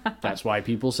ruling. That's why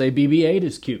people say BB-8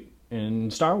 is cute in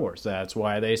Star Wars. That's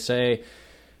why they say,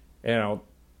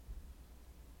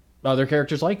 other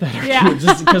characters like that are cute,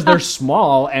 just because they're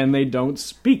small and they don't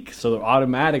speak. So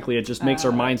automatically it just makes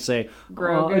our mind say,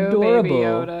 Grogu, adorable. Baby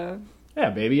Yoda. Yeah,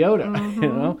 Baby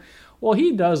Yoda. Well,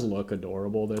 he does look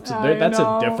adorable. That's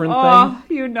a different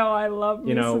thing. I love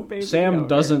me some Baby Sam Yoda.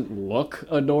 Doesn't look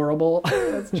adorable.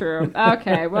 That's true.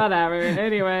 Okay, whatever.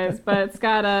 Anyways, but it's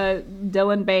got a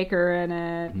Dylan Baker in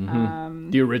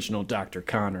it. The original Dr.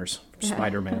 Connors,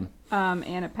 Spider-Man.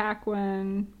 Anna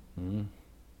Paquin.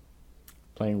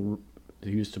 He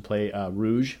used to play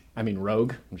Rogue.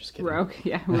 I'm just kidding. Rogue,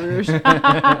 yeah, Rouge.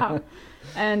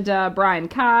 And Brian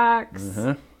Cox.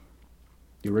 The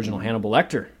original Hannibal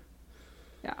Lecter.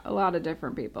 Yeah, a lot of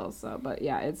different people. But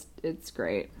yeah, it's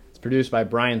great. It's produced by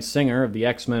Bryan Singer of the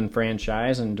X-Men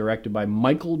franchise and directed by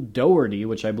Michael Dougherty,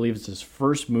 which I believe is his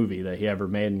first movie that he ever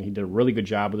made, and he did a really good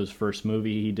job with his first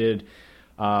movie. He did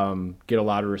get a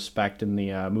lot of respect in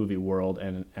the movie world,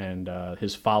 and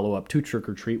his follow-up to Trick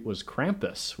or Treat was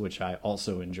Krampus, which I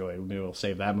also enjoyed. Maybe we'll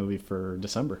save that movie for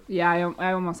December. Yeah,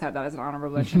 I almost had that as an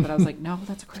honorable mention, but I was like, no,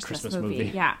 that's a Christmas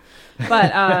movie. Yeah,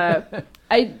 but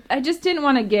I just didn't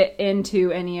want to get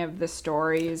into any of the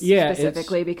stories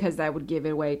specifically because that would give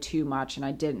away too much, and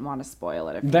I didn't want to spoil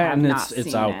it.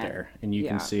 It's out there, and you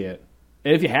can see it.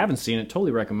 And if you haven't seen it,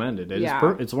 totally recommend it.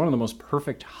 It's one of the most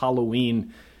perfect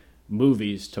Halloween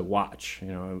movies to watch,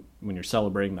 when you're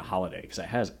celebrating the holiday, because it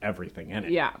has everything in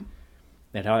it. Yeah.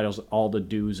 It has all the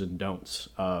do's and don'ts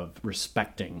of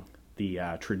respecting the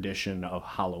tradition of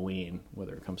Halloween,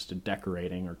 whether it comes to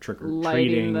decorating or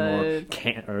trick-or-treating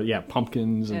or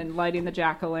pumpkins. And lighting the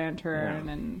jack-o'-lantern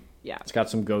and It's got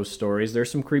some ghost stories. There's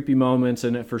some creepy moments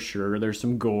in it for sure. There's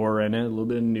some gore in it, a little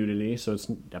bit of nudity, so it's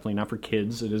definitely not for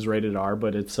kids. It is rated R,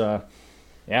 but it's,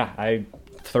 I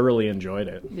thoroughly enjoyed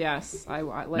it. Yes,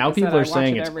 people are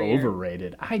saying it's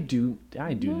overrated. I do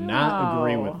not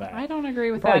agree with that. I don't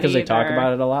agree with Probably that because they talk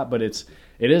about it a lot, but it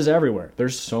is everywhere.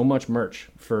 There's so much merch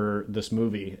for this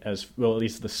movie, at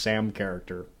least the Sam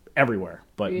character, everywhere.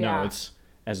 But no, it's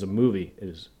as a movie, it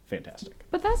is fantastic.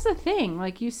 But that's the thing.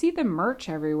 Like, you see the merch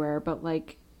everywhere, but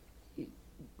like,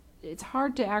 it's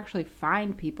hard to actually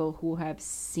find people who have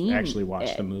seen actually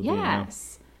watched the movie.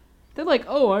 Yes, they're like,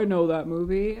 oh, I know that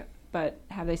movie. But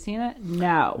have they seen it?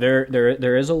 No.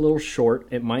 There is a little short.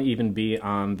 It might even be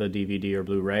on the DVD or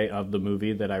Blu-ray of the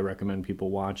movie that I recommend people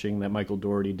watching that Michael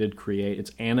Dougherty did create.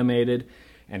 It's animated,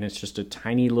 And it's just a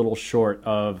tiny little short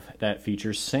of that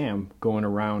features Sam going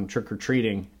around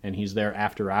trick-or-treating, and he's there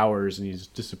after hours, and he's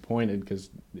disappointed because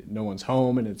no one's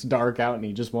home and it's dark out and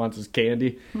he just wants his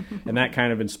candy. And that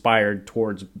kind of inspired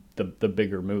towards the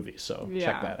bigger movie, so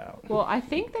check that out. Well, I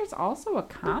think there's also a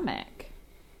comic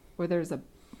where there's a...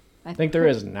 I think there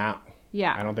is now.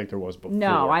 Yeah. I don't think there was before.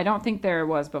 No, I don't think there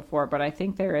was before, but I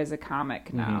think there is a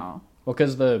comic now. Well,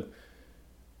 because the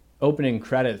opening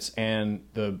credits and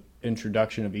the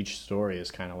introduction of each story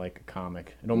is kind of like a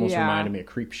comic. It almost reminded me of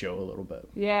Creepshow a little bit.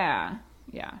 Yeah.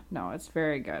 No, it's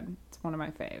very good. It's one of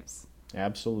my faves.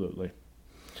 Absolutely.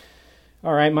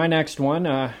 All right, my next one.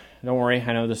 Don't worry,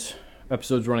 I know this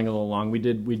episode's running a little long. We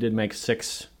did make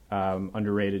 6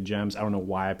 underrated gems. I don't know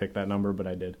why I picked that number, but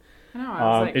I did. I know,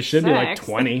 I was like, it should 6. be like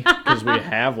 20 because we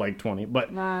have like 20,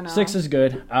 but 6 is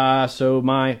good. So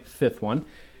my 5th one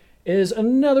is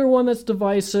another one that's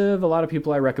divisive. A lot of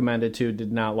people I recommended to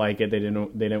did not like it. They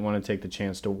didn't want to take the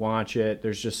chance to watch it.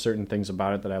 There's just certain things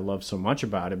about it that I love so much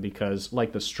about it because,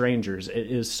 like The Strangers, it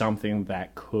is something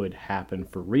that could happen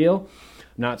for real.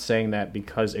 I'm not saying that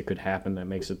because it could happen that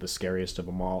makes it the scariest of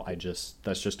them all.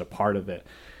 That's just a part of it,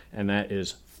 and that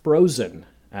is Frozen.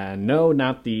 No,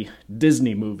 not the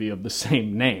Disney movie of the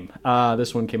same name.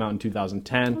 This one came out in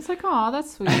 2010. I was like, oh,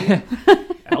 that's sweet.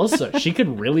 Elsa, she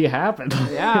could really happen.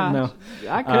 Yeah, no.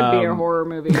 That could be a horror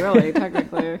movie, really,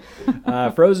 technically.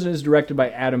 Frozen is directed by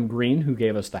Adam Green, who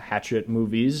gave us the Hatchet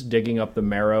movies, Digging Up the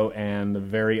Marrow, and the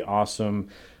very awesome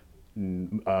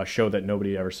show that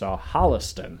nobody ever saw,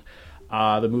 Holliston.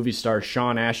 The movie stars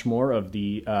Shawn Ashmore of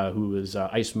who was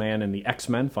Iceman in the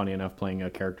X-Men, funny enough, playing a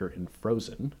character in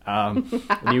Frozen. And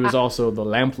he was also the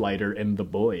lamplighter in The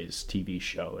Boys TV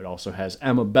show. It also has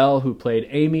Emma Bell, who played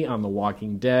Amy on The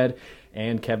Walking Dead,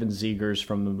 and Kevin Zegers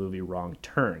from the movie Wrong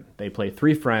Turn. They play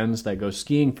 3 friends that go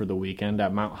skiing for the weekend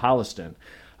at Mount Holliston.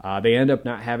 They end up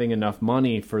not having enough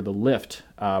money for the lift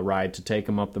ride to take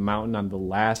them up the mountain on the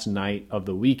last night of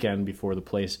the weekend before the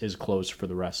place is closed for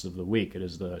the rest of the week. It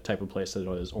is the type of place that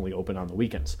is only open on the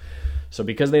weekends. So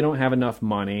because they don't have enough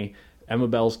money, Emma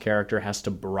Bell's character has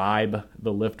to bribe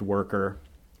the lift worker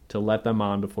to let them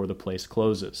on before the place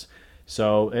closes.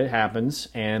 So it happens,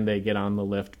 and they get on the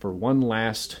lift for one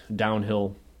last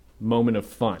downhill moment of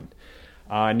fun.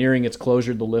 Nearing its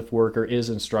closure, the lift worker is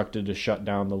instructed to shut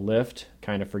down the lift,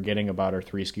 kind of forgetting about our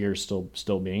 3 skiers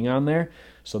still being on there.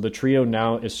 So the trio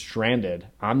now is stranded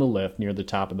on the lift near the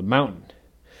top of the mountain.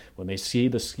 When they see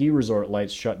the ski resort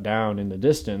lights shut down in the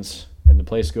distance and the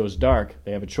place goes dark,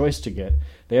 they have a choice to get.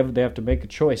 They have to make a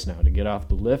choice now to get off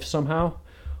the lift somehow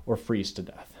or freeze to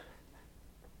death.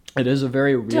 It is a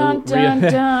very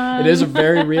it is a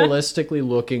very realistically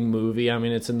looking movie. I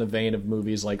mean, it's in the vein of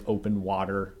movies like Open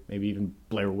Water, maybe even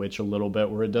Blair Witch a little bit,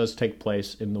 where it does take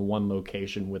place in the one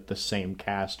location with the same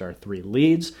cast, our 3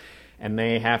 leads, and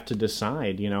they have to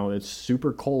decide, it's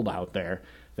super cold out there.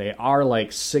 They are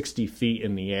like 60 feet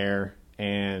in the air,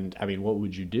 and I mean, what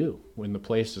would you do when the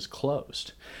place is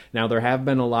closed? Now, there have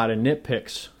been a lot of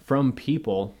nitpicks from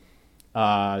people, 2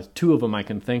 of them I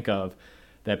can think of,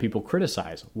 that people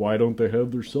criticize. Why don't they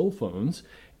have their cell phones?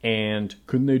 And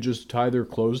couldn't they just tie their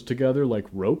clothes together like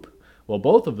rope? Well,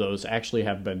 both of those actually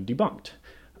have been debunked.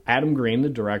 Adam Green, the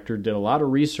director, did a lot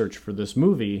of research for this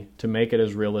movie to make it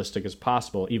as realistic as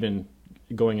possible, even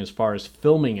going as far as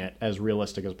filming it as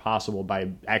realistic as possible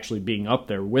by actually being up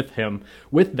there with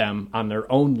them on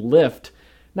their own lift,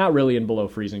 not really in below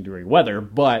freezing degree weather,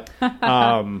 but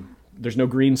there's no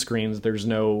green screens, there's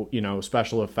no,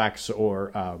 special effects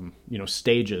or,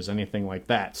 stages, anything like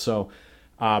that. So,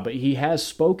 but he has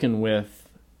spoken with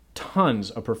tons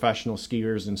of professional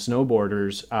skiers and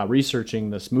snowboarders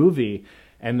researching this movie,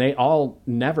 and they all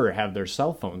never have their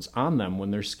cell phones on them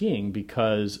when they're skiing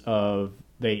because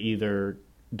they either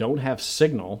don't have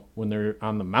signal when they're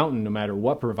on the mountain, no matter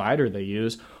what provider they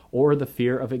use, or the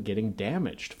fear of it getting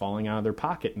damaged, falling out of their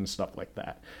pocket and stuff like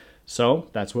that. So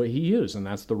that's what he used, and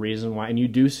that's the reason why. And you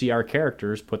do see our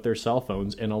characters put their cell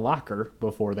phones in a locker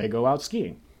before they go out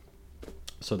skiing.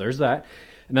 So there's that.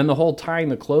 And then the whole tying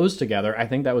the clothes together, I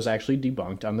think that was actually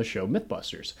debunked on the show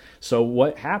Mythbusters. So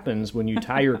what happens when you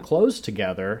tie your clothes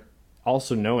together,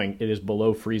 also knowing it is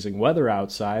below freezing weather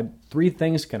outside, 3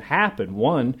 things can happen.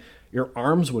 1, your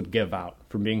arms would give out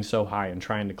from being so high and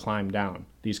trying to climb down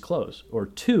these clothes. Or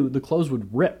 2, the clothes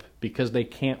would rip because they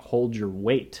can't hold your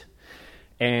weight.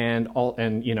 Or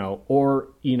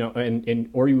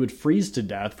you would freeze to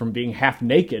death from being half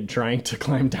naked trying to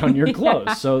climb down your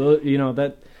clothes. So,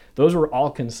 those were all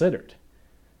considered.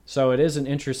 So it is an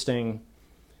interesting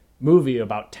movie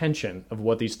about tension of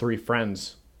what these 3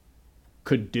 friends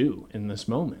could do in this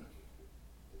moment.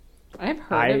 I've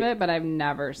heard of it, but I've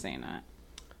never seen it.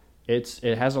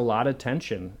 it has a lot of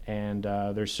tension, and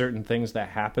there's certain things that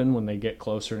happen when they get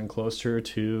closer and closer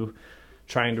to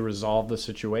trying to resolve the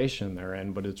situation they're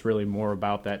in, but it's really more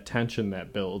about that tension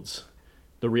that builds,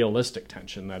 the realistic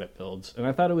tension that it builds. And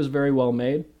I thought it was very well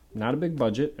made, not a big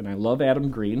budget, and I love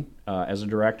Adam Green as a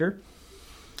director.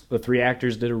 The 3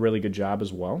 actors did a really good job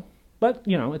as well, but,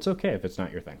 it's okay if it's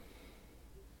not your thing.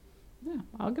 Yeah,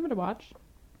 I'll give it a watch.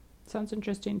 Sounds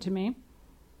interesting to me.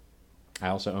 I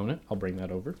also own it. I'll bring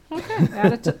that over. Okay,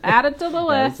 add it to the Add it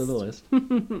list. to the list.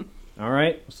 All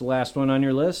right, what's the last one on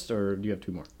your list, or do you have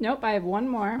 2 more? Nope, I have one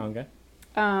more. Okay.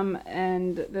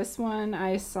 And this one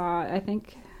I saw, I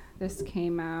think this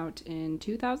came out in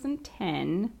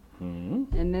 2010.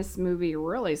 Mm-hmm. And this movie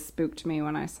really spooked me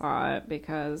when I saw it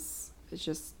because it's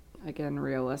just, again,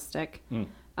 realistic.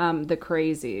 The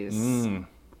Crazies.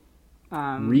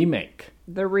 Remake.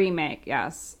 The remake,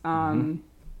 yes.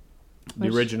 The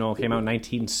original came out in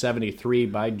 1973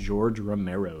 by George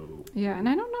Romero. Yeah, and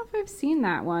I don't know if I've seen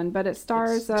that one, but it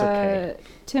stars It's okay.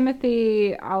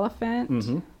 Timothy Oliphant,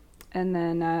 Mm-hmm. and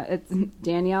then it's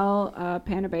Danielle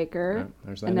Panabaker, Yeah,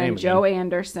 there's that and name then Joe again.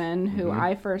 Anderson, who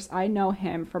I know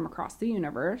him from Across the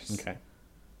Universe. Okay.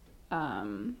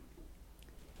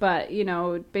 But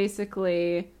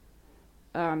basically,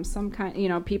 some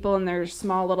kind, people in their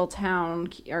small little town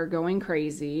are going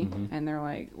crazy, and they're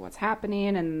like, "What's happening?"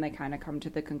 And then they kind of come to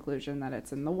the conclusion that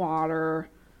it's in the water.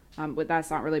 But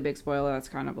that's not really a big spoiler. That's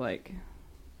kind of like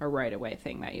a right away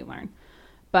thing that you learn.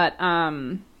 But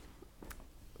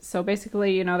so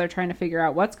basically, they're trying to figure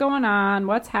out what's going on,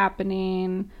 what's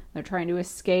happening. They're trying to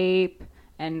escape,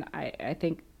 and I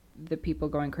think the people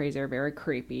going crazy are very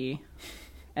creepy.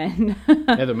 And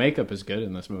Yeah, the makeup is good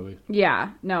in this movie. yeah,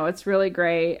 no, it's really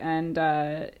great. And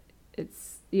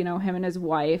it's, him and his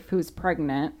wife who's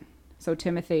pregnant. So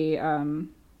Timothy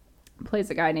plays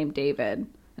a guy named David,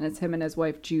 and it's him and his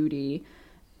wife Judy.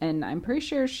 And I'm pretty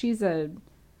sure she's I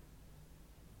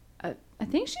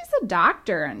think she's a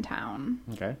doctor in town.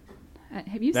 Okay.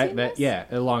 Have you seen this? Yeah,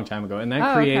 a long time ago. And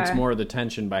that creates okay. more of the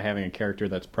tension by having a character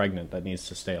that's pregnant that needs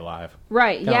to stay alive.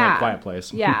 Right, Kinda yeah. like Quiet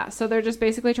Place. Yeah, so they're just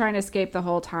basically trying to escape the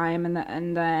whole time, and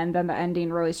then the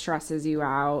ending really stresses you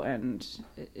out, and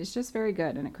it's just very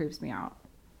good, and it creeps me out.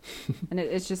 And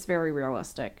it's just very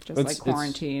realistic, just like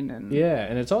quarantine. And yeah,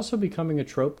 and it's also becoming a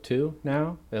trope too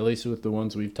now, at least with the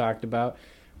ones we've talked about,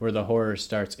 where the horror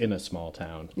starts in a small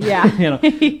town. Yeah. Yeah.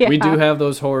 We do have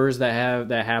those horrors that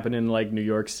happen in like New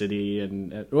York City,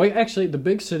 and well, actually the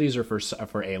big cities are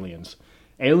for aliens.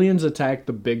 Aliens attack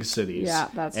the big cities. Yeah,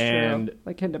 that's and true.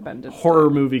 Like Independence. Horror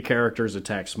movie characters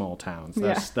attack small towns.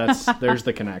 That's there's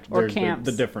the connection. Or There's camps.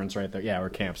 The difference right there. Yeah, or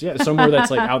camps. Yeah, somewhere that's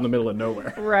like out in the middle of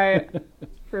nowhere. Right.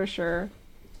 For sure.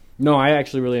 No, I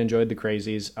actually really enjoyed The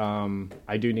Crazies.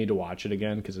 I do need to watch it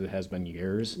again because it has been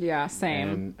years. Yeah, same.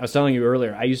 And I was telling you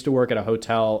earlier, I used to work at a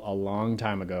hotel a long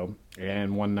time ago,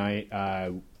 and one night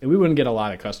we wouldn't get a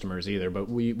lot of customers either, but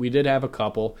we did have a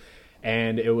couple,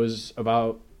 and it was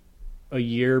about a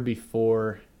year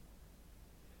before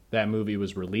that movie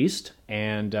was released,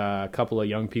 and a couple of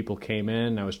young people came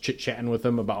in. I was chit-chatting with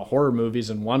them about horror movies,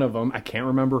 and one of them, I can't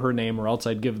remember her name, or else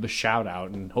I'd give the shout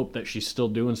out and hope that she's still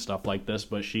doing stuff like this,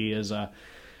 but she is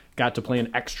got to play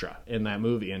an extra in that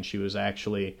movie, and she was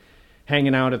actually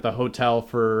hanging out at the hotel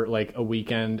for like a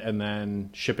weekend and then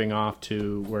shipping off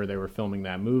to where they were filming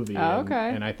that movie. Oh, okay.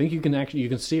 And I think you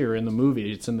can see her in the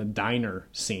movie. It's in the diner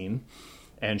scene,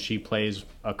 and she plays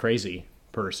a crazy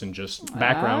person, just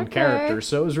background Okay. character.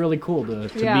 So it was really cool to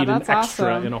Yeah, meet an that's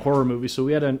extra awesome. in a horror movie. So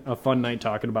we had a fun night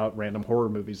talking about random horror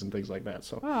movies and things like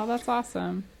that. Wow, that's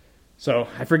awesome. So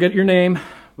I forget your name,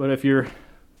 but if you're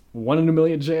 1 in a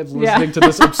million chance listening to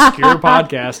this obscure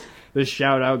podcast, this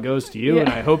shout out goes to you, and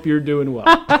I hope you're doing well.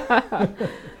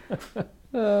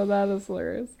 Oh, that is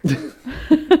hilarious.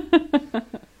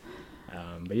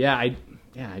 But yeah,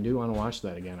 I do want to watch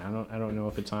that again. I don't know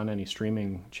if it's on any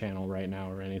streaming channel right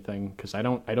now or anything, because I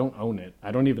don't own it.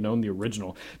 I don't even own the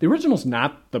original. The original's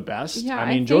not the best. Yeah, I I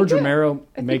mean, think George it- Romero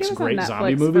I think makes it was on great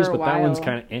zombie Netflix movies, for a but that one's while.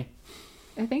 kind of eh.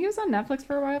 I think it was on Netflix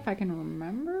for a while, if I can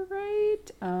remember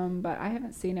right. But I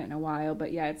haven't seen it in a while.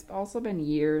 But yeah, it's also been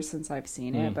years since I've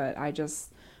seen it. But I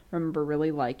just remember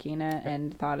really liking it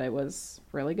and thought it was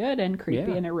really good and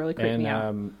creepy, and it really creeped me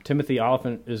out. Timothy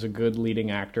Oliphant is a good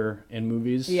leading actor in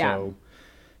movies, Yeah. so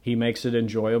he makes it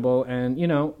enjoyable. And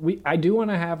I do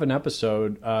want to have an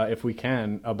episode, if we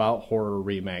can, about horror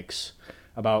remakes,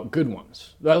 about good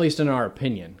ones, at least in our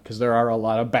opinion, because there are a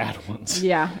lot of bad ones.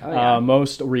 Yeah. Oh, yeah.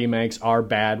 Most remakes are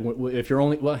bad. If you're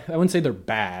only, well, I wouldn't say they're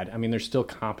bad. I mean, they're still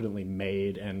competently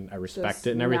made, and I respect Just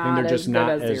it and everything. not They're just as good not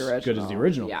as the as good as the original.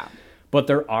 original. Yeah. But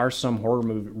there are some horror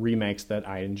movie remakes that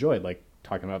I enjoyed, like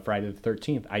talking about Friday the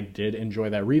 13th, I did enjoy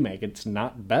that remake. It's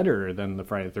not better than the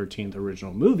Friday the 13th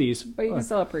original movies. But you can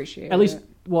still appreciate it. At least,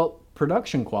 well,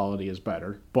 production quality is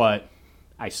better, but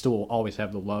I still always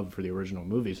have the love for the original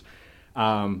movies.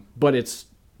 But it's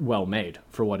well made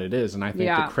for what it is. And I think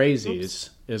The Crazies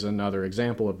is another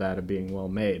example of that, of being well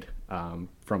made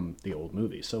from the old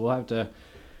movies. So we'll have to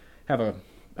have a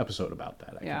episode about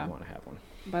that. I kind of want to have one.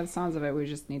 By the sounds of it, we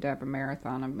just need to have a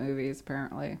marathon of movies,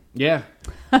 apparently. Yeah.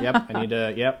 Yep. I need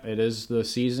to. Yep. It is the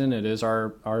season. It is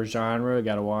our genre.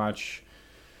 Got to watch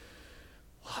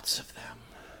lots of them.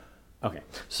 Okay.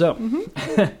 So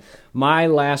my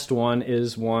last one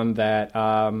is one that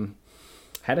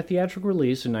had a theatrical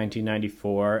release in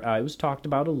 1994. It was talked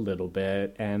about a little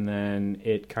bit, and then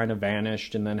it kind of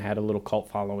vanished, and then had a little cult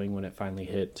following when it finally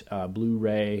hit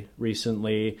Blu-ray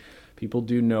recently. People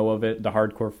do know of it. The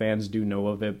hardcore fans do know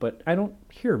of it, but I don't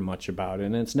hear much about it.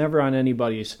 And it's never on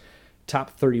anybody's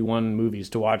top 31 movies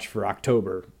to watch for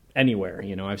October anywhere.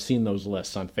 You know, I've seen those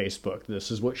lists on Facebook. This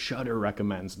is what Shudder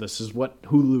recommends. This is what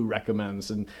Hulu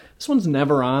recommends. And this one's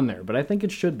never on there, but I think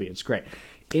it should be. It's great.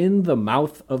 In the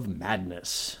Mouth of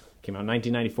Madness. Came out in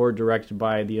 1994, directed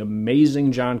by the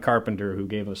amazing John Carpenter, who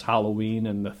gave us Halloween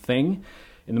and The Thing.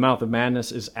 In the Mouth of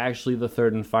Madness is actually the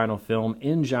third and final film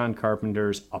in John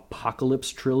Carpenter's Apocalypse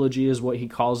trilogy, is what he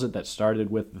calls it, that started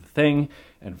with The Thing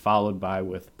and followed by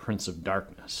with Prince of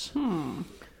Darkness.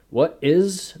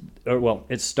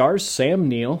 It stars Sam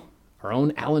Neill, our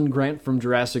own Alan Grant from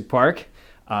Jurassic Park,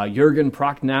 Jürgen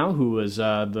Prochnow, who was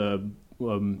the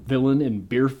villain in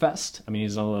Beer Fest. I mean,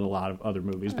 he's done a lot of other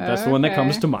movies, but that's the one that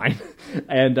comes to mind.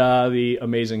 And the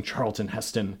amazing Charlton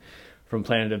Heston from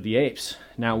Planet of the Apes.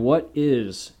 Now, what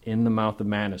is In the Mouth of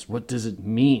Madness? What does it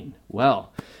mean?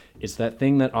 Well, it's that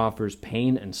thing that offers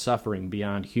pain and suffering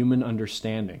beyond human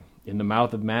understanding. In the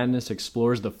Mouth of Madness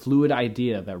explores the fluid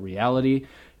idea that reality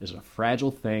is a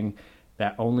fragile thing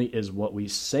that only is what we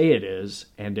say it is,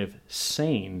 and if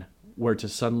sane were to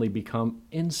suddenly become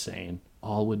insane,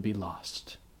 all would be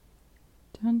lost.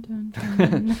 Dun, dun,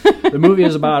 dun. The movie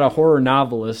is about a horror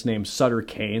novelist named Sutter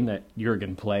Kane that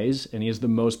Jürgen plays, and he is the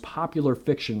most popular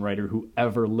fiction writer who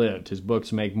ever lived. His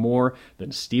books make more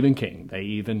than Stephen King. They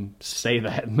even say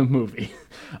that in the movie.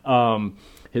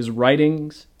 His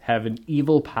writings have an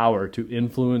evil power to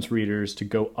influence readers to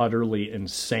go utterly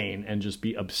insane and just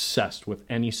be obsessed with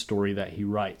any story that he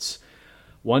writes.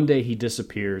 One day he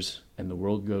disappears, and the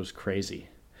world goes crazy.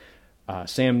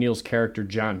 Sam Neill's character,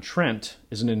 John Trent,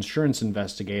 is an insurance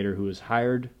investigator who is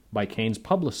hired by Kane's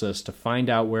publicist to find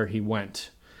out where he went.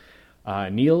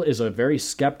 Neill is a very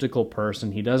skeptical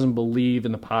person. He doesn't believe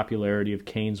in the popularity of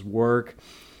Kane's work,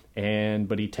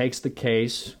 but he takes the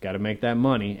case, got to make that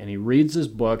money, and he reads his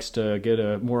books to get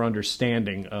a more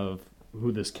understanding of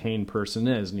who this Kane person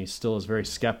is, and he still is very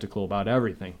skeptical about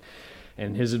everything.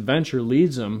 And his adventure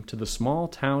leads him to the small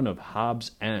town of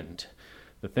Hobbs End.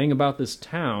 The thing about this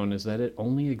town is that it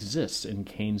only exists in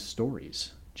Kane's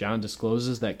stories. John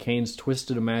discloses that Kane's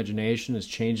twisted imagination is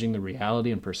changing the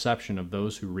reality and perception of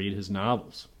those who read his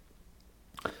novels.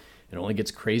 It only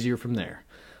gets crazier from there.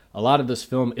 A lot of this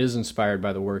film is inspired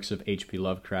by the works of H.P.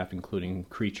 Lovecraft, including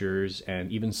creatures,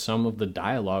 and even some of the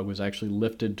dialogue was actually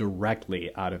lifted directly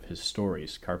out of his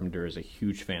stories. Carpenter is a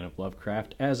huge fan of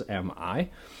Lovecraft, as am I.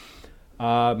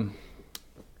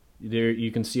 There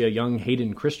you can see a young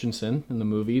Hayden Christensen in the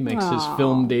movie, makes his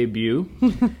film debut.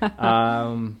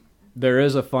 There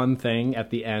is a fun thing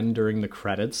at the end during the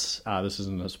credits. This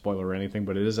isn't a spoiler or anything,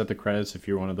 but it is at the credits if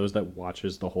you're one of those that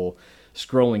watches the whole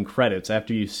scrolling credits.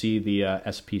 After you see the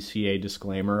SPCA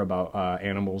disclaimer about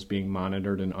animals being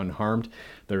monitored and unharmed,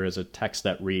 there is a text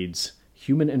that reads,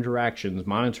 "Human interactions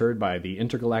monitored by the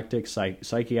Intergalactic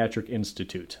Psychiatric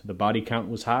Institute. The body count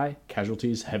was high,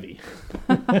 casualties heavy."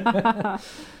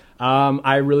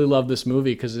 I really love this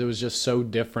movie because it was just so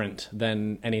different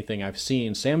than anything I've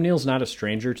seen. Sam Neill's not a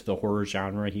stranger to the horror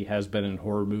genre. He has been in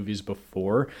horror movies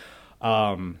before,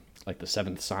 like The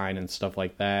Seventh Sign and stuff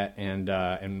like that. And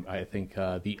I think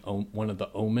one of the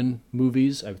Omen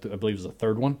movies, I believe, is the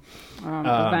third one.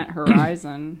 Event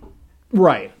Horizon.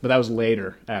 Right, but that was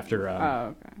later after.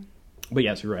 Okay. But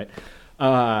yes, you're right.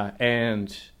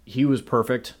 And he was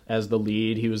perfect as the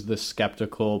lead. He was the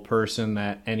skeptical person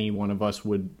that any one of us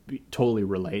would totally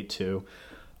relate to.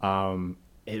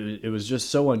 It was just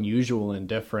so unusual and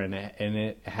different, and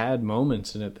it had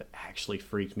moments in it that actually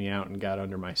freaked me out and got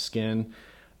under my skin.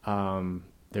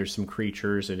 There's some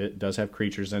creatures. It does have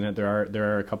creatures in it. There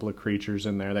are a couple of creatures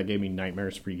in there that gave me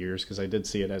nightmares for years because I did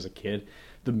see it as a kid.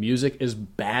 The music is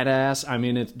badass. I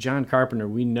mean, it's John Carpenter.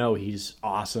 We know he's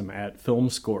awesome at film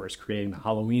scores, creating the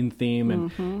Halloween theme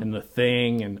and The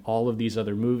Thing and all of these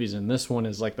other movies. And this one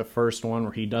is like the first one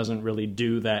where he doesn't really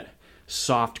do that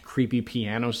soft, creepy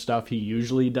piano stuff he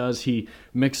usually does. He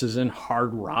mixes in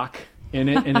hard rock in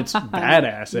it, and it's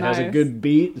badass. It has a good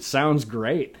beat. It sounds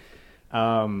great.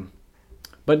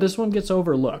 But this one gets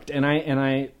overlooked, and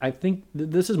I think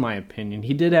this is my opinion.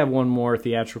 He did have one more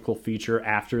theatrical feature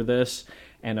after this,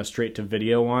 and a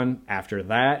straight-to-video one after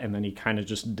that, and then he kind of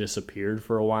just disappeared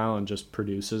for a while and just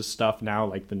produces stuff now,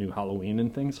 like the new Halloween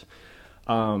and things.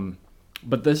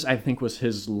 But this, I think, was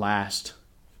his last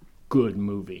good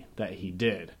movie that he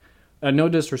did. No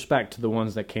disrespect to the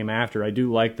ones that came after. I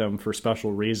do like them for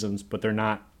special reasons, but they're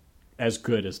not as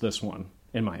good as this one,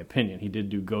 in my opinion. He did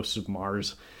do Ghosts of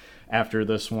Mars after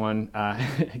this one.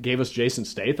 Gave us Jason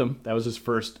Statham. That was his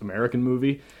first American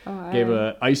movie. Gave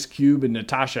Ice Cube and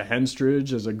Natasha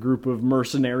Henstridge as a group of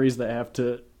mercenaries that have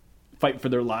to fight for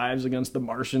their lives against the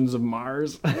Martians of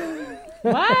Mars.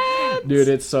 What? Dude,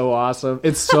 it's so awesome.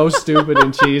 It's so stupid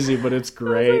and cheesy, but it's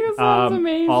great. It sounds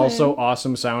amazing. Also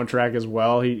awesome soundtrack as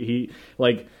well. He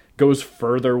like goes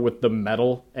further with the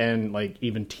metal and like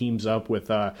even teams up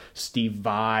with Steve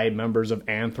Vai, members of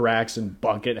Anthrax and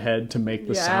Buckethead to make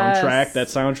the soundtrack. That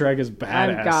soundtrack is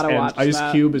badass. I've gotta watch Ice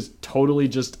that. Cube is totally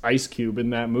just Ice Cube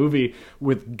in that movie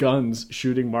with guns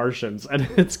shooting Martians, and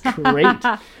it's great.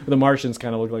 The Martians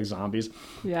kind of look like zombies.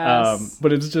 Yes.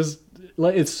 But it's just,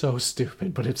 it's so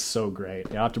stupid, but it's so great.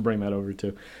 I'll have to bring that over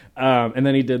too. And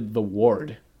then he did The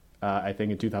Ward, I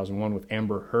think in 2001 with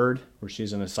Amber Heard, where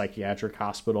she's in a psychiatric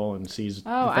hospital and sees things.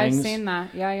 I've seen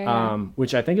that. Yeah.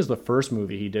 Which I think is the first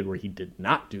movie he did where he did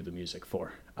not do the music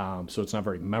for. So it's not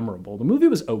very memorable. The movie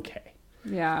was okay.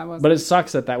 Yeah, it was. But it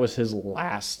sucks that was his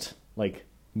last like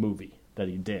movie that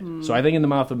he did. So I think In the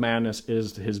Mouth of Madness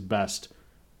is his best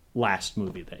last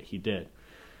movie that he did.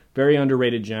 Very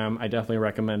underrated gem. I definitely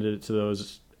recommended it to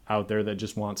those out there that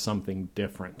just want something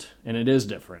different. And it is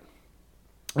different.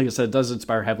 Like I said, it does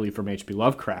inspire heavily from H.P.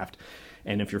 Lovecraft.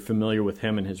 And if you're familiar with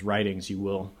him and his writings, you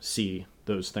will see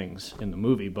those things in the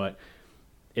movie. But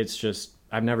it's just,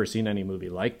 I've never seen any movie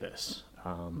like this.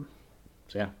 So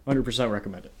yeah, 100%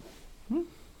 recommend it.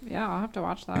 Yeah, I'll have to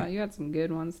watch that. You had some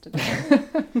good ones today.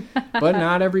 But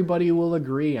not everybody will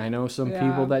agree. I know some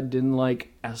people that didn't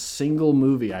like a single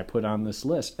movie I put on this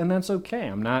list. And that's okay.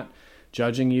 I'm not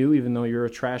judging you, even though you're a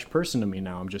trash person to me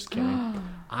now. I'm just kidding.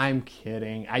 I'm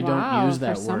kidding. I don't use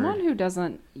that for word. someone who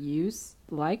doesn't use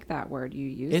like that word, you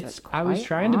use it quite I was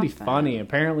trying to be often. funny.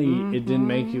 Apparently, it didn't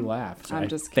make you laugh. So I'm I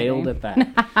just failed kidding.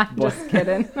 at that. Just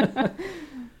kidding.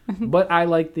 But I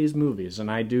like these movies,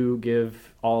 and I do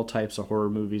give all types of horror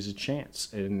movies a chance.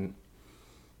 And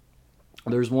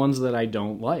there's ones that I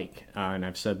don't like, and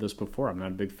I've said this before. I'm not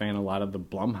a big fan of a lot of the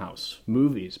Blumhouse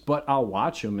movies, but I'll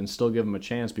watch them and still give them a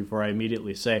chance before I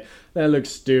immediately say, that looks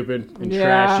stupid and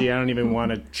trashy. I don't even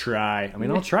want to try. I mean,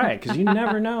 I'll try it, because you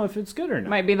never know if it's good or not.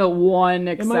 Might be the one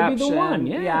exception. It might be the one,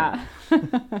 yeah.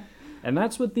 And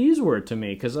that's what these were to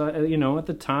me, because, at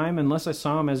the time, unless I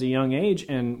saw them as a young age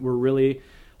and were really...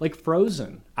 like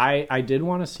Frozen. I did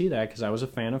want to see that because I was a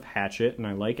fan of Hatchet and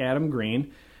I like Adam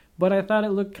Green, but I thought it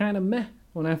looked kind of meh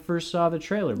when I first saw the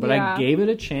trailer. But I gave it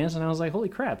a chance and I was like, holy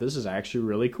crap, this is actually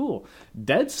really cool.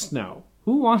 Dead Snow.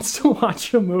 Who wants to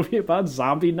watch a movie about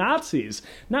zombie Nazis?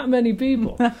 Not many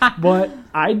people. But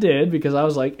I did because I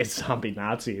was like, it's zombie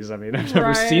Nazis. I mean, I've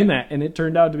never seen that. And it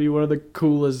turned out to be one of the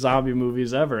coolest zombie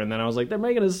movies ever. And then I was like, they're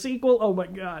making a sequel? Oh my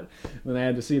God. And I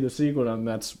had to see the sequel, and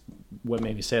that's what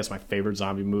made me say it's my favorite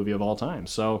zombie movie of all time.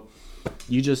 So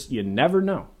you never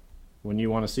know when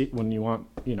you want,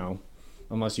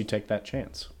 unless you take that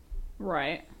chance.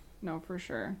 Right. No, for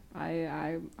sure.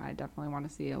 I definitely want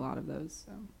to see a lot of those.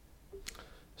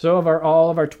 So of all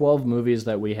of our 12 movies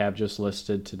that we have just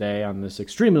listed today on this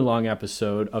extremely long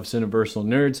episode of Cineversal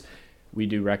Nerds, we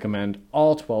do recommend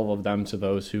all 12 of them to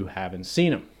those who haven't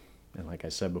seen them. And like I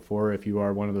said before, if you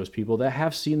are one of those people that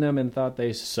have seen them and thought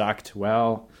they sucked,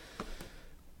 well,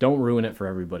 don't ruin it for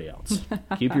everybody else.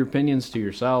 Keep your opinions to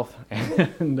yourself,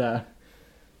 and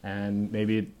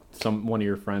maybe one of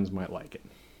your friends might like it.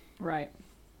 Right.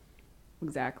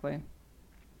 Exactly.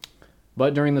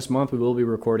 But during this month, we will be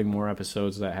recording more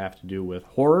episodes that have to do with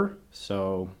horror.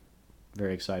 So,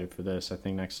 very excited for this. I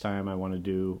think next time I want to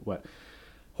do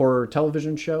horror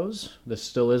television shows. This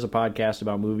still is a podcast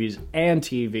about movies and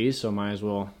TV, so might as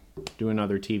well do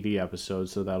another TV episode.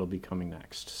 So that'll be coming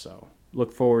next. So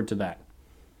look forward to that.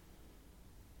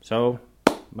 So,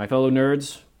 my fellow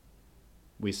nerds,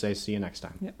 we say see you next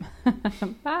time.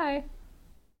 Yep. Bye.